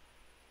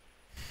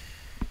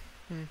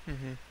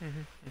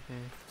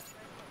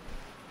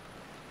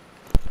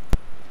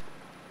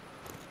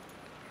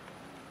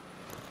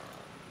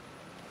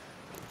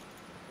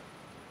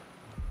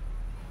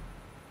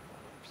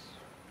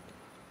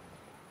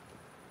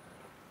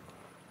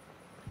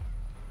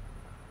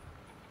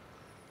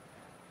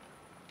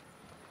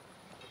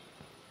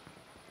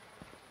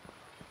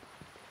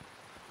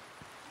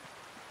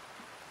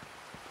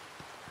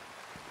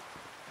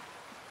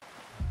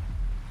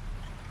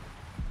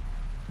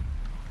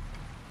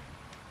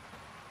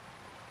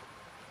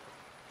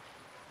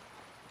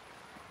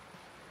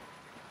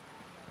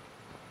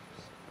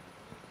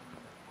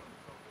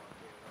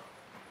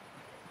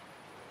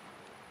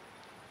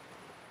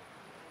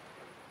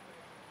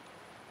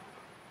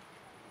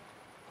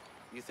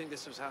 You think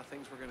this was how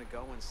things were gonna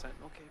go when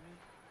Sentinel came in?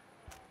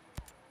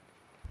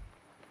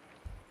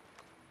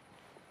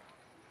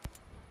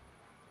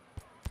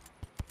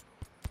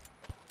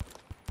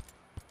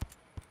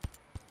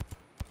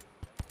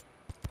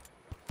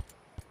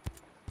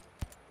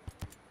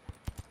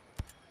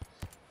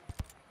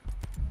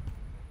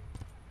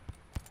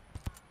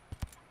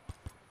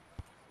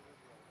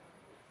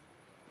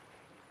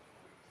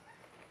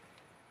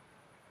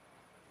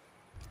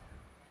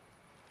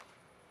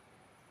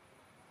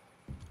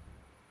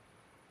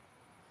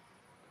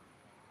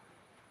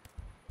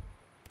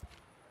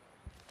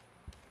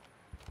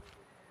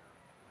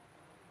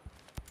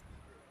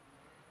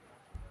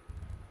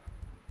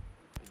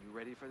 Are you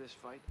ready for this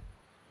fight?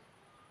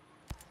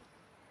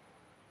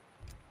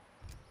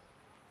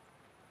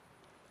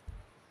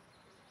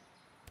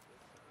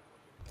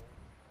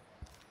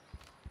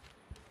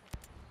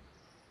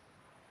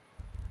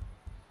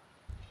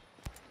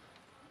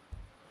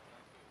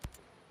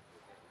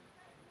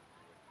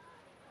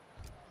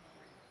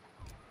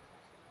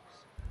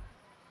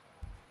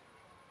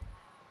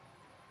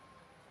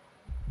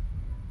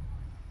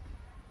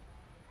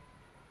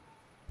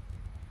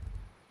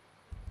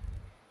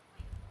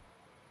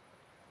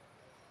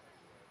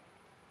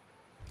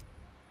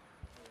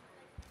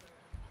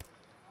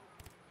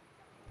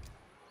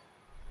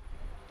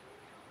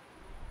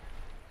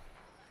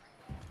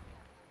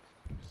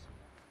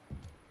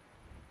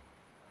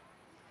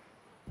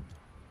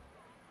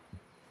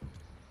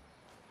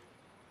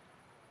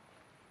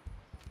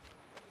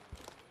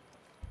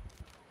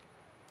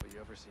 Will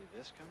you ever see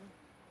this coming?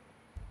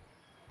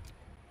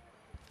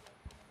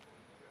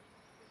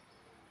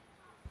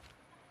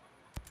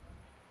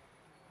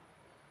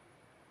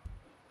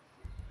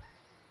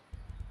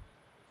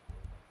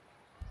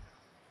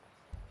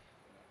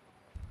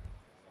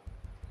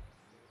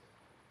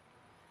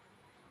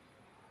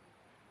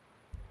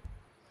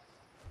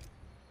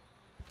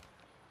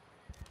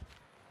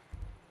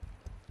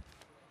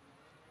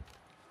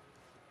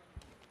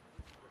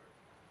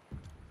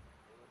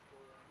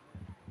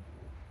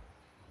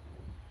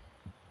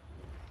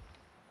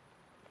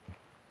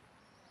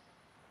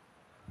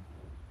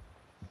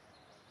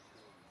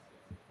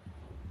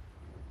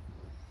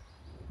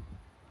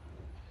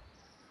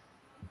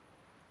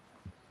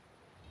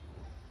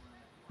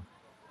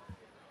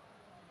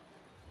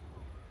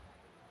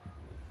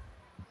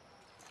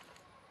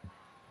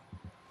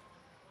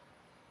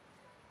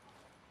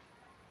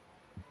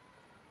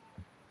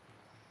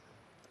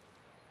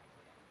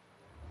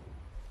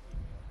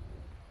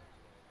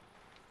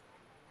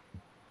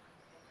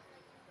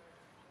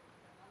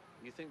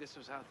 You think this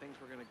was how things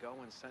were gonna go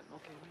when Sentinel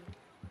came in?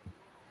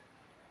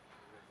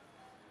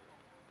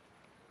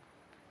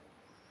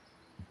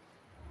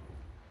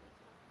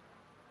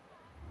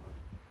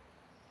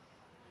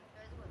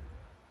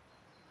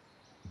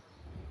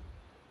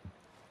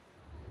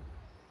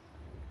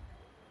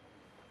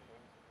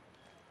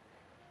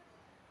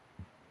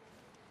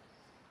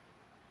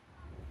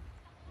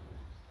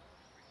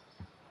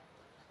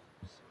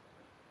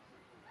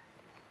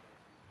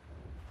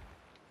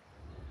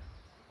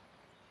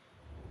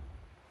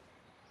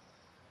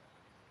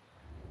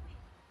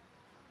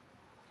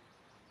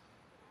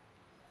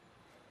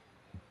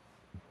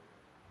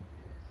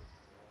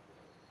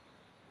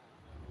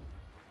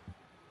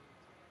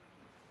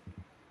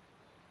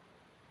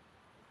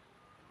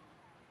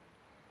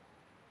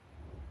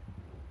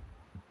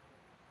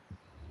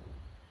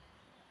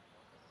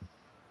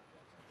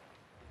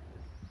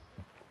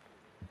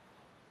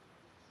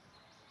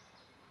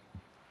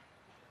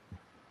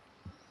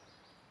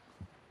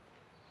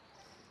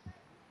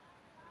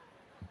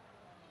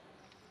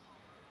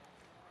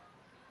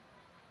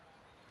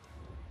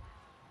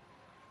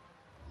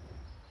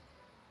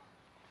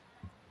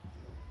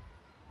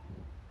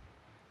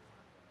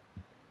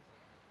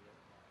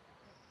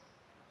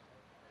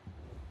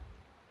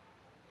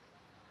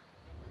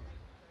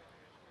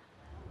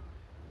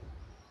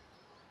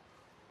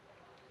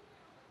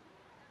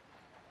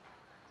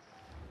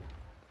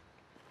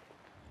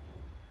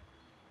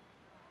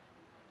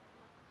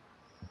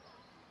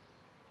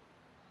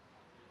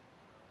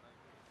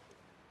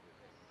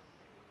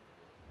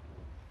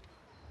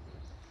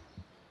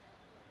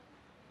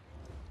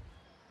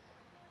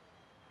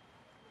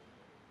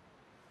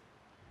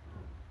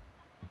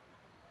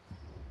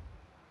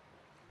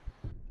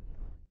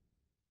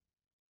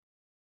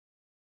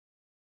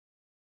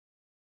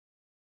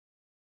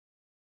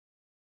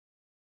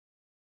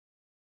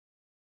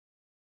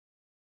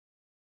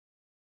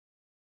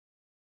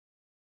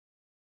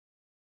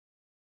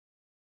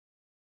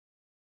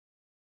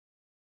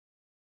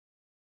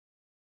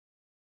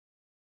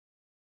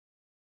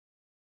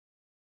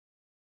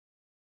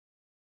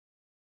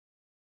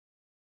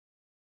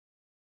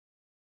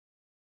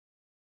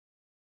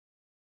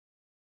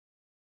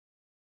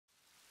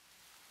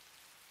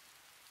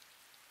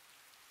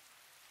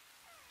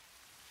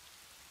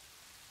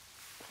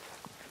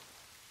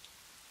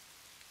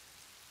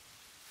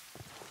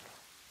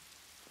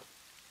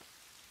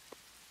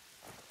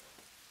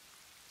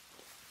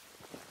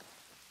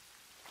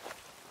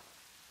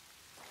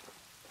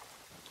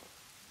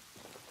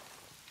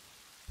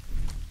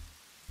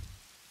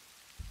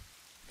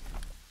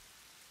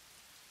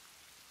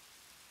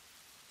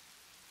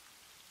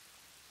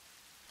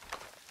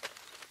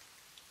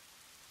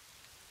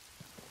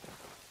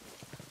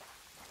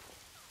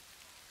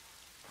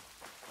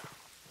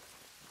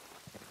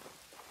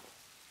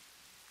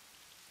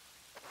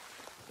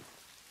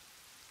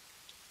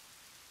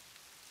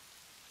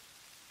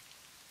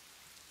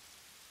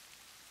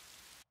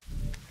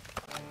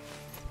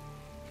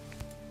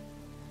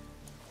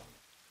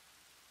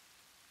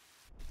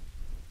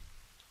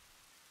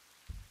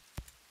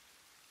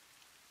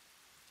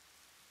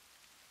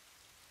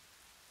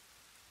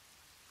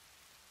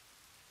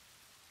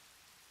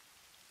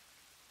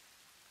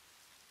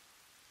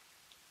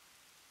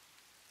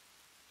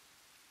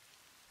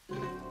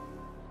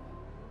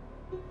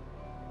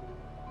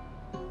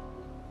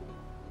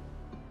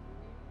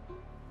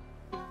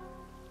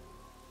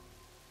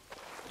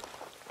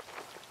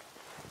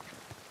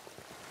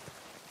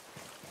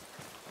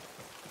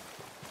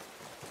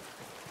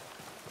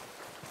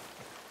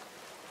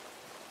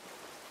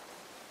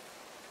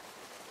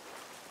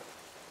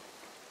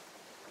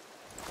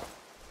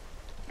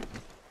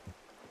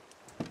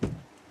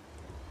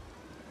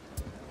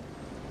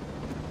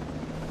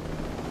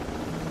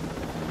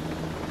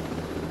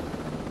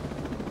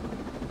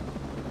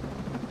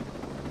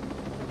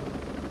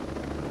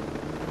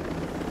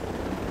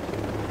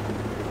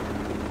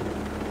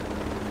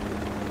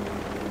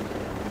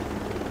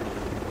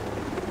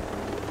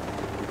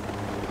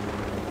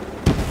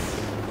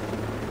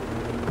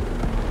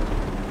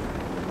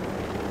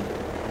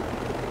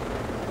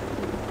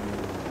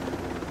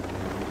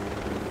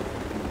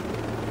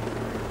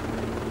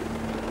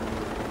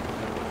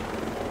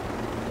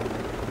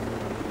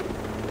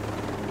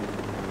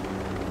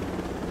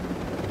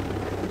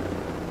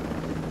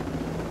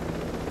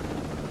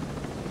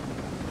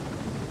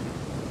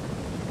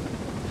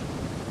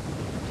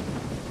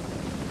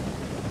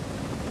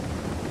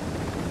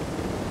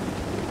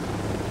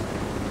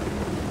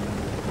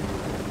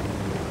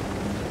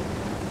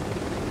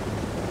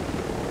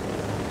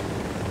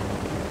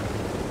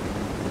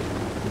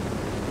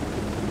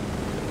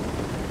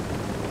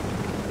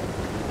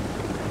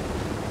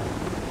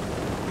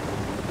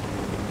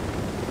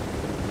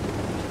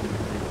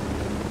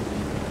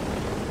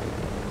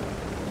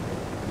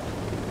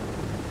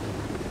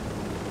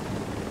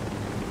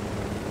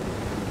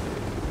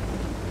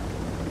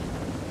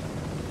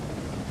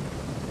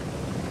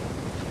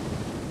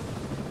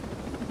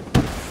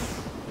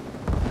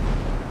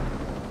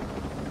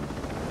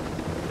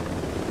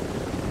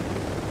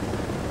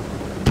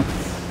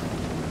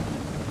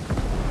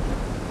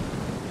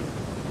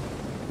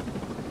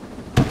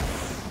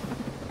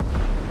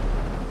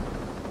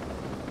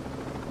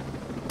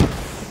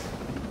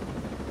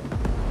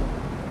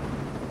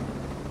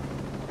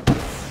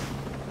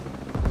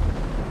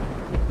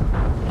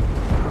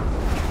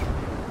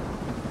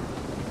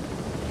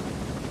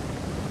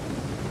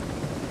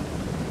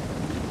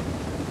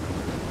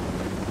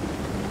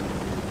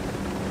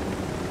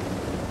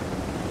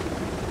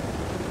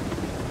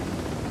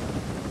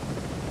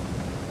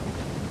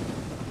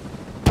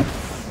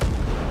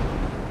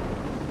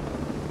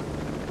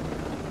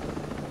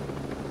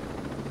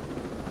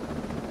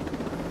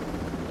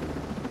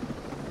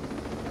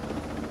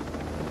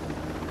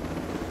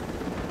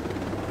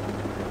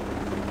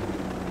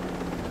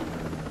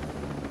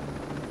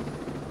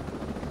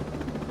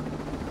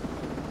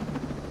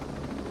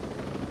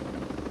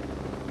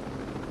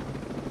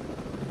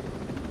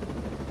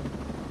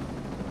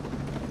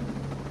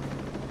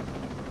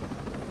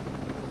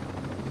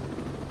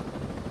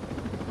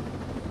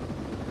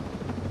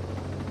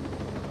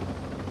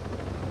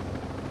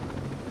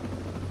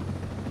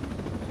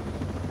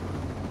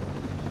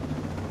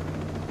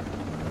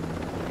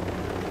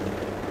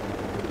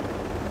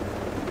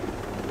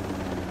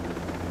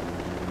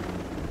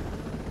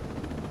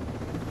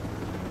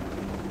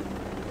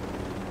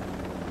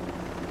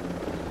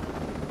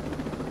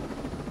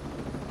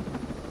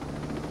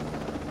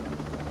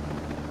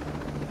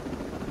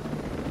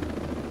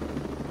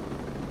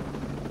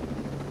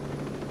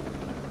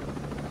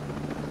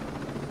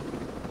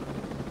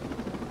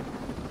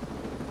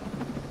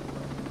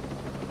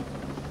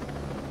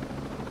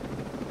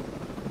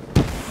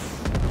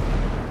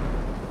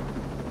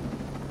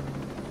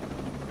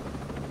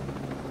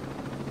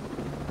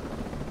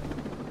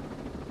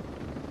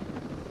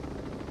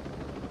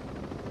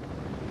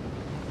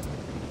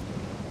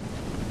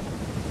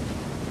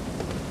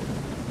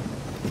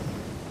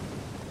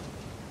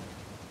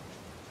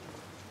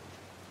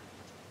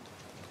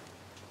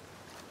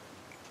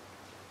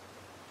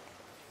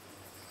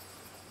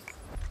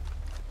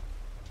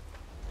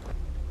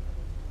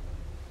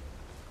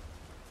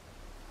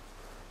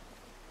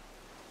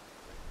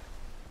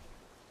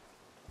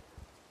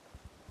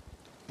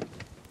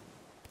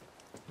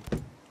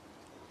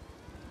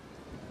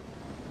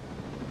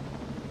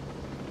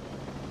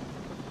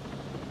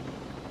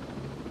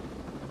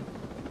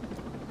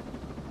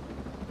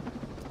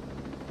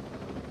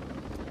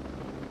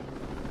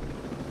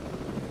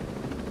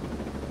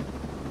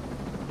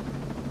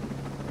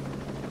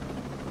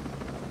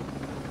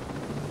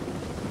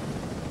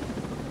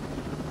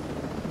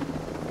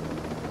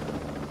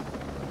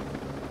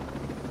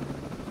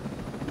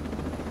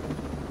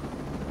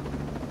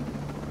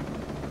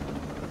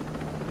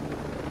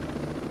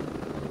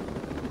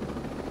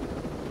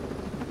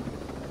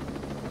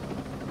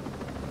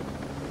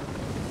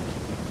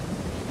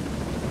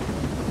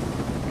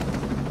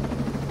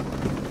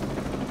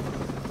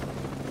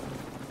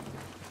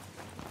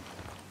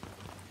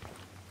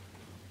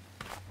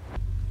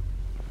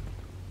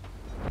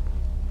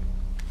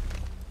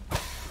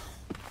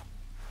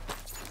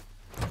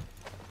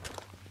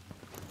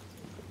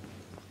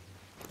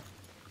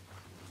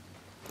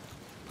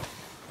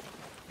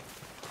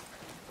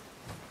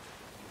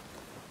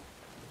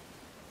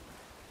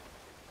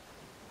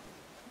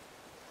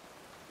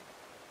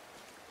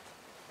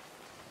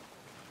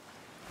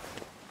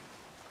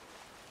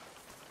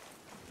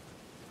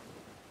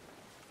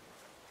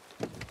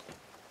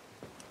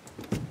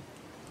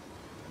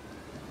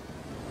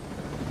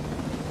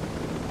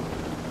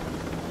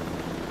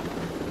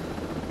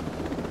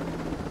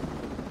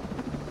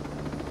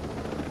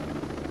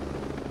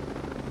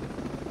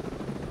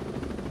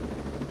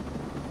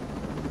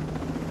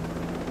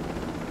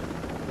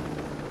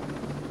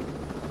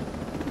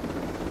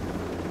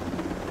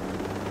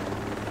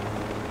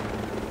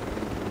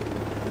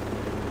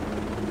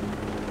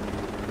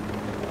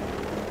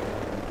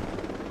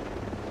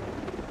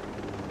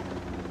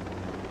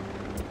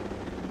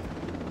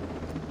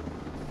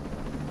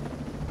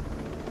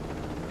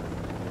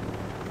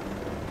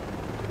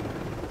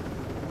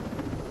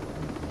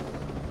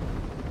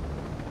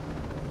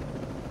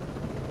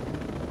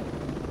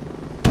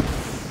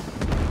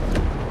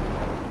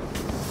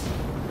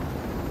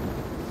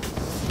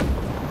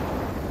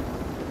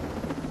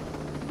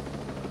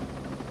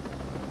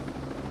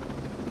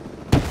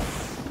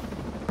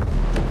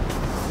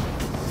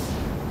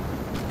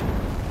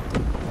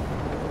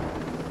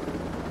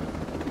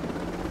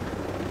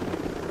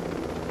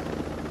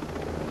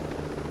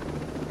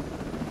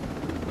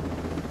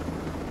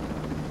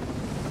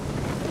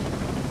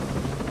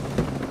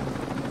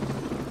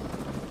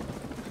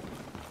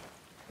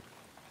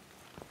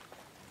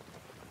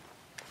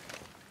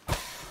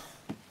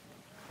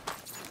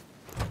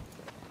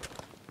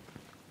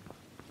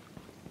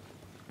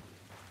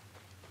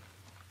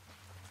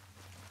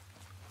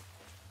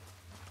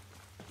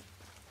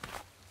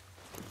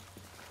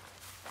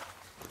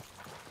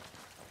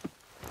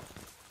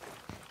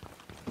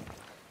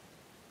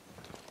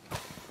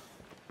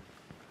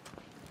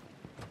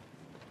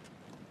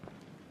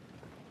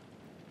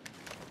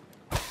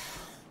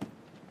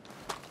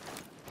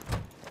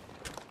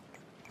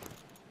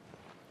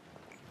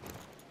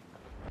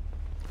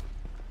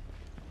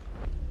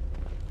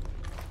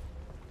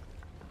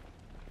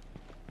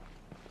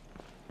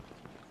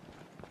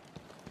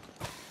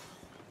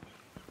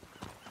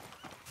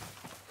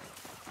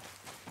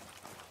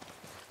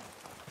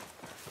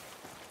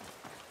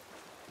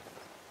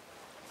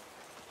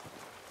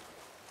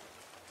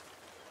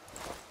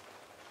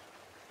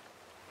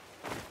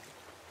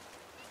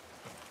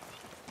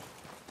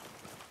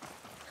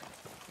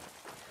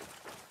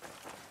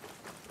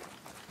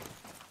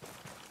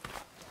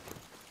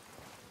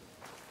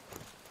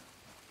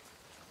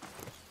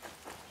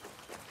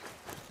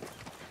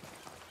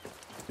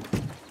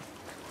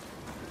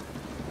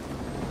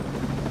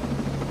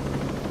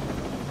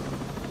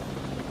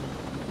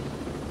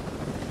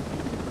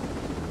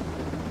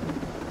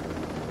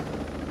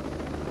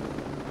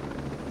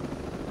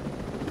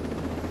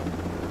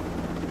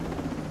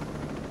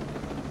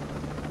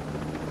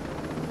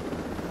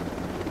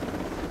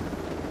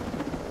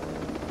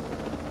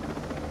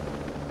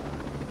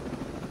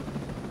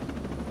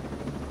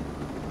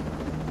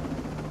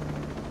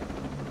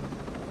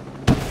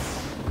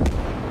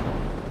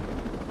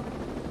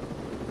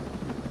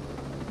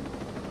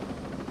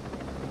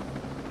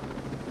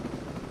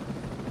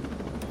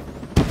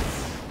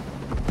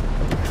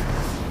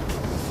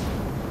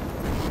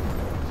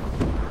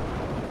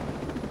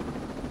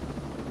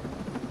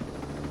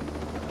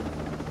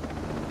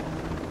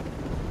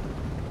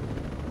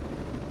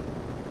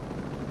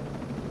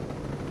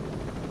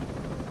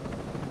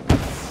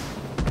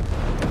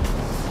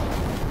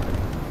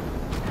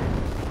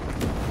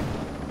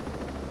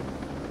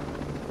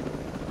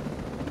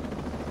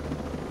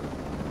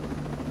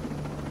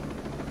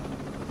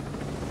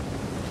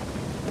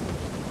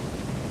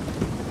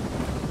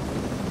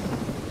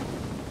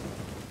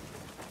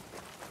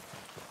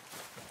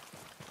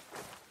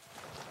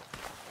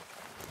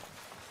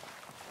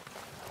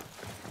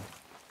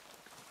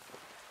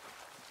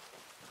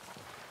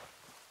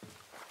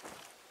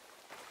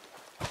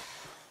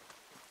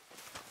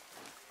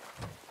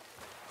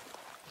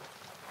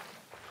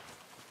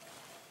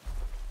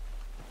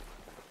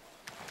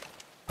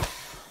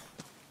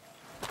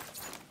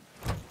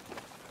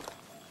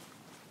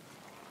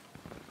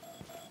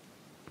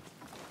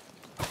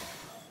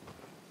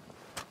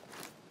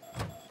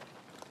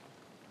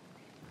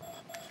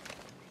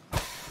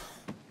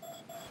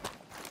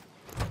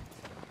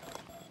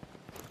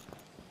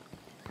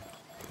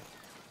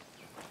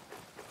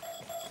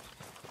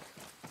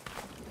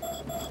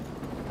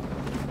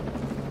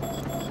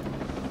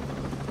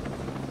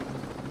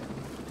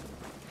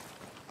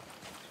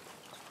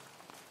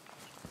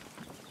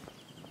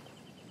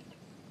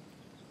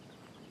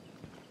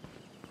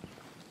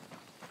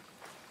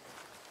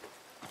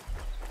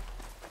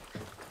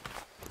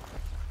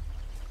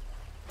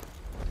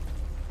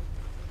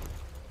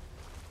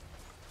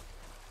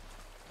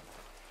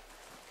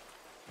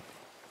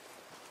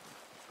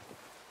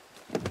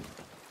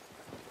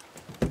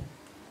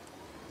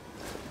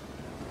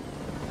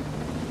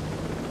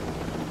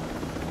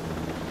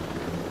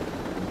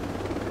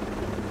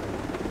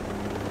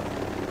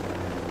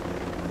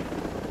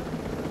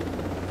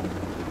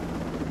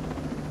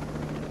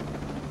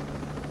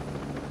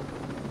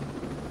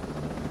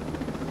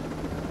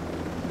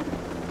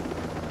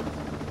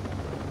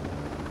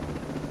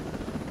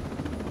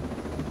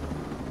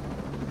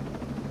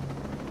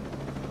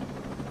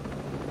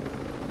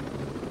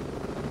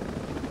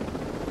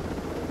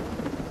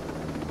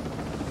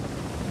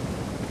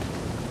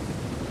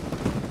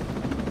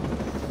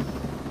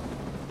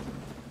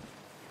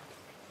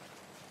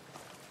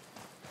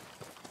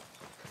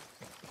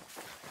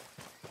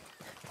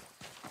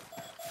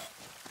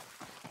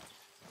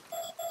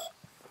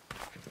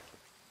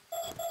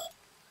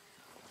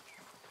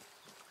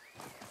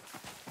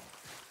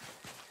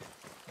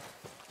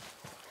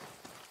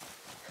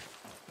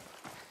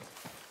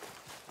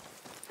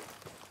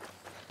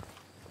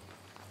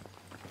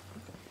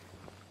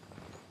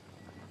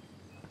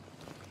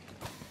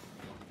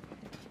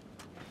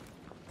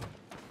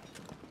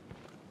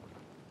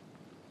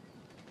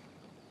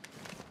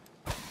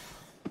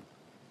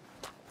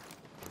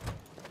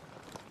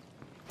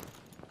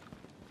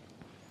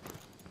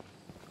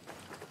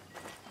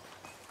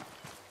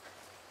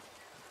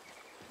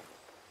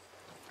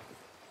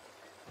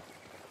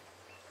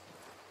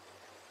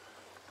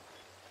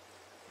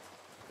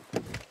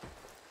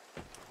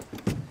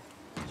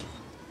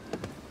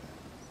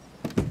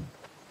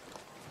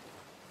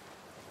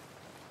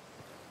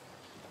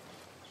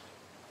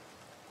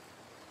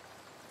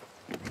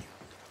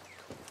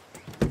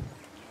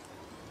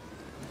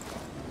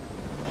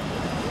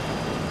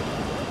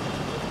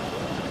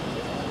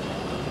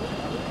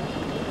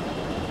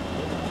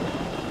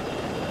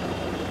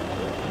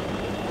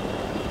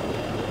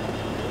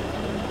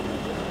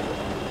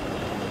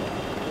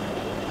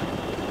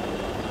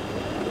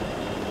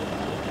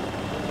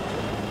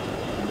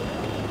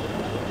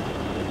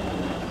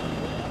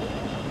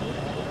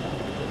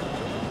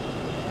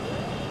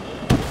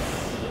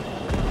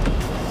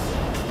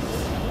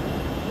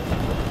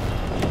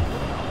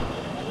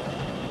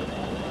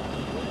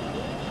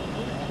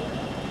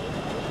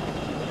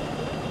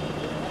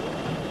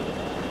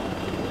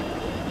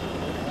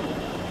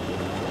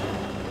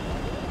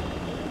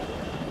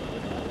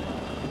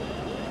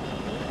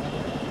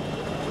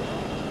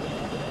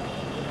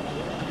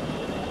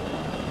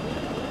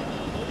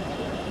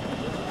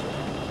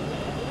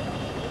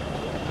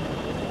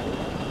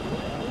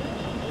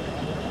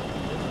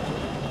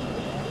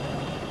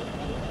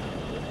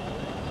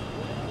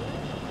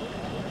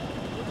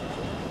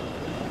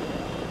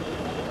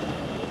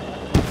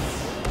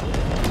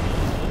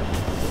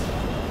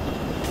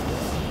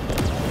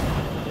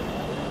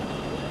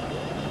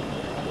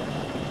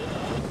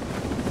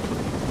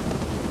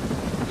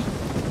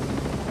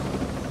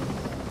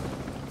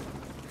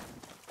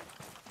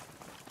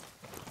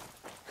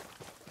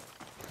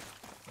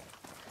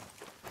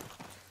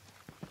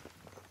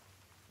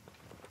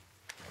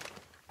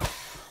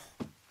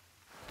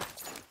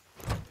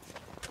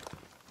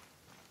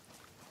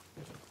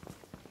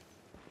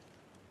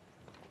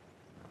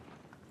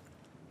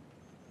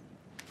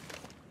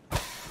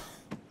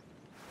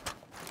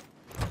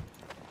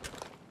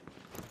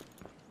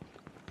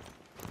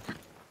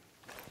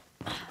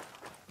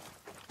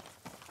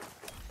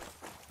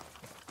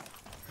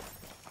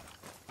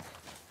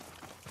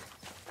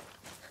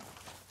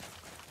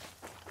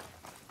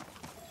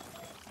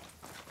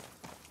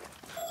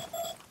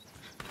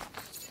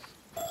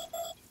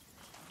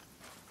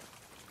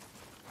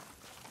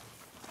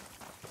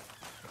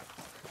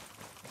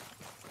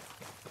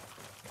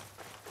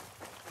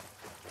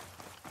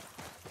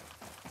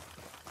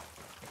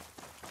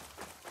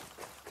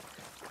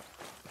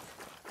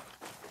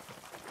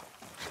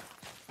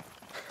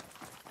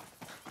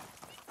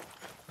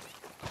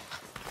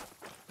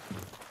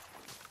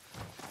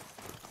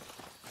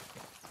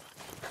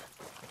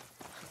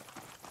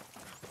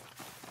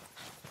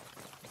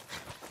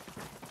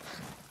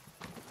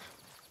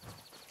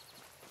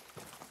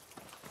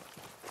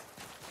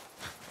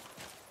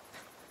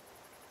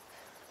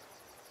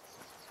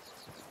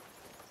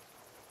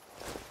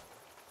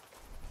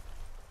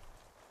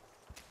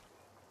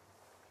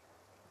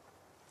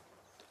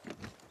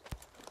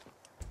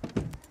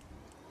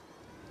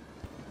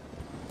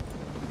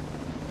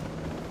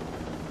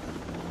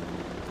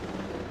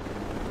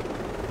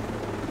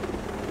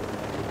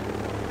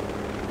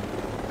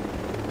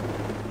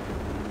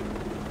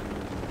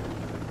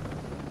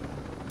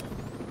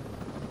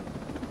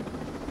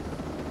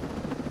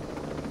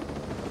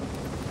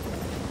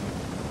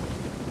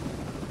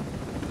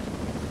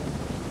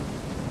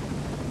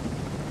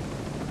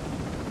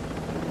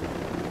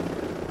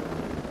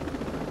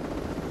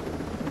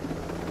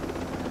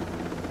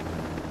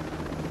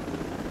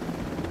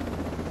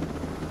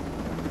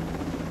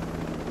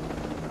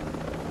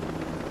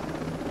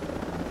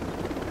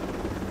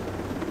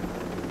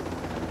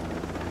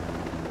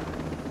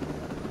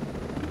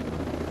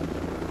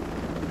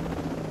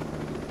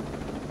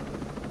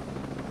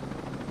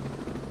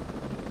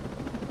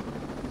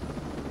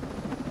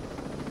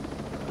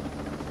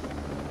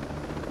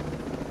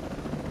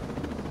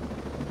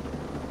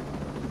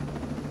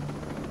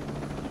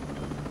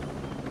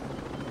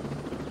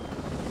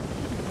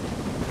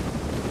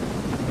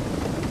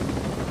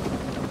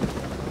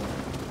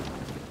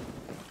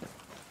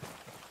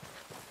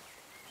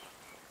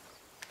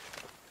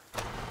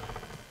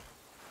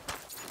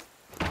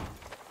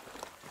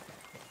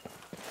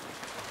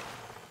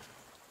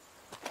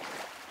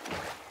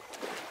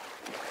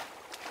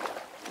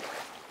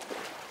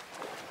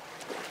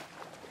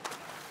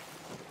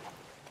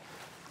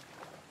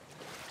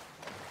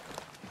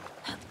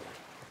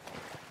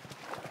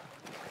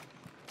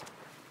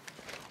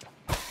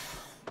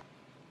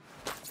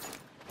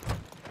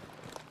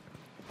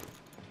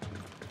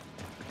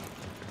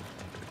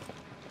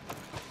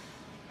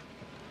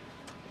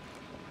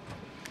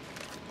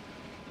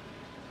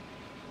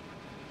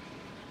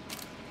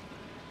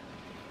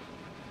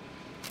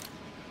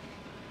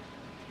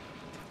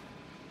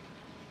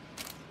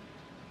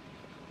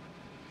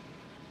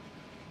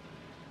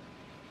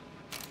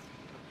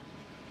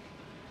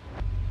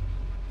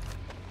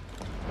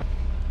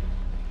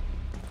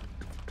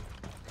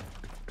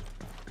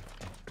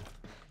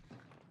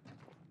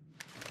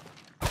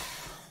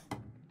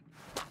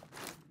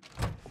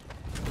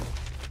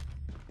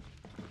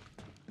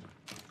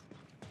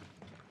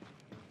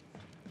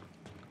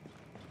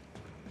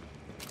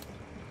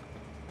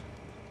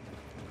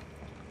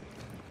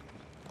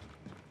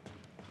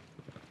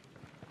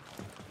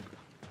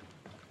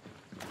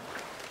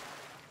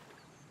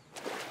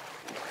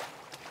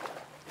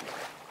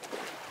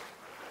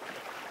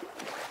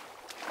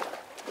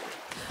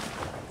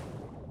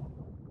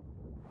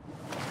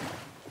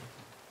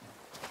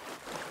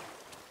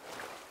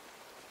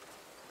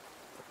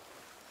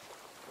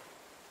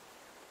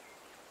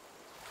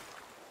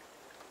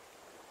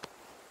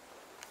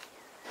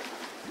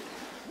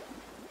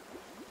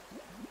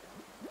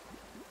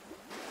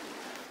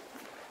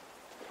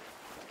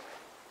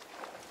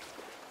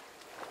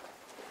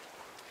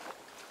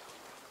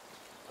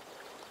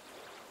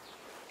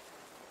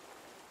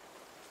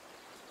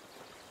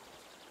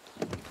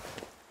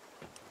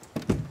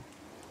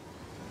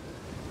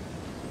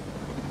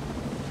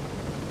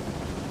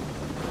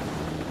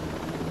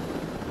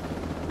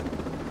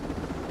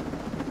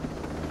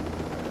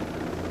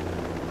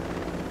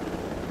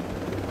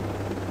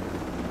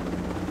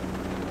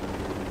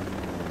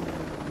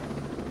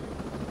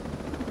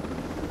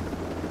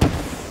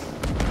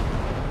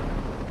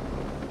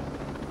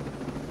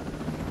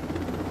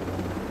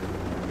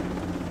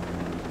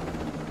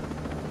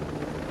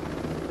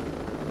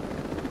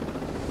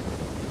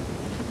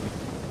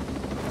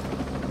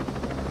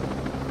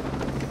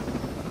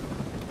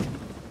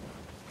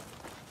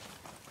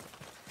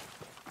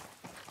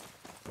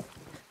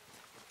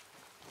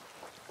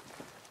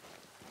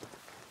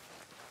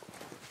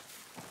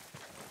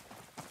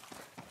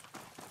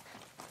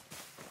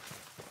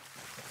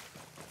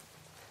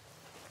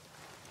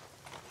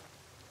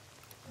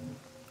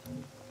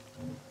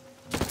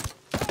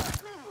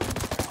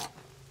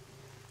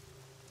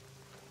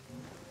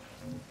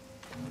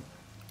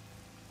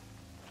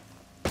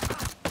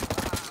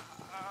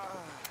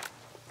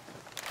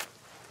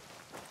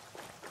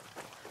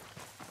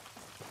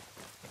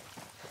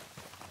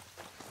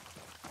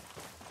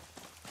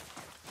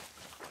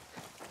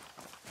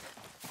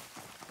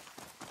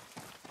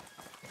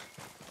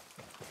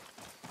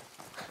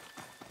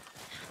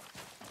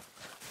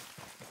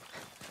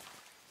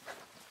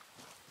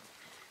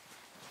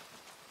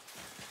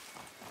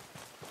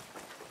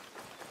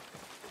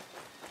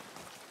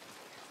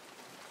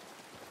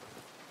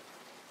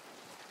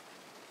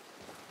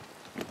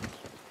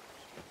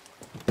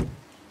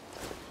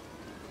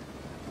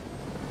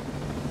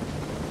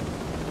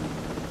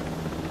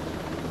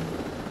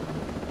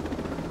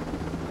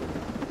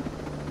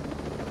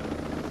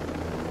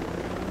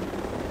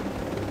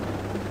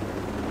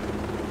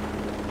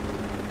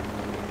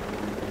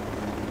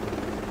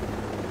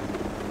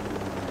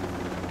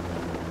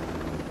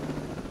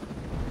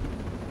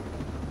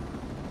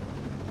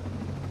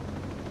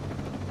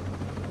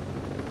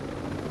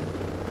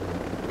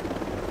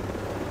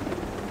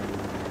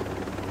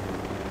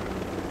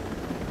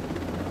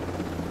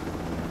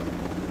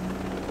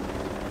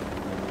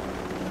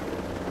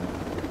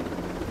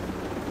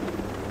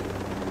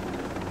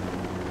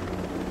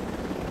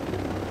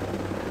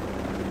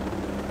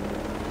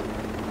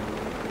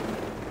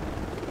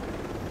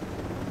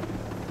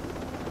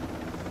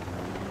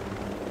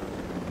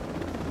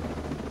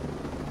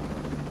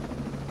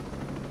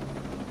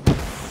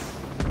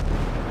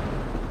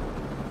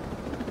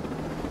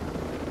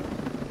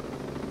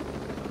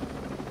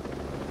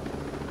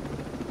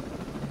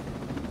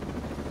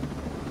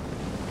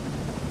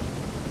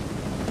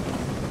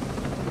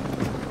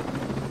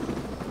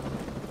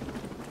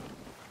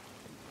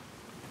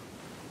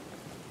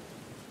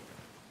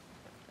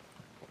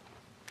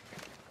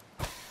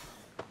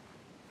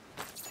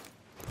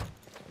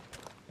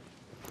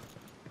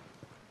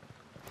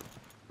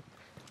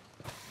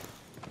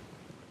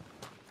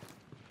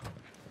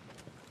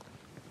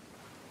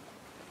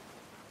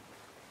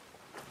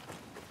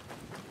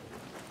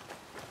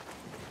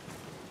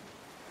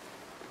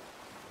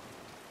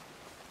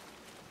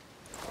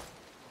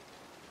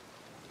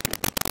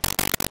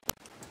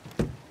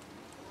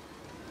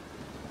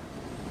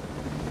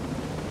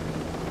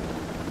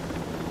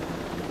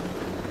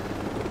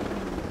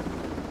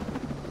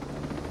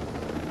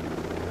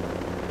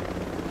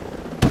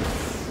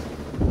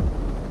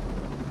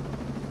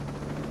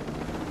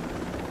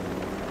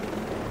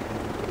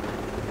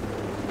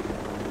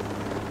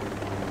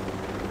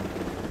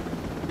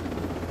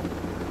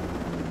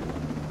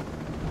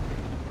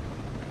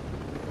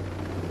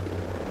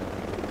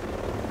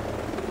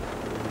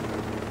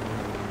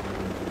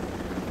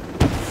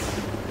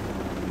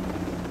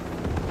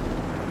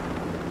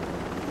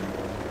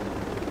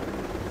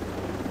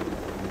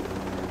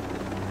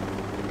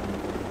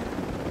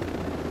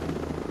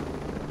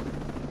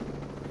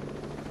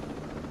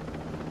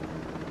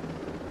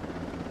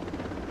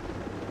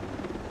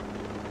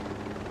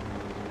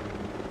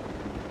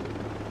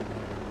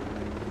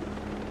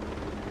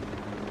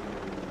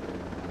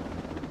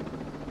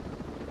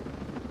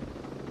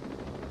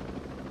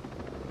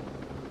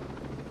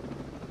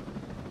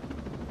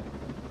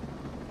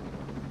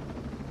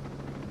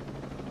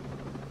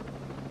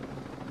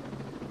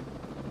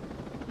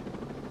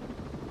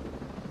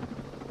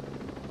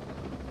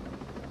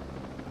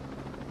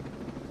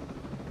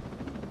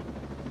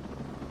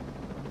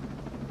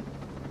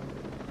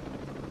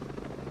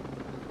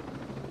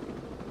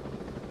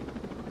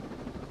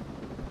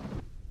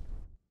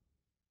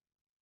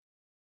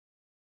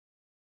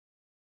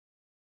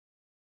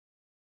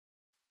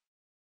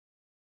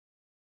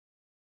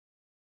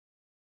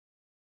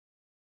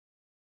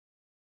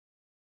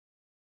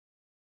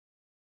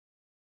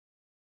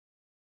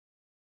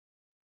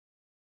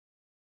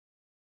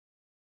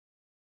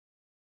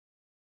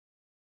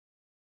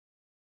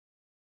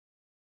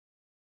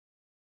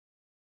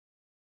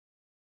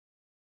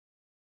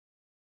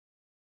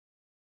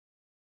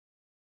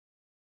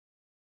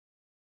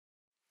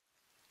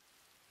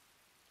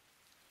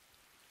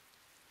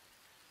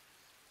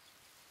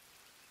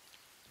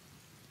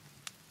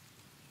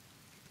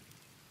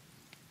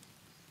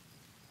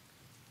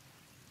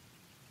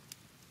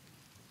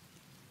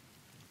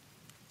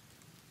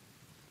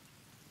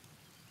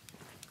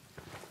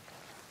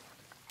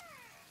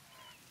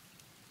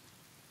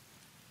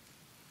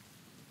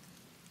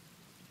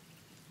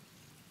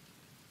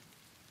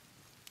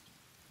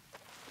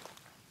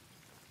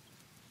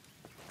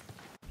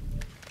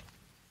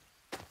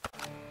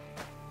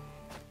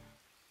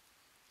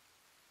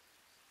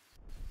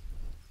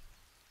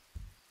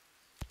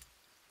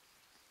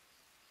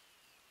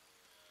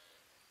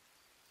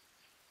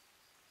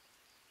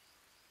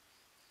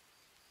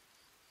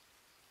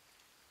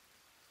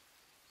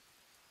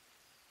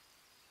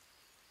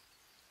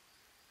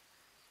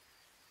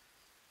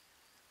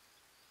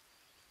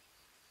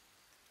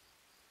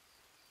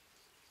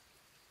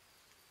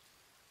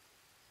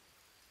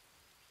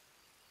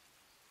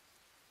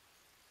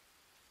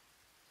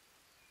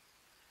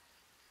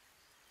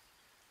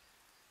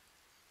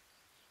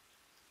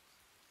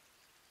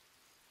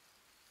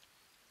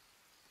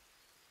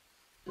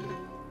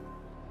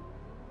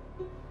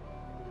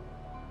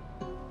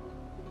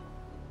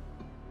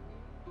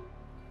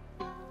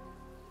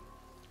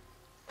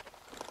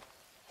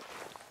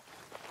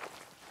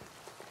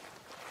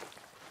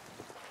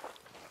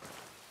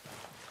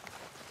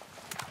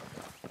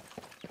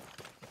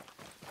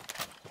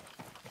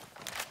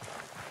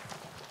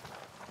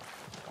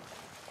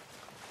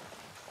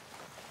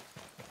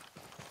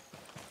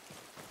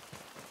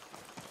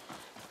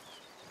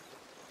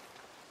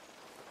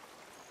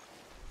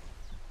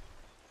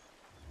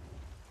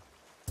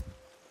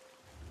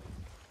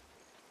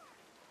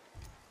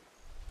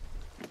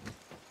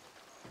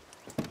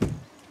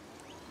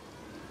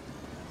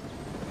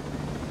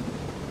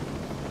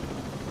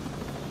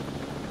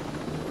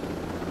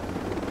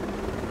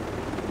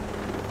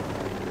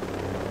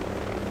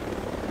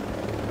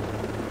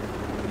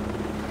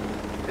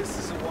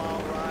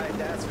 right,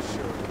 that's for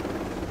sure.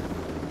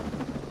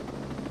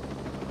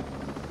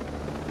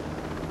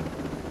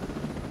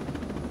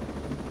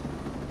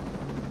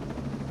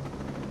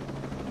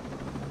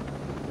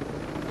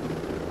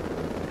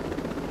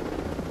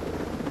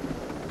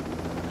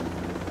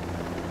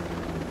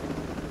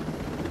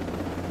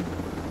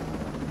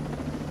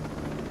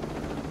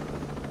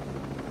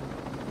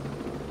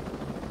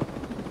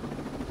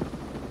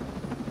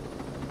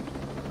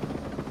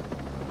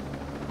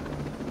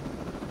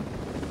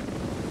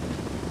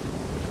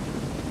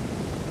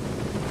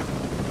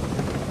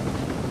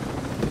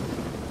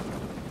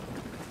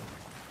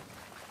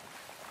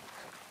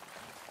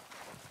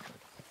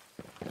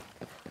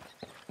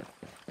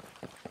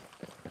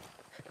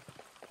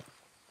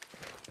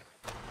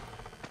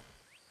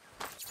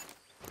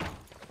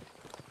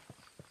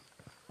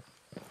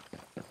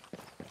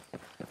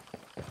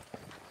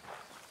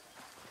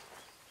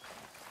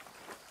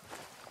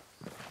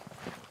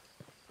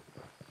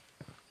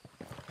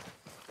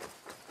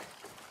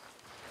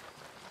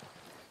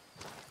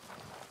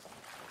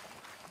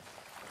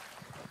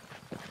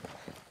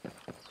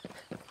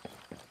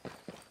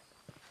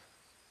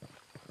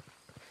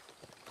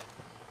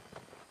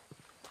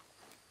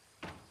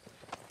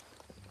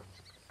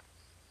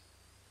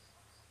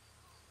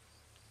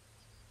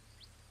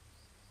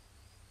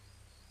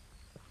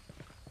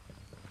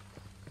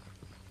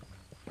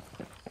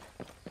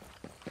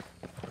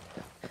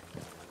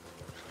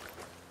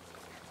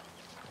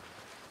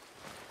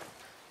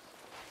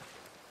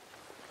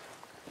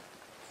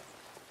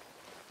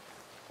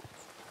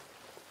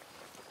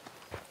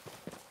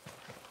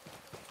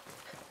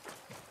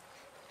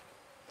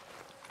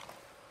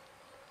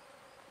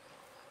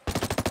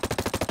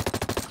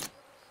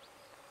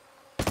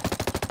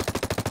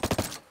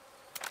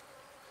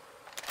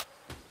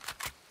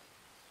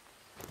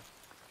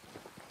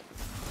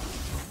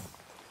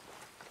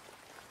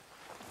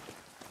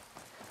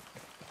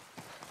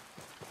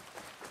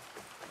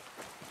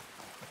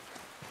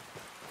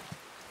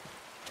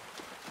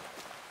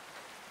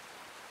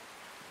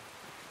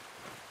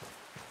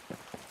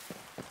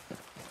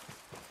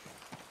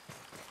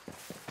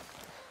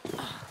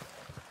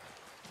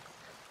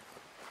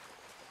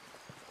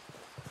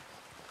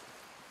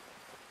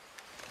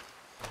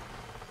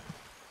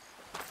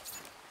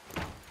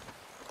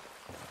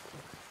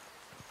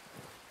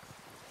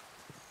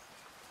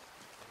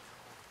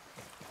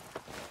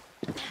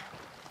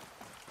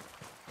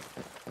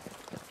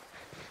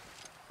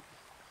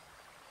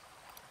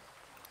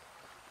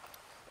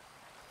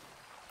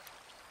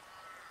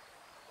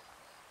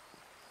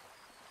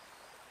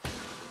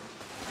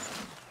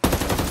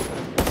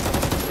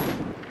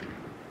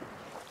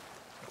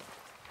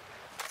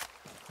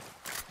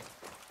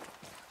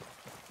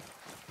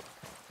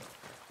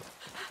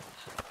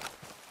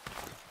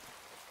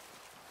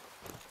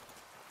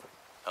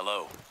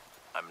 Hello.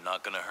 I'm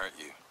not gonna hurt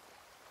you.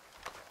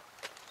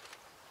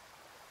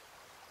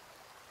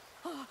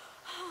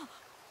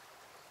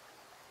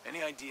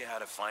 Any idea how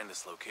to find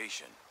this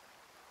location?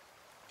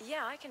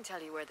 Yeah, I can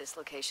tell you where this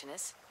location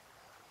is.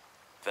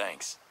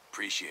 Thanks.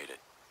 Appreciate it.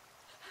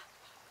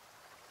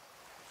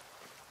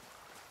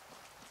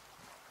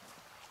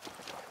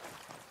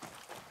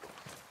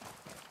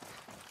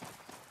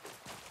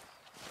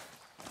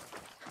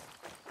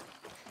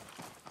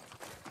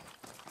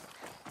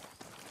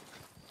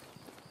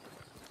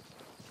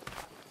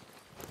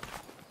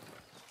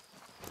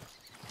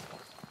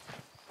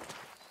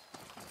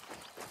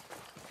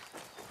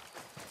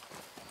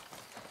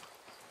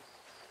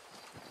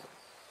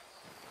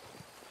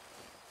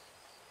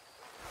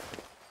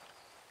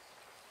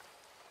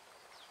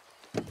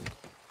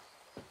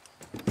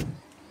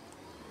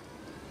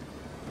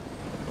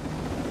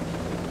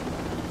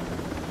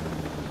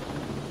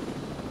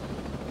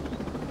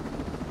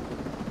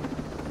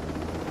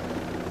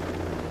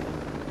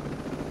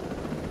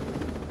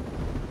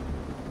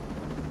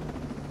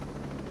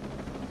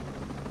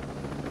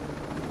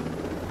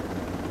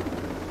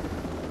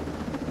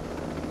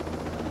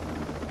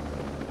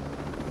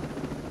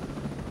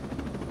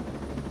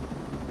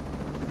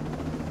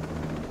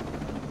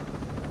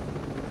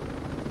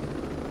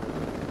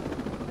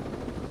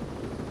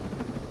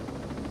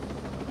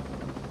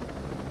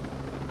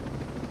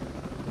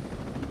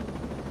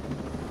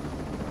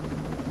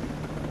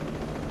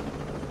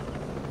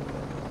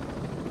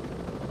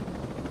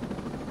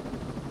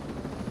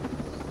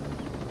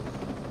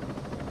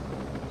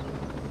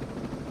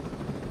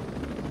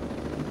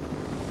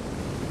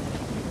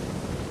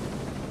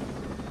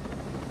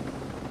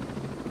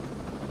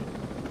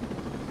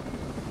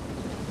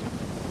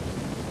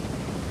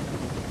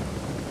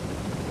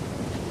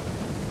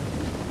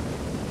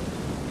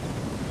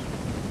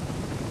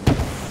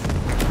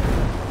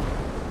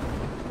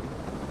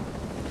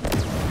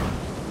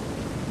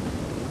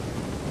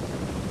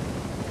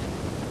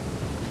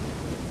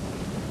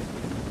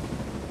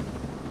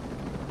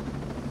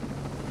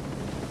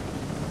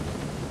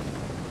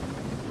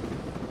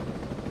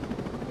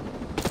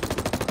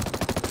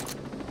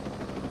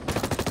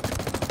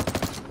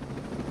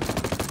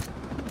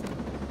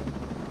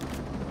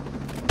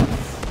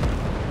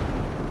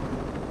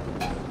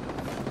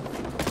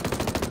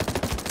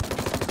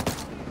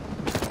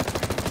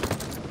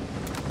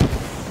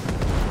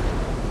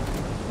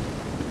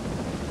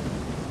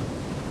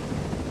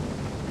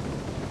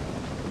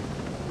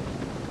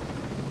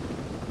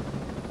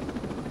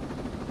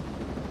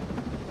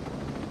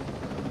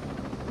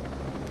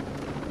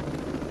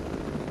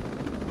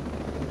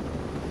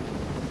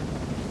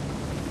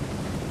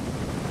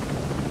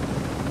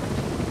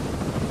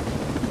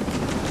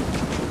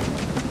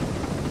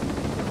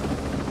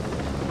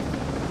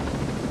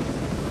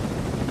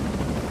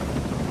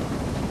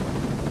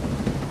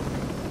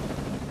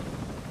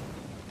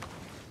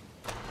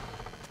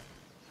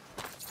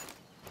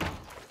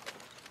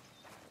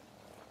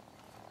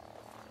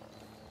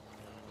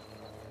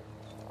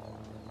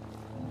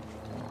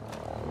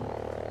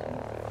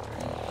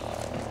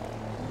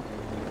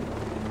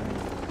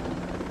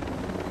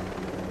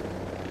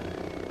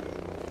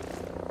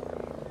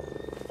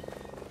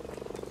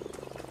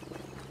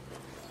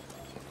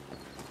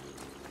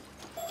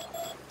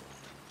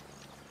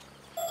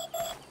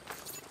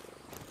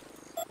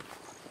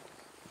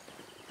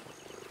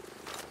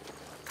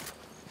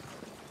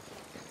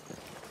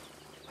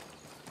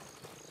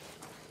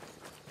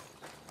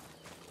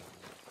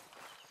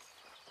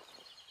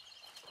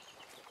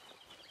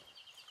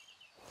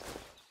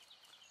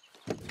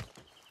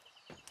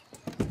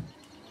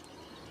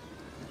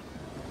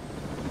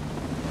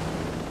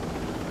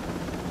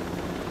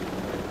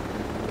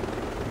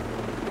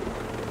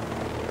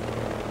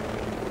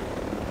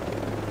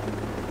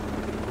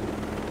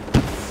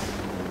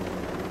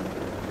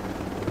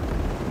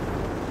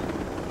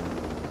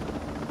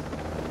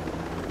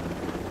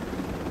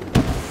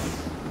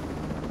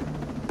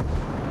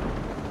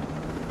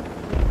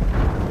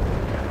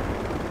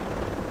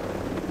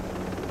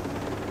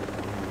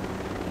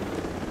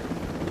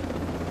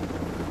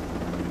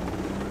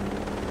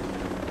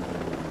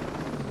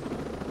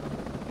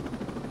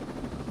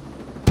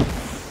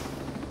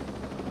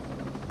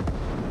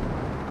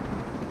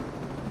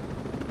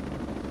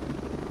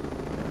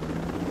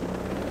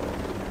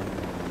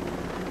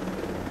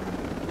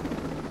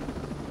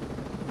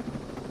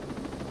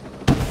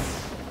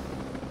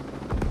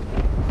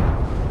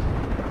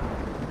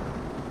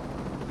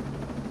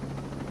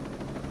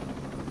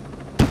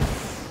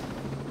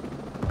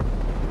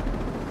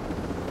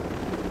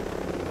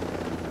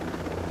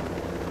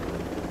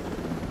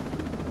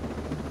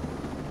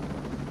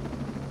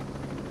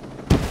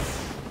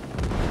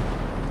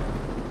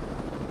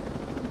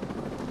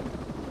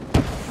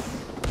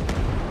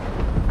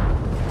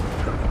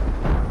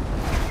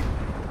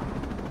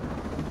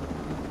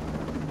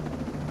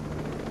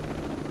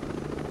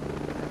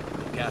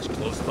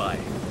 close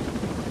by.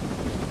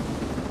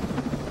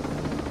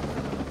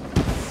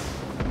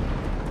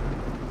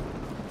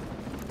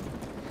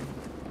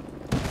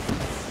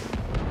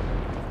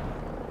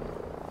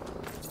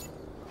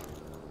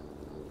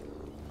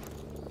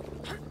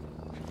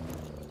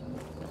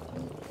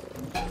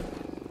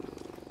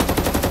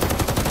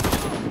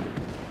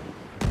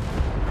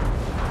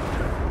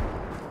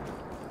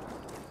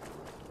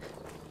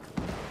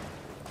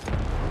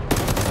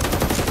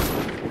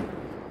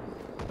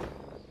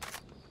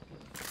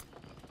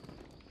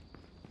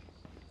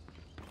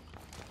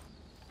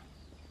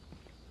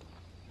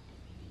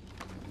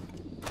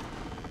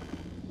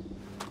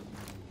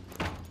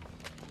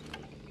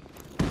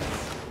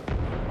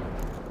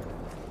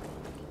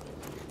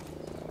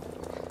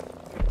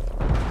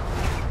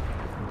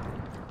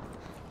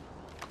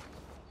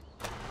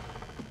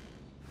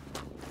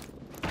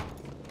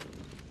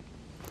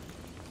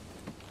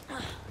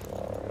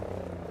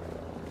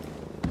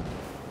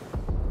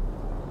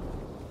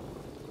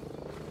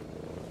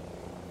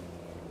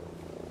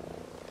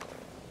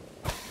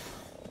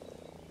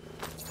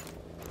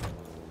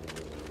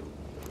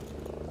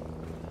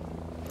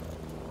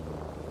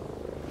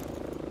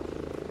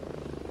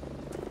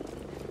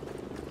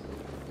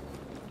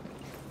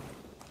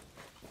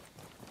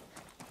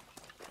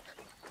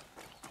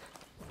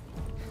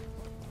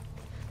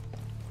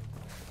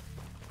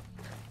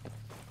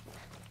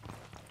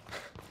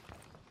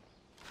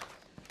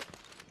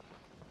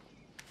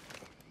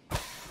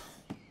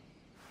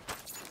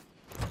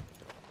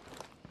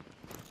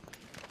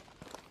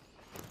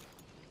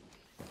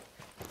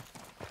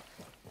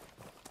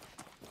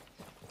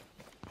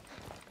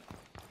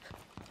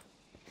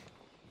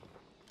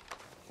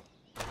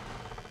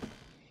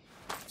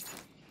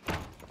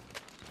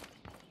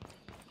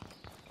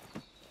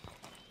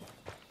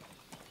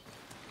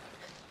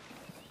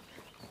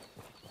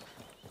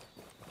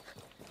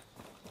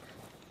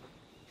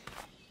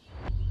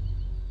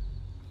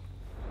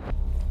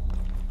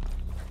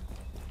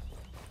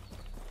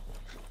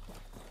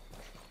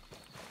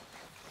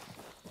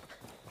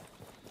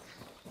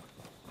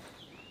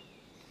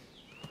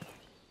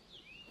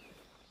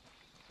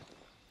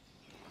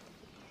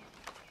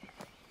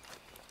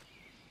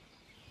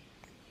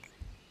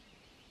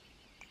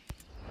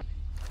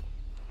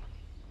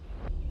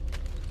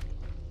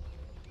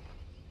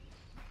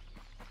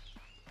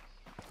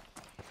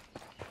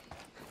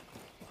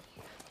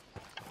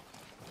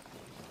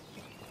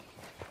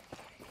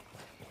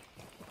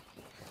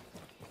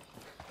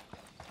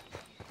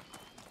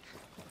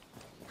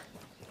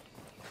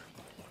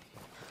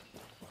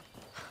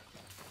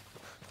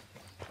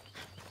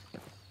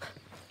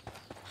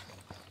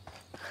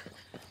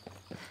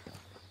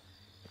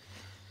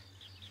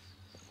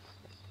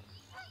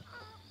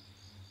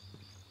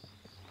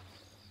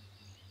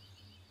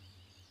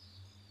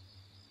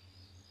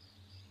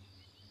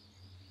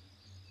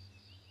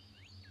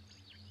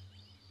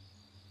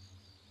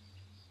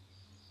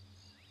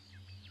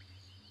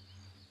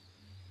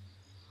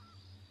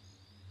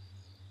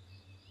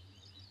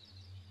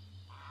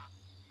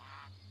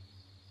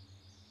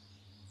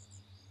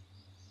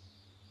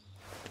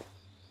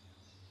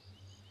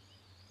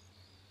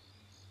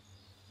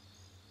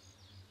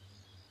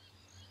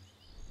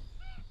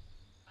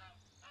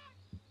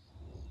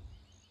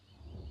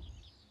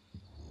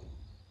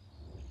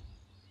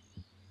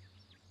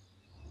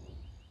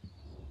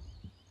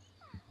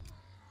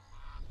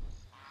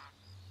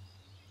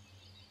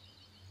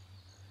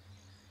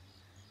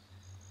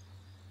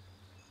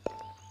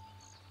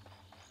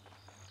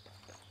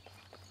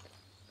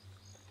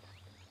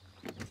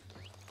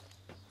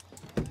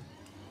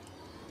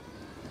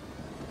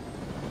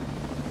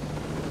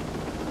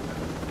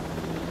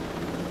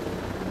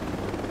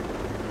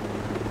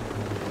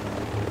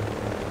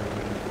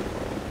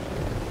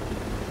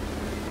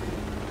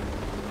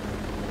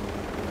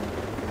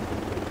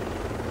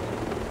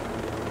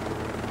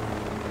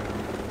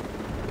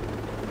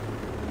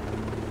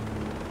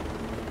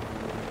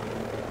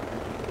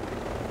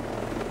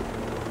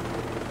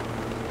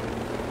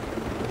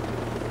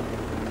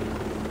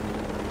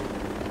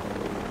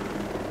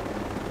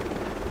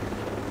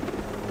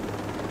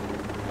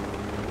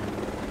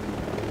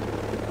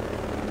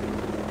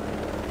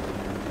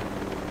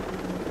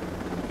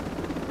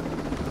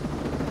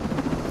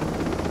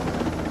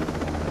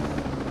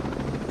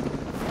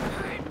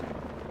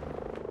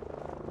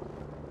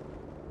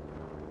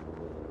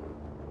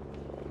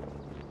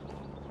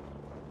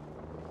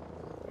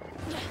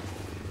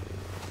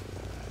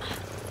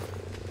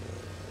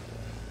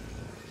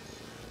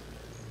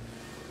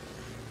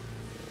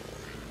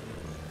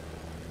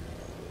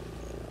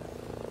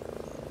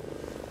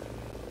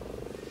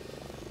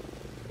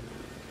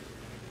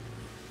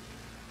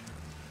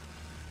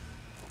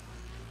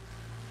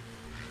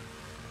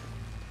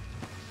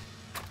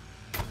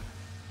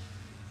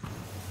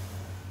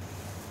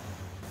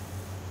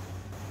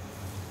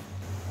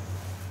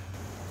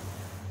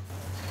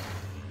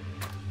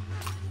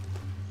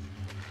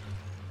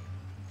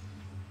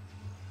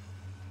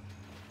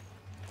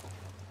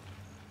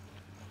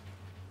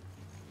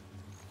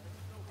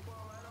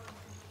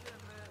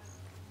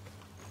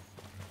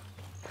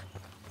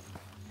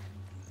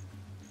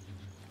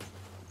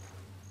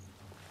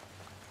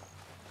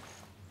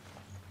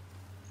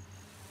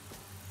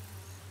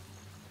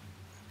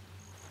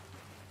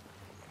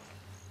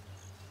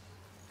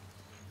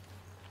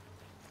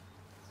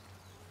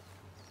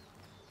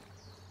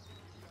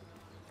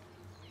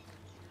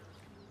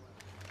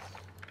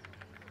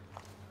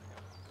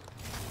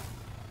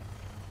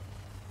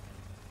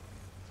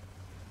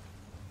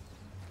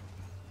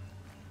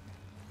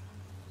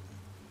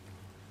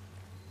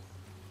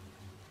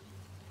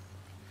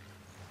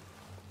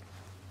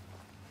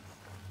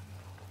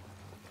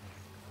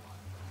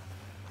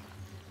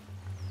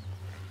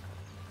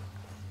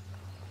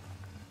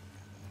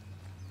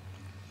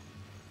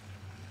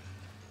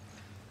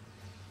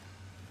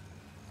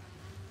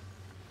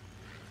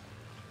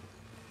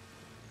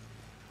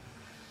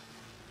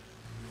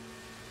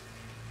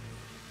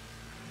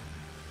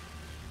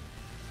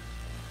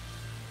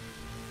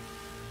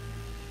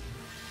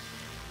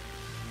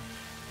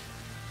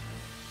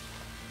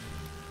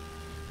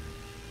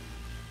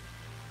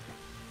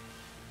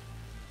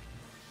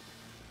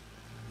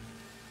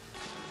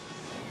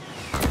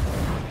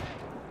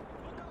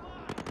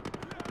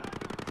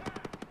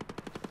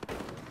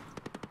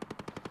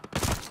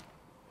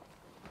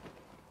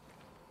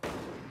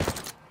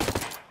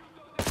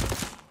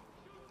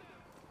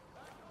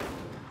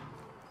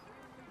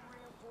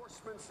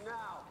 reinforcements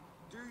now.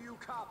 Do you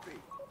copy?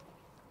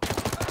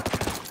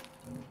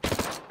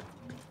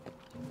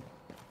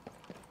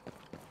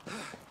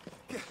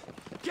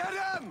 Get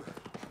him!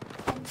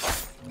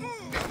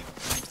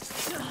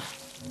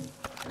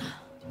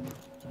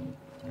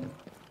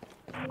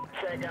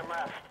 Say again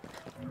left.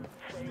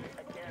 Say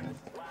again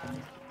left.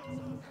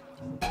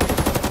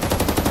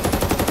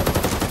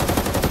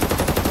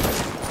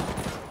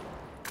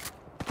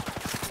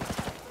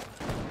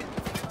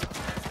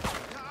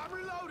 I'm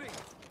reloading!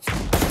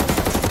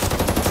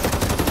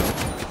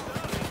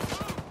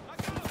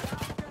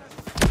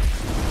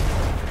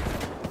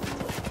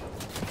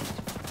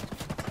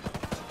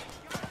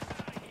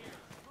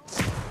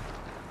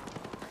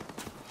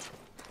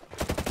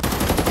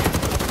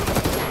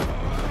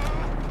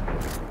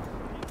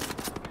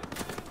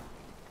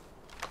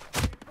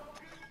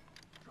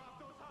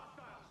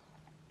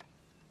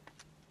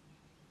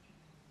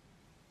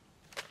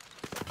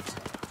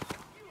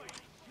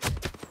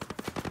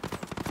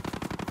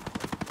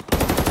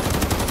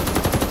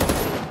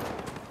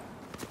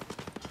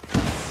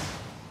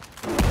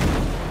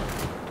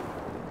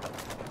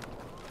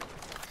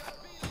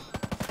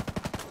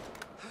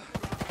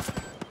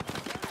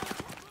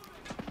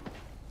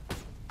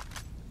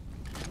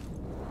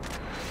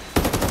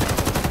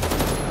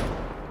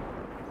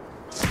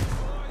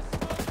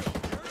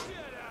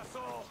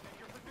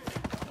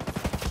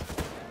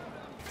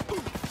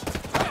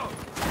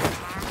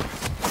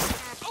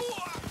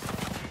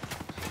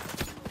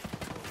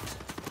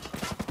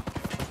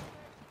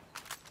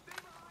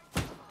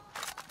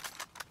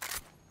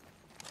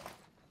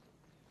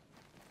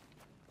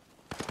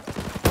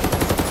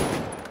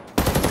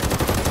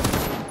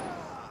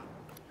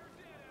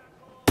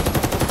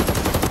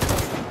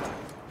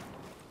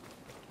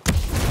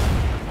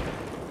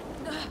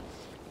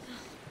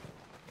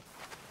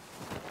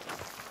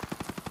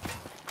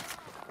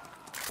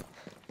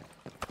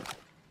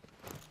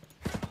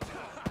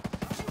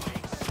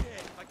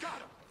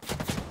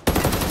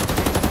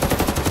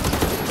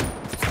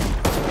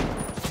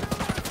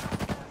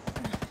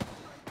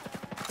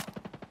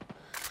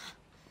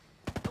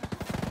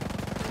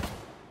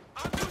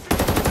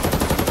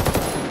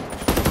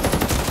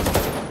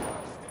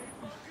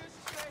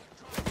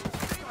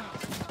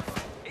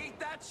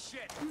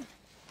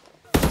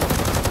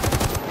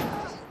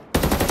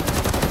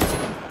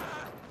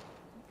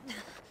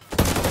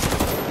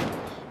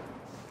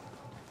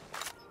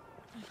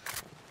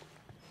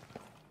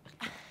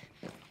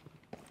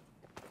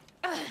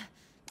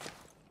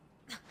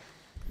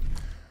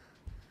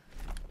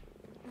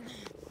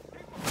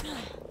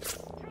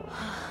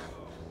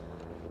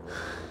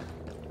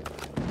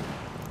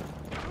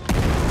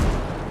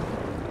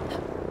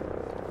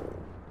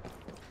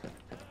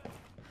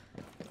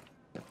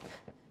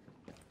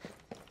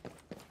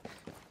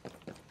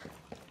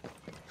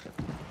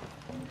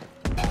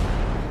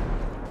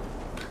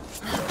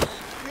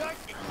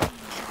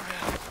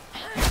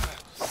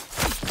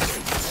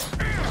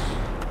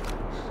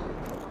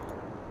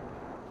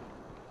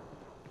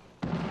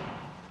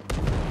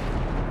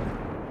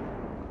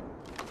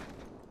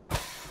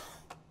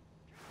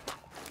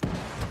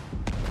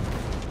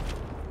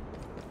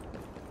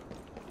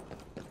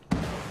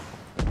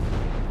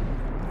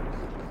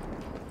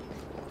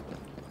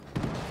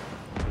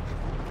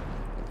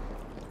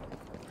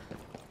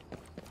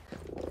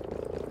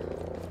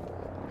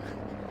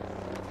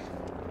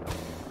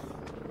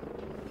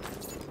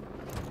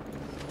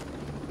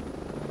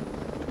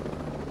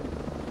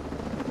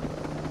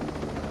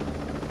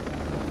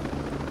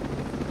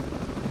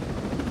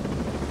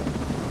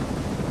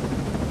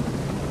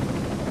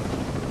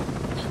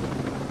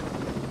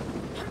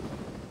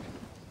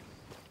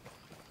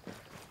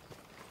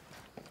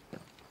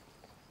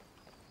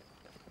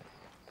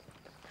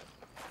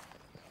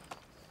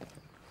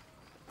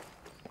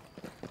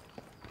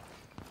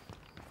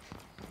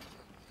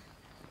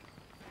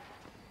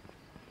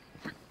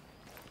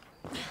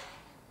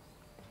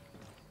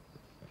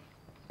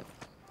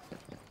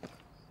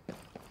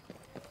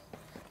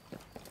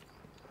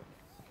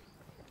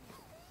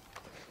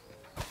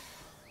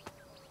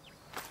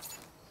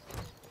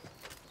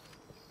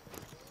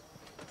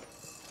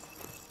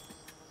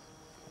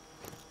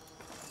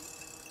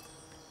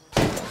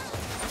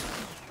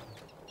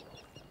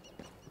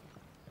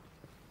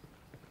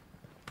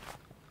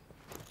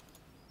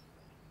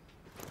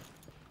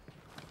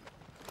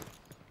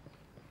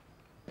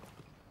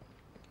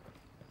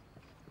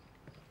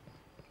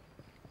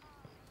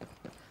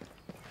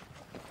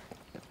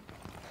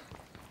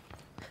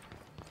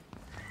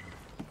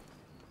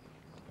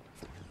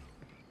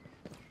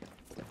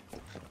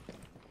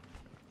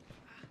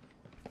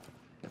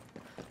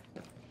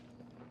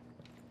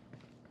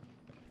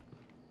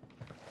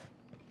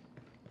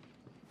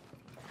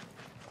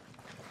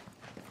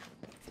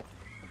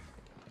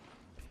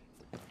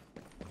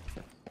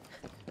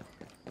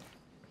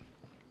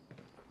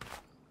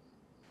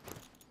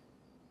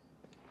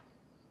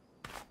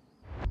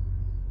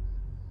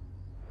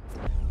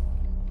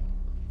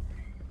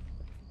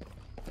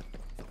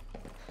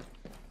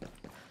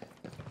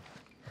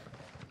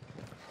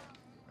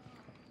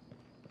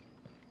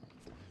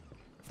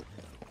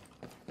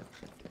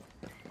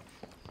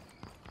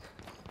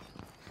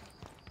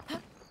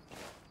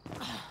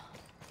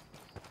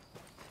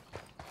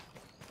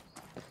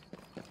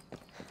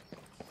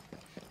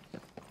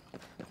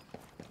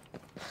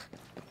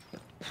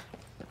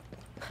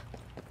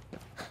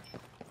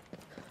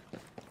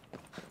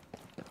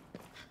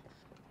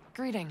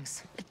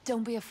 Greetings.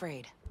 Don't be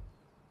afraid.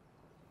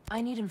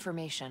 I need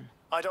information.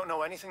 I don't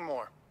know anything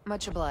more.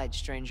 Much obliged,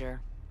 stranger.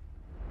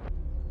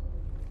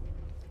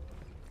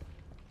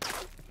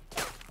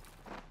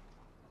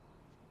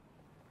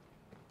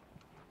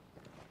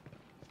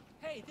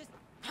 Hey, this...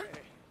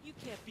 You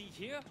can't be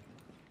here.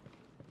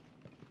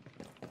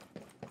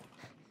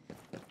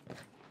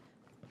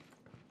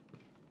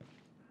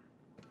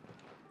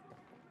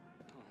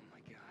 Oh my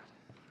god.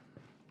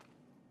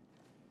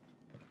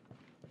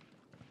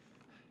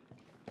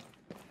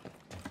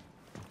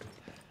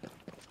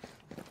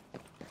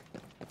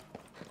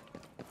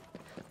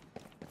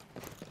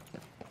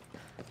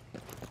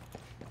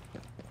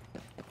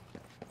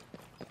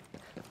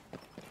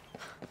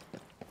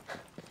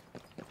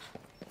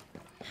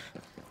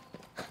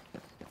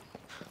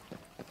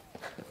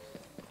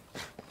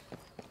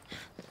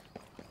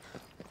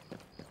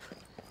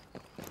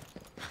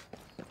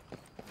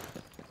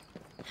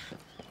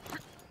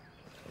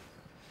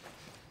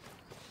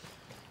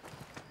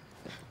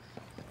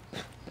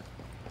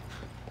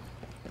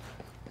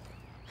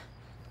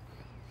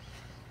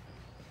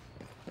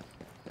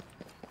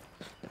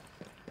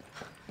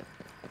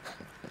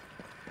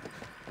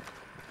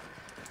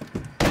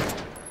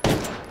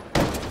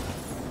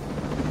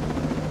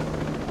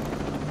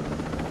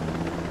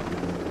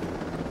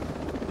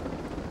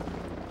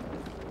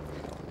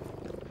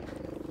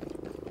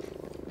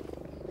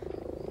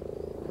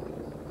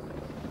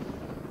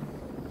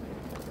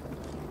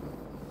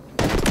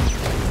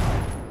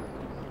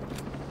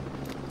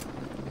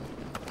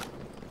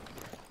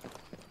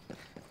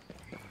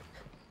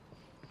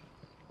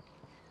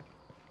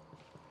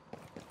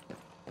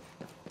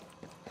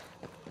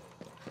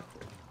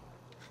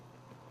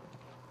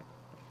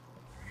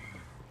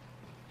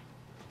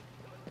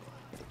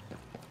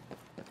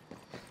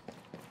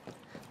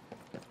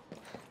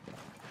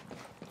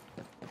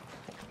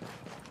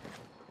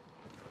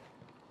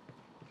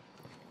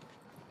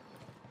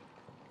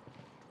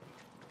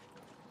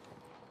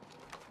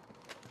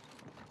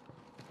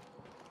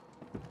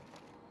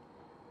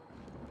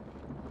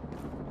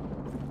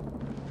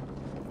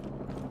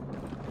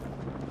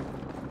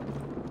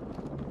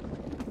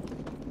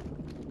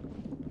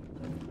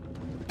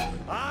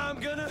 I'm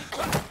gonna...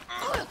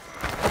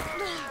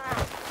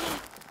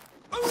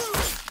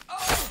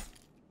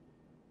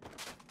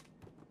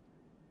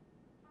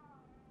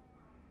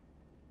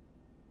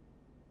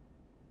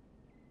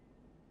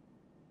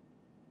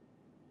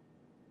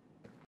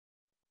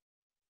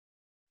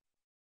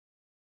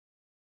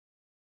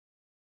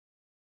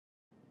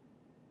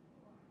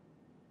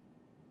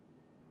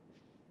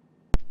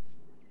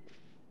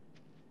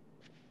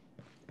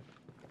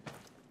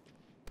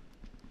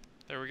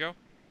 There we go.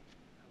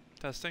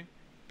 Testing.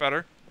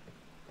 Better.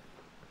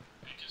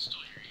 I can still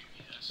hear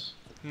you, yes.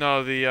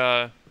 No,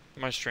 the,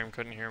 my stream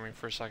couldn't hear me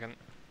for a second.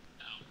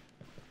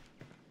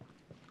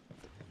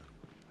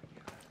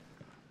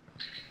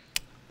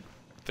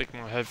 I think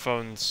my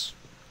headphones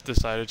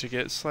decided to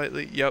get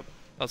slightly, yep,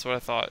 that's what I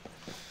thought.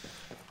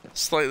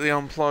 Slightly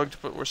unplugged,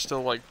 but we're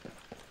still like,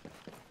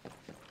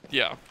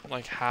 yeah,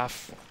 like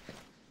half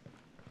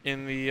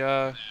in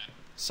the,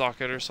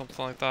 socket or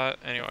something like that.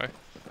 Anyway.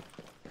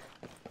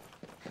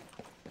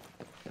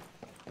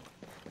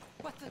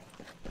 What the...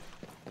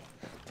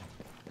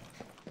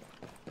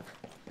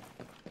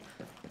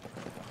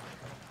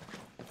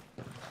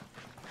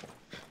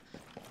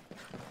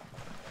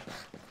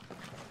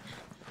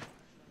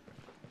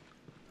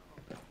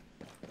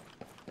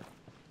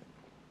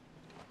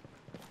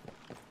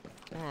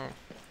 Oh,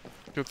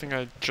 good thing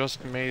I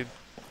just made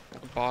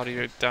a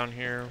body down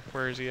here.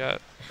 Where is he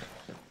at?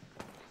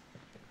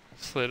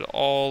 Slid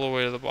all the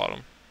way to the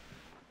bottom.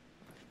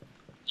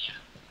 Yeah,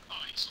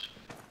 obviously.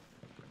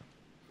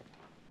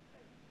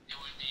 It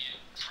would be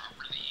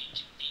properly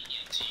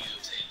inconvenient to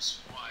use its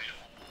wide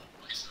hole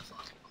ways to the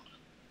fucking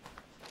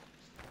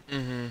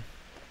bottom. Mm-hmm.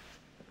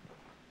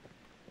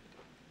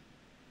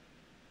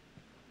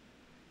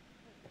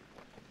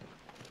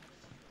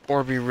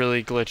 Or be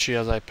really glitchy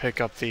as I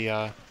pick up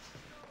the,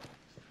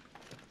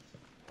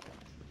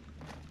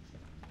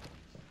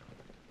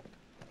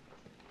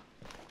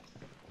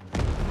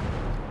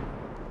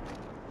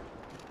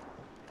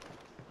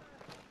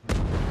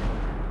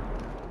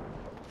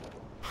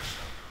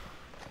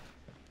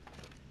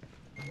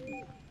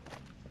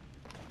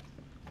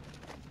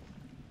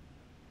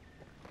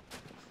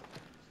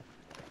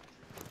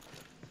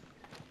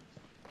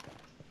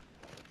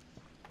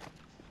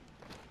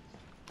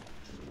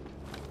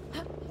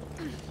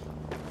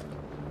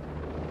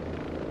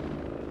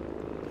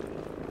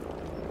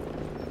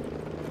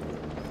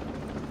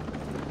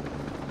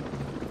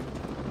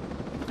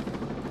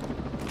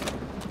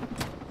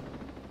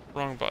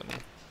 wrong button.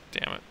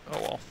 Damn it.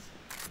 Oh well.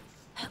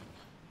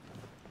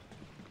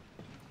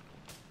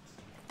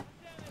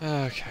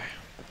 Okay.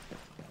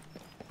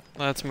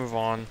 Let's move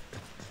on.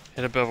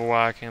 Hit a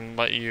bivouac and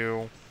let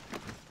you...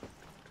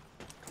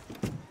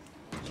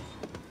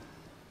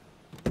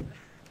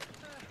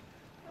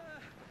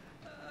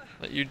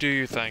 let you do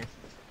your thing.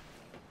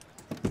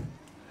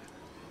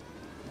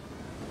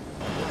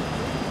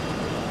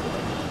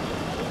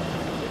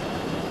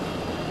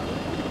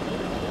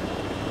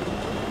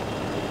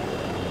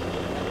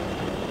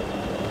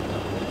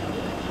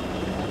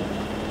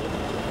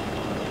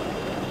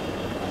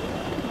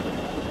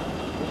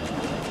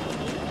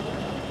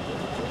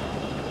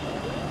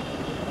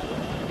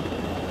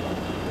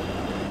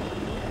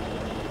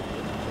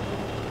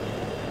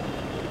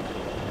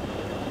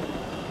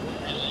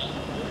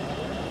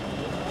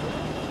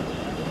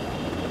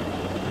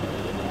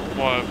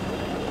 What?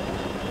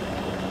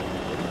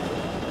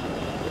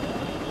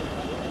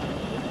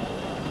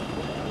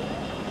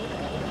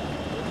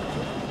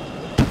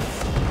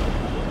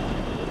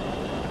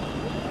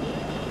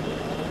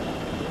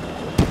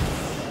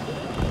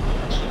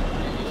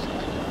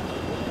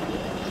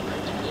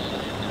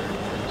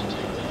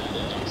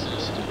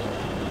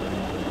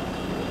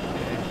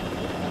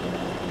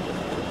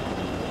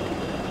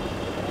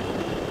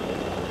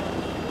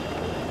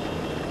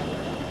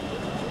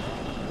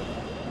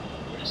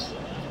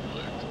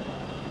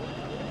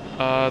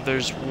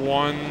 There's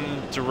one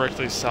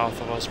directly south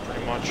of us,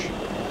 pretty much.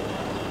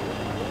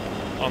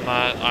 On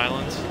that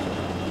island.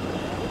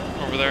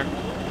 Over there.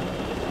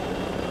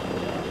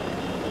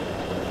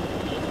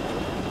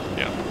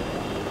 Yeah.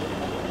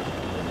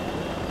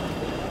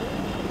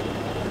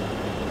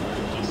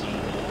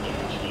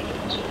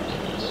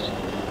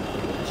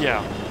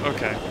 Yeah,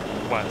 okay.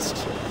 West.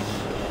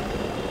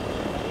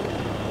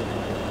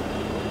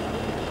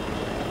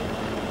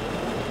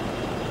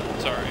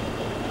 Sorry.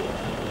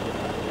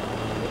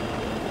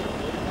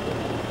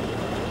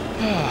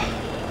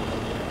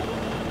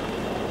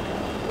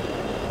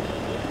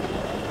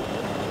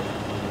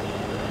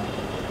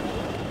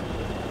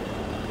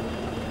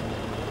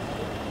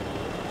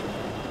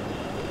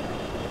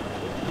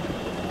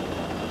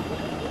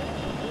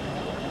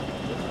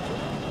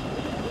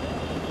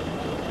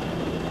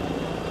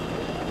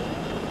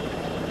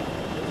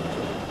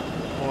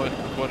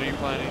 What are you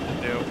planning to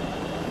do?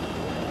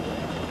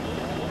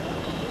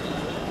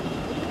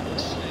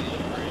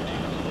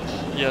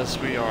 Yes,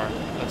 we are.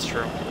 That's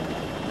true.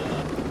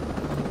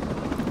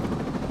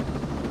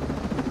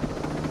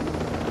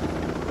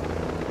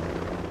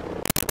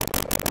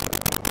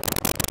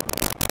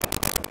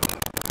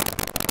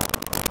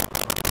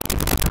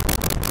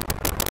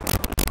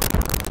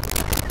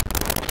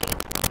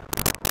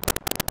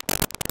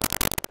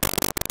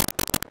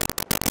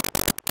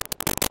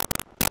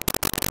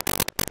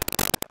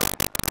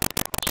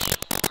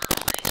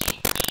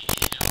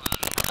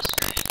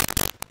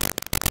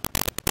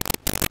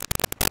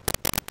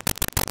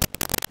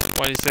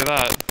 Why do you say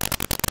that?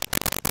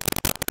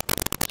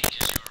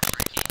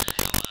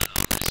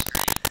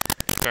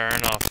 Fair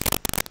enough.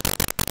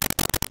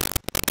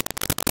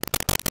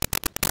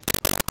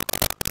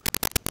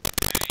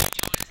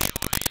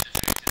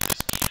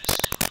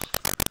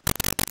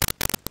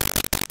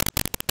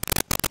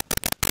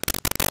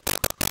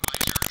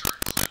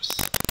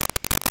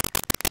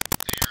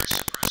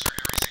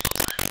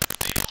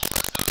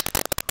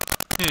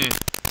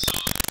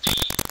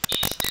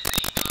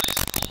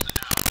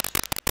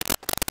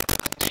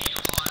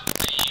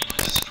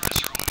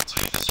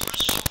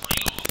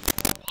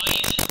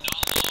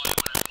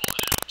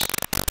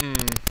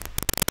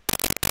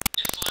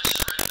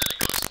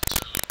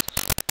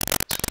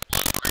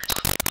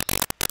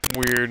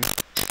 Weird.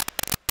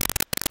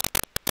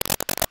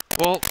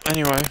 Well,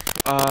 anyway,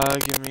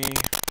 give me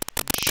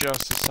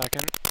just a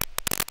second.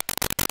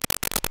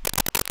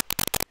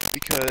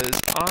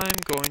 Because I'm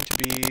going to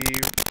be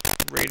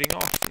raiding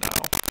off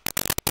now.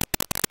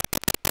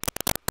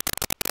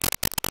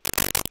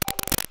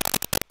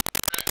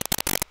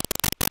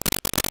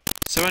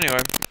 So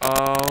anyway,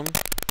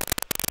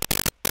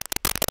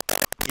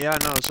 yeah,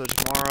 no, so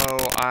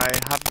tomorrow I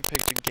haven't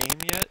picked a game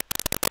yet.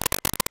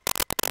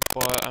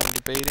 But I'm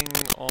debating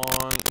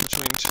on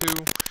between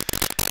two.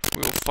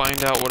 We will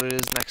find out what it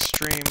is next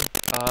stream,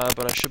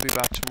 but I should be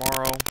back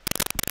tomorrow.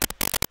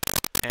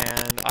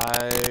 And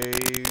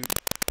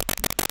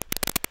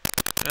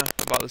yeah,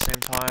 about the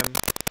same time.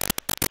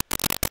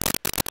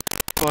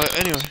 But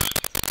anyway.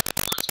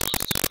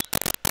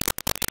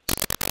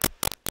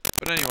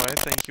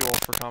 Thank you all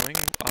for coming,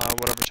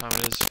 whatever time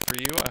it is for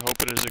you. I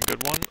hope it is a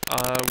good one.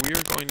 We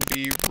are going to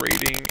be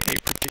raiding a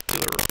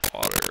particular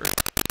otter.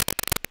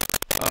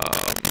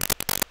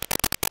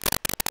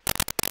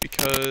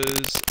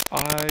 Because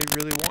I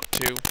really want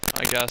to,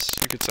 I guess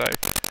you could say.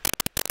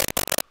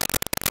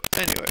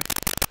 Anyway.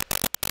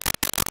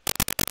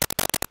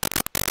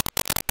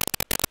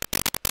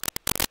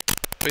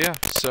 But yeah,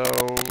 so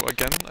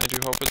again, I do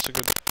hope it's a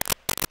good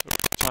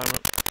time,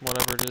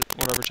 whatever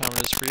time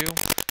it is for you.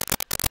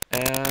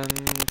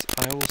 And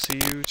I will see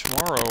you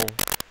tomorrow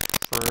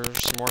for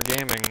some more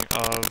gaming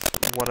of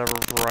whatever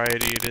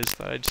variety it is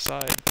that I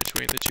decide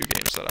between the two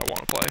games that I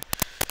want to play.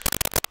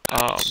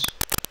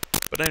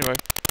 But anyway,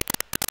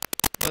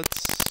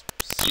 let's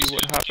see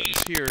what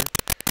happens here.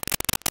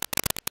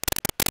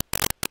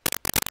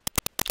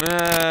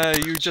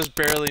 You just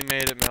barely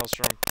made it,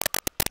 Maelstrom.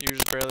 You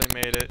just barely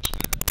made it.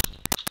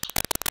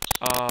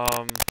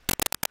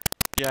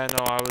 Yeah,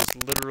 no, I was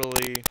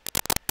literally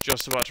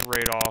just about to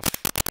raid off.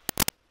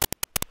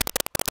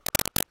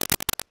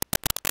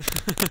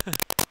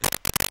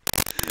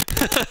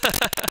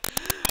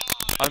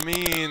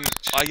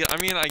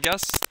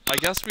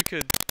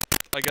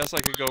 I guess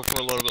I could go for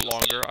a little bit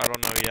longer. I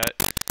don't know yet.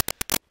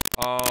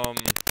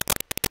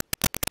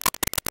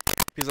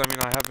 Because I mean,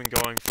 I have been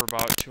going for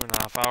about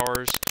 2.5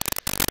 hours.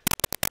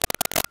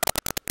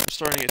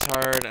 starting to get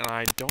tired, and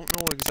I don't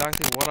know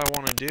exactly what I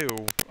want to do,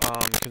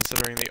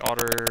 considering the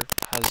otter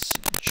has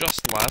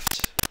just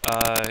left.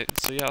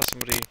 So yeah,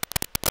 somebody...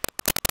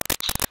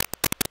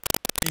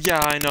 Yeah,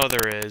 I know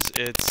there is.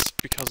 It's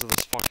because of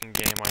this fucking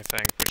game, I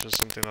think, which is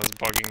something that's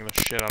bugging the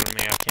shit out of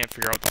me. I can't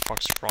figure out what the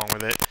fuck's wrong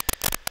with it.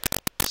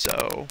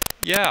 So,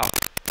 yeah.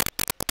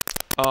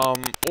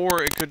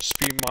 Or it could just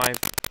be my,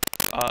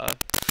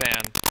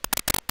 fan.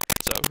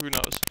 So, who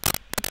knows?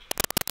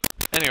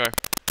 Anyway.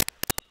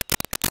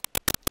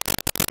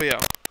 But yeah.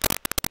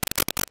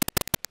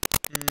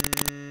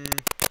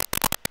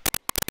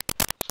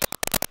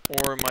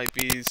 Or it might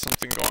be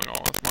something going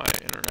on with my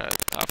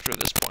internet after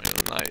this point in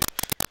the night.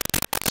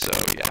 So,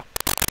 yeah.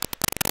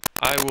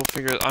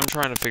 I'm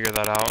trying to figure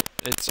that out.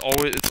 It's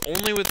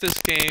only with this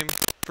game,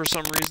 for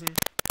some reason.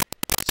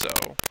 So,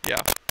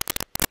 yeah.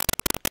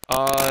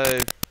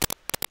 But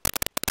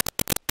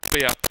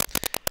yeah.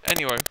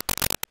 Anyway.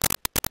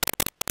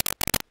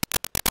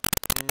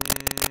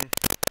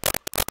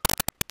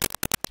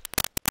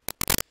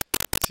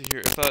 Let's see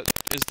here,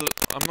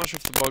 I'm not sure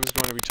if the bug is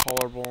going to be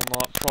tolerable or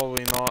not,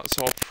 probably not,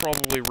 so I'll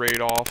probably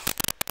raid off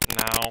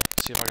now,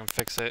 see if I can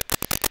fix it,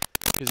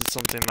 because it's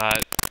something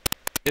that,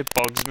 it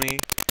bugs me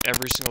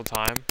every single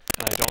time,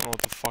 and I don't know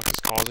what the fuck is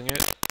causing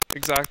it,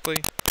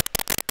 exactly,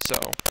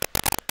 so,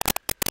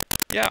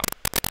 yeah,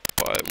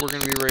 but we're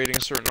going to be raiding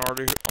a certain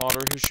otter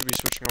who should be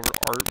switching over to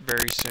art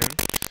very soon,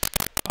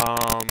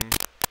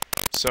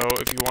 so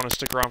if you want to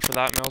stick around for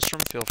that,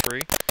 Maelstrom, feel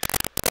free,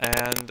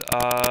 and,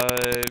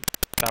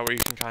 that way you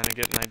can kind of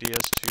get an idea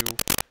as to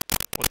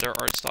what their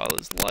art style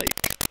is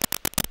like.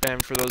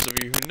 And for those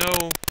of you who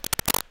know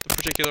the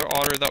particular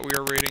otter that we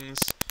are rating's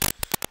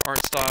art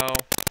style,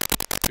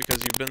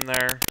 because you've been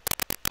there,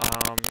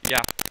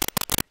 yeah.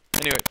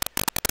 Anyway.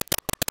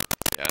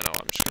 Yeah, no,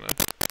 I'm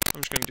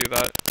just gonna do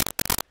that.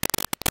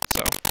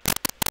 So,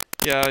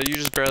 yeah, you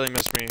just barely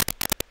missed me,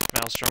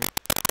 Maelstrom.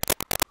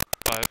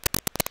 But,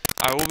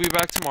 I will be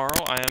back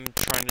tomorrow. I am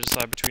trying to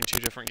decide between two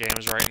different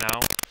games right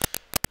now.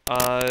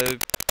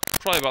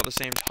 Probably about the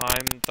same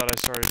time that I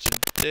started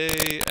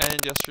today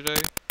and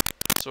yesterday.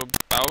 So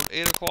about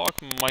 8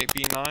 o'clock, might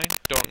be 9,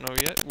 don't know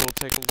yet. We'll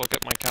take a look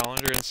at my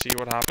calendar and see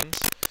what happens.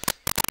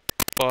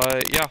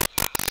 But yeah,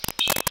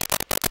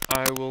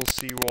 I will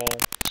see you all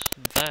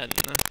then.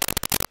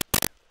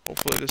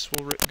 Hopefully this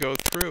will go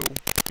through,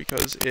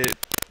 because it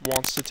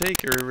wants to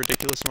take a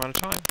ridiculous amount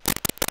of time.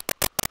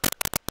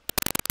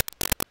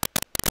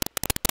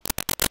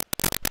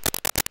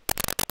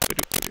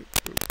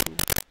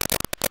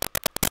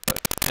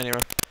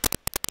 Anyway,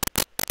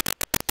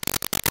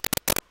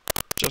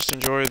 just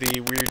enjoy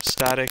the weird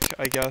static,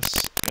 I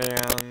guess,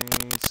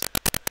 and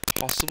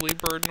possibly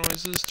bird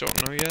noises,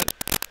 don't know yet.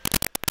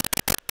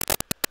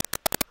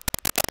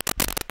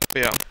 But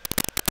yeah.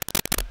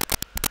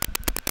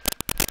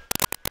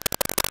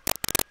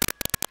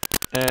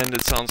 And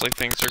it sounds like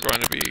things are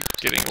going to be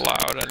getting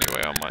loud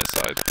anyway on my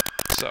side,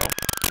 so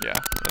yeah,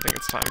 I think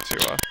it's time to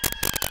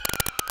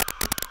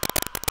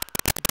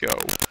go.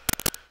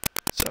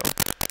 So,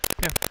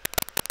 yeah.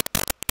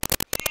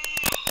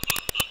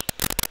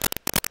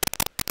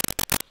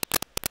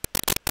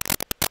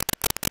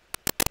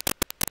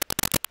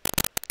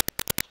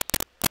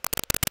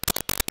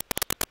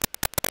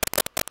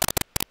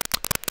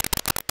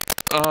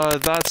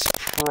 That's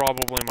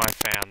probably my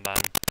fan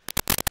then.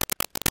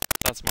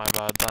 That's my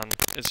bad then.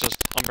 It's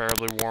just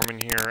unbearably warm in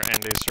here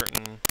and a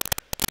certain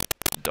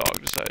dog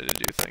decided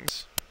to do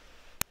things.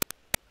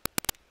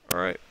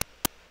 Alright.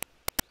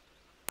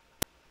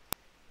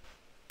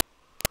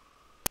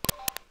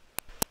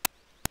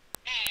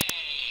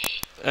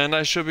 And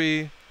I should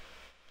be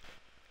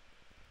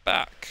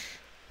back.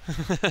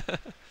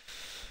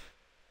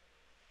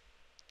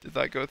 Did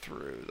that go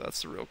through?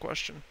 That's the real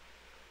question.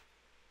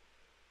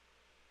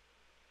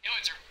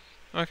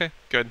 Okay,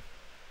 good.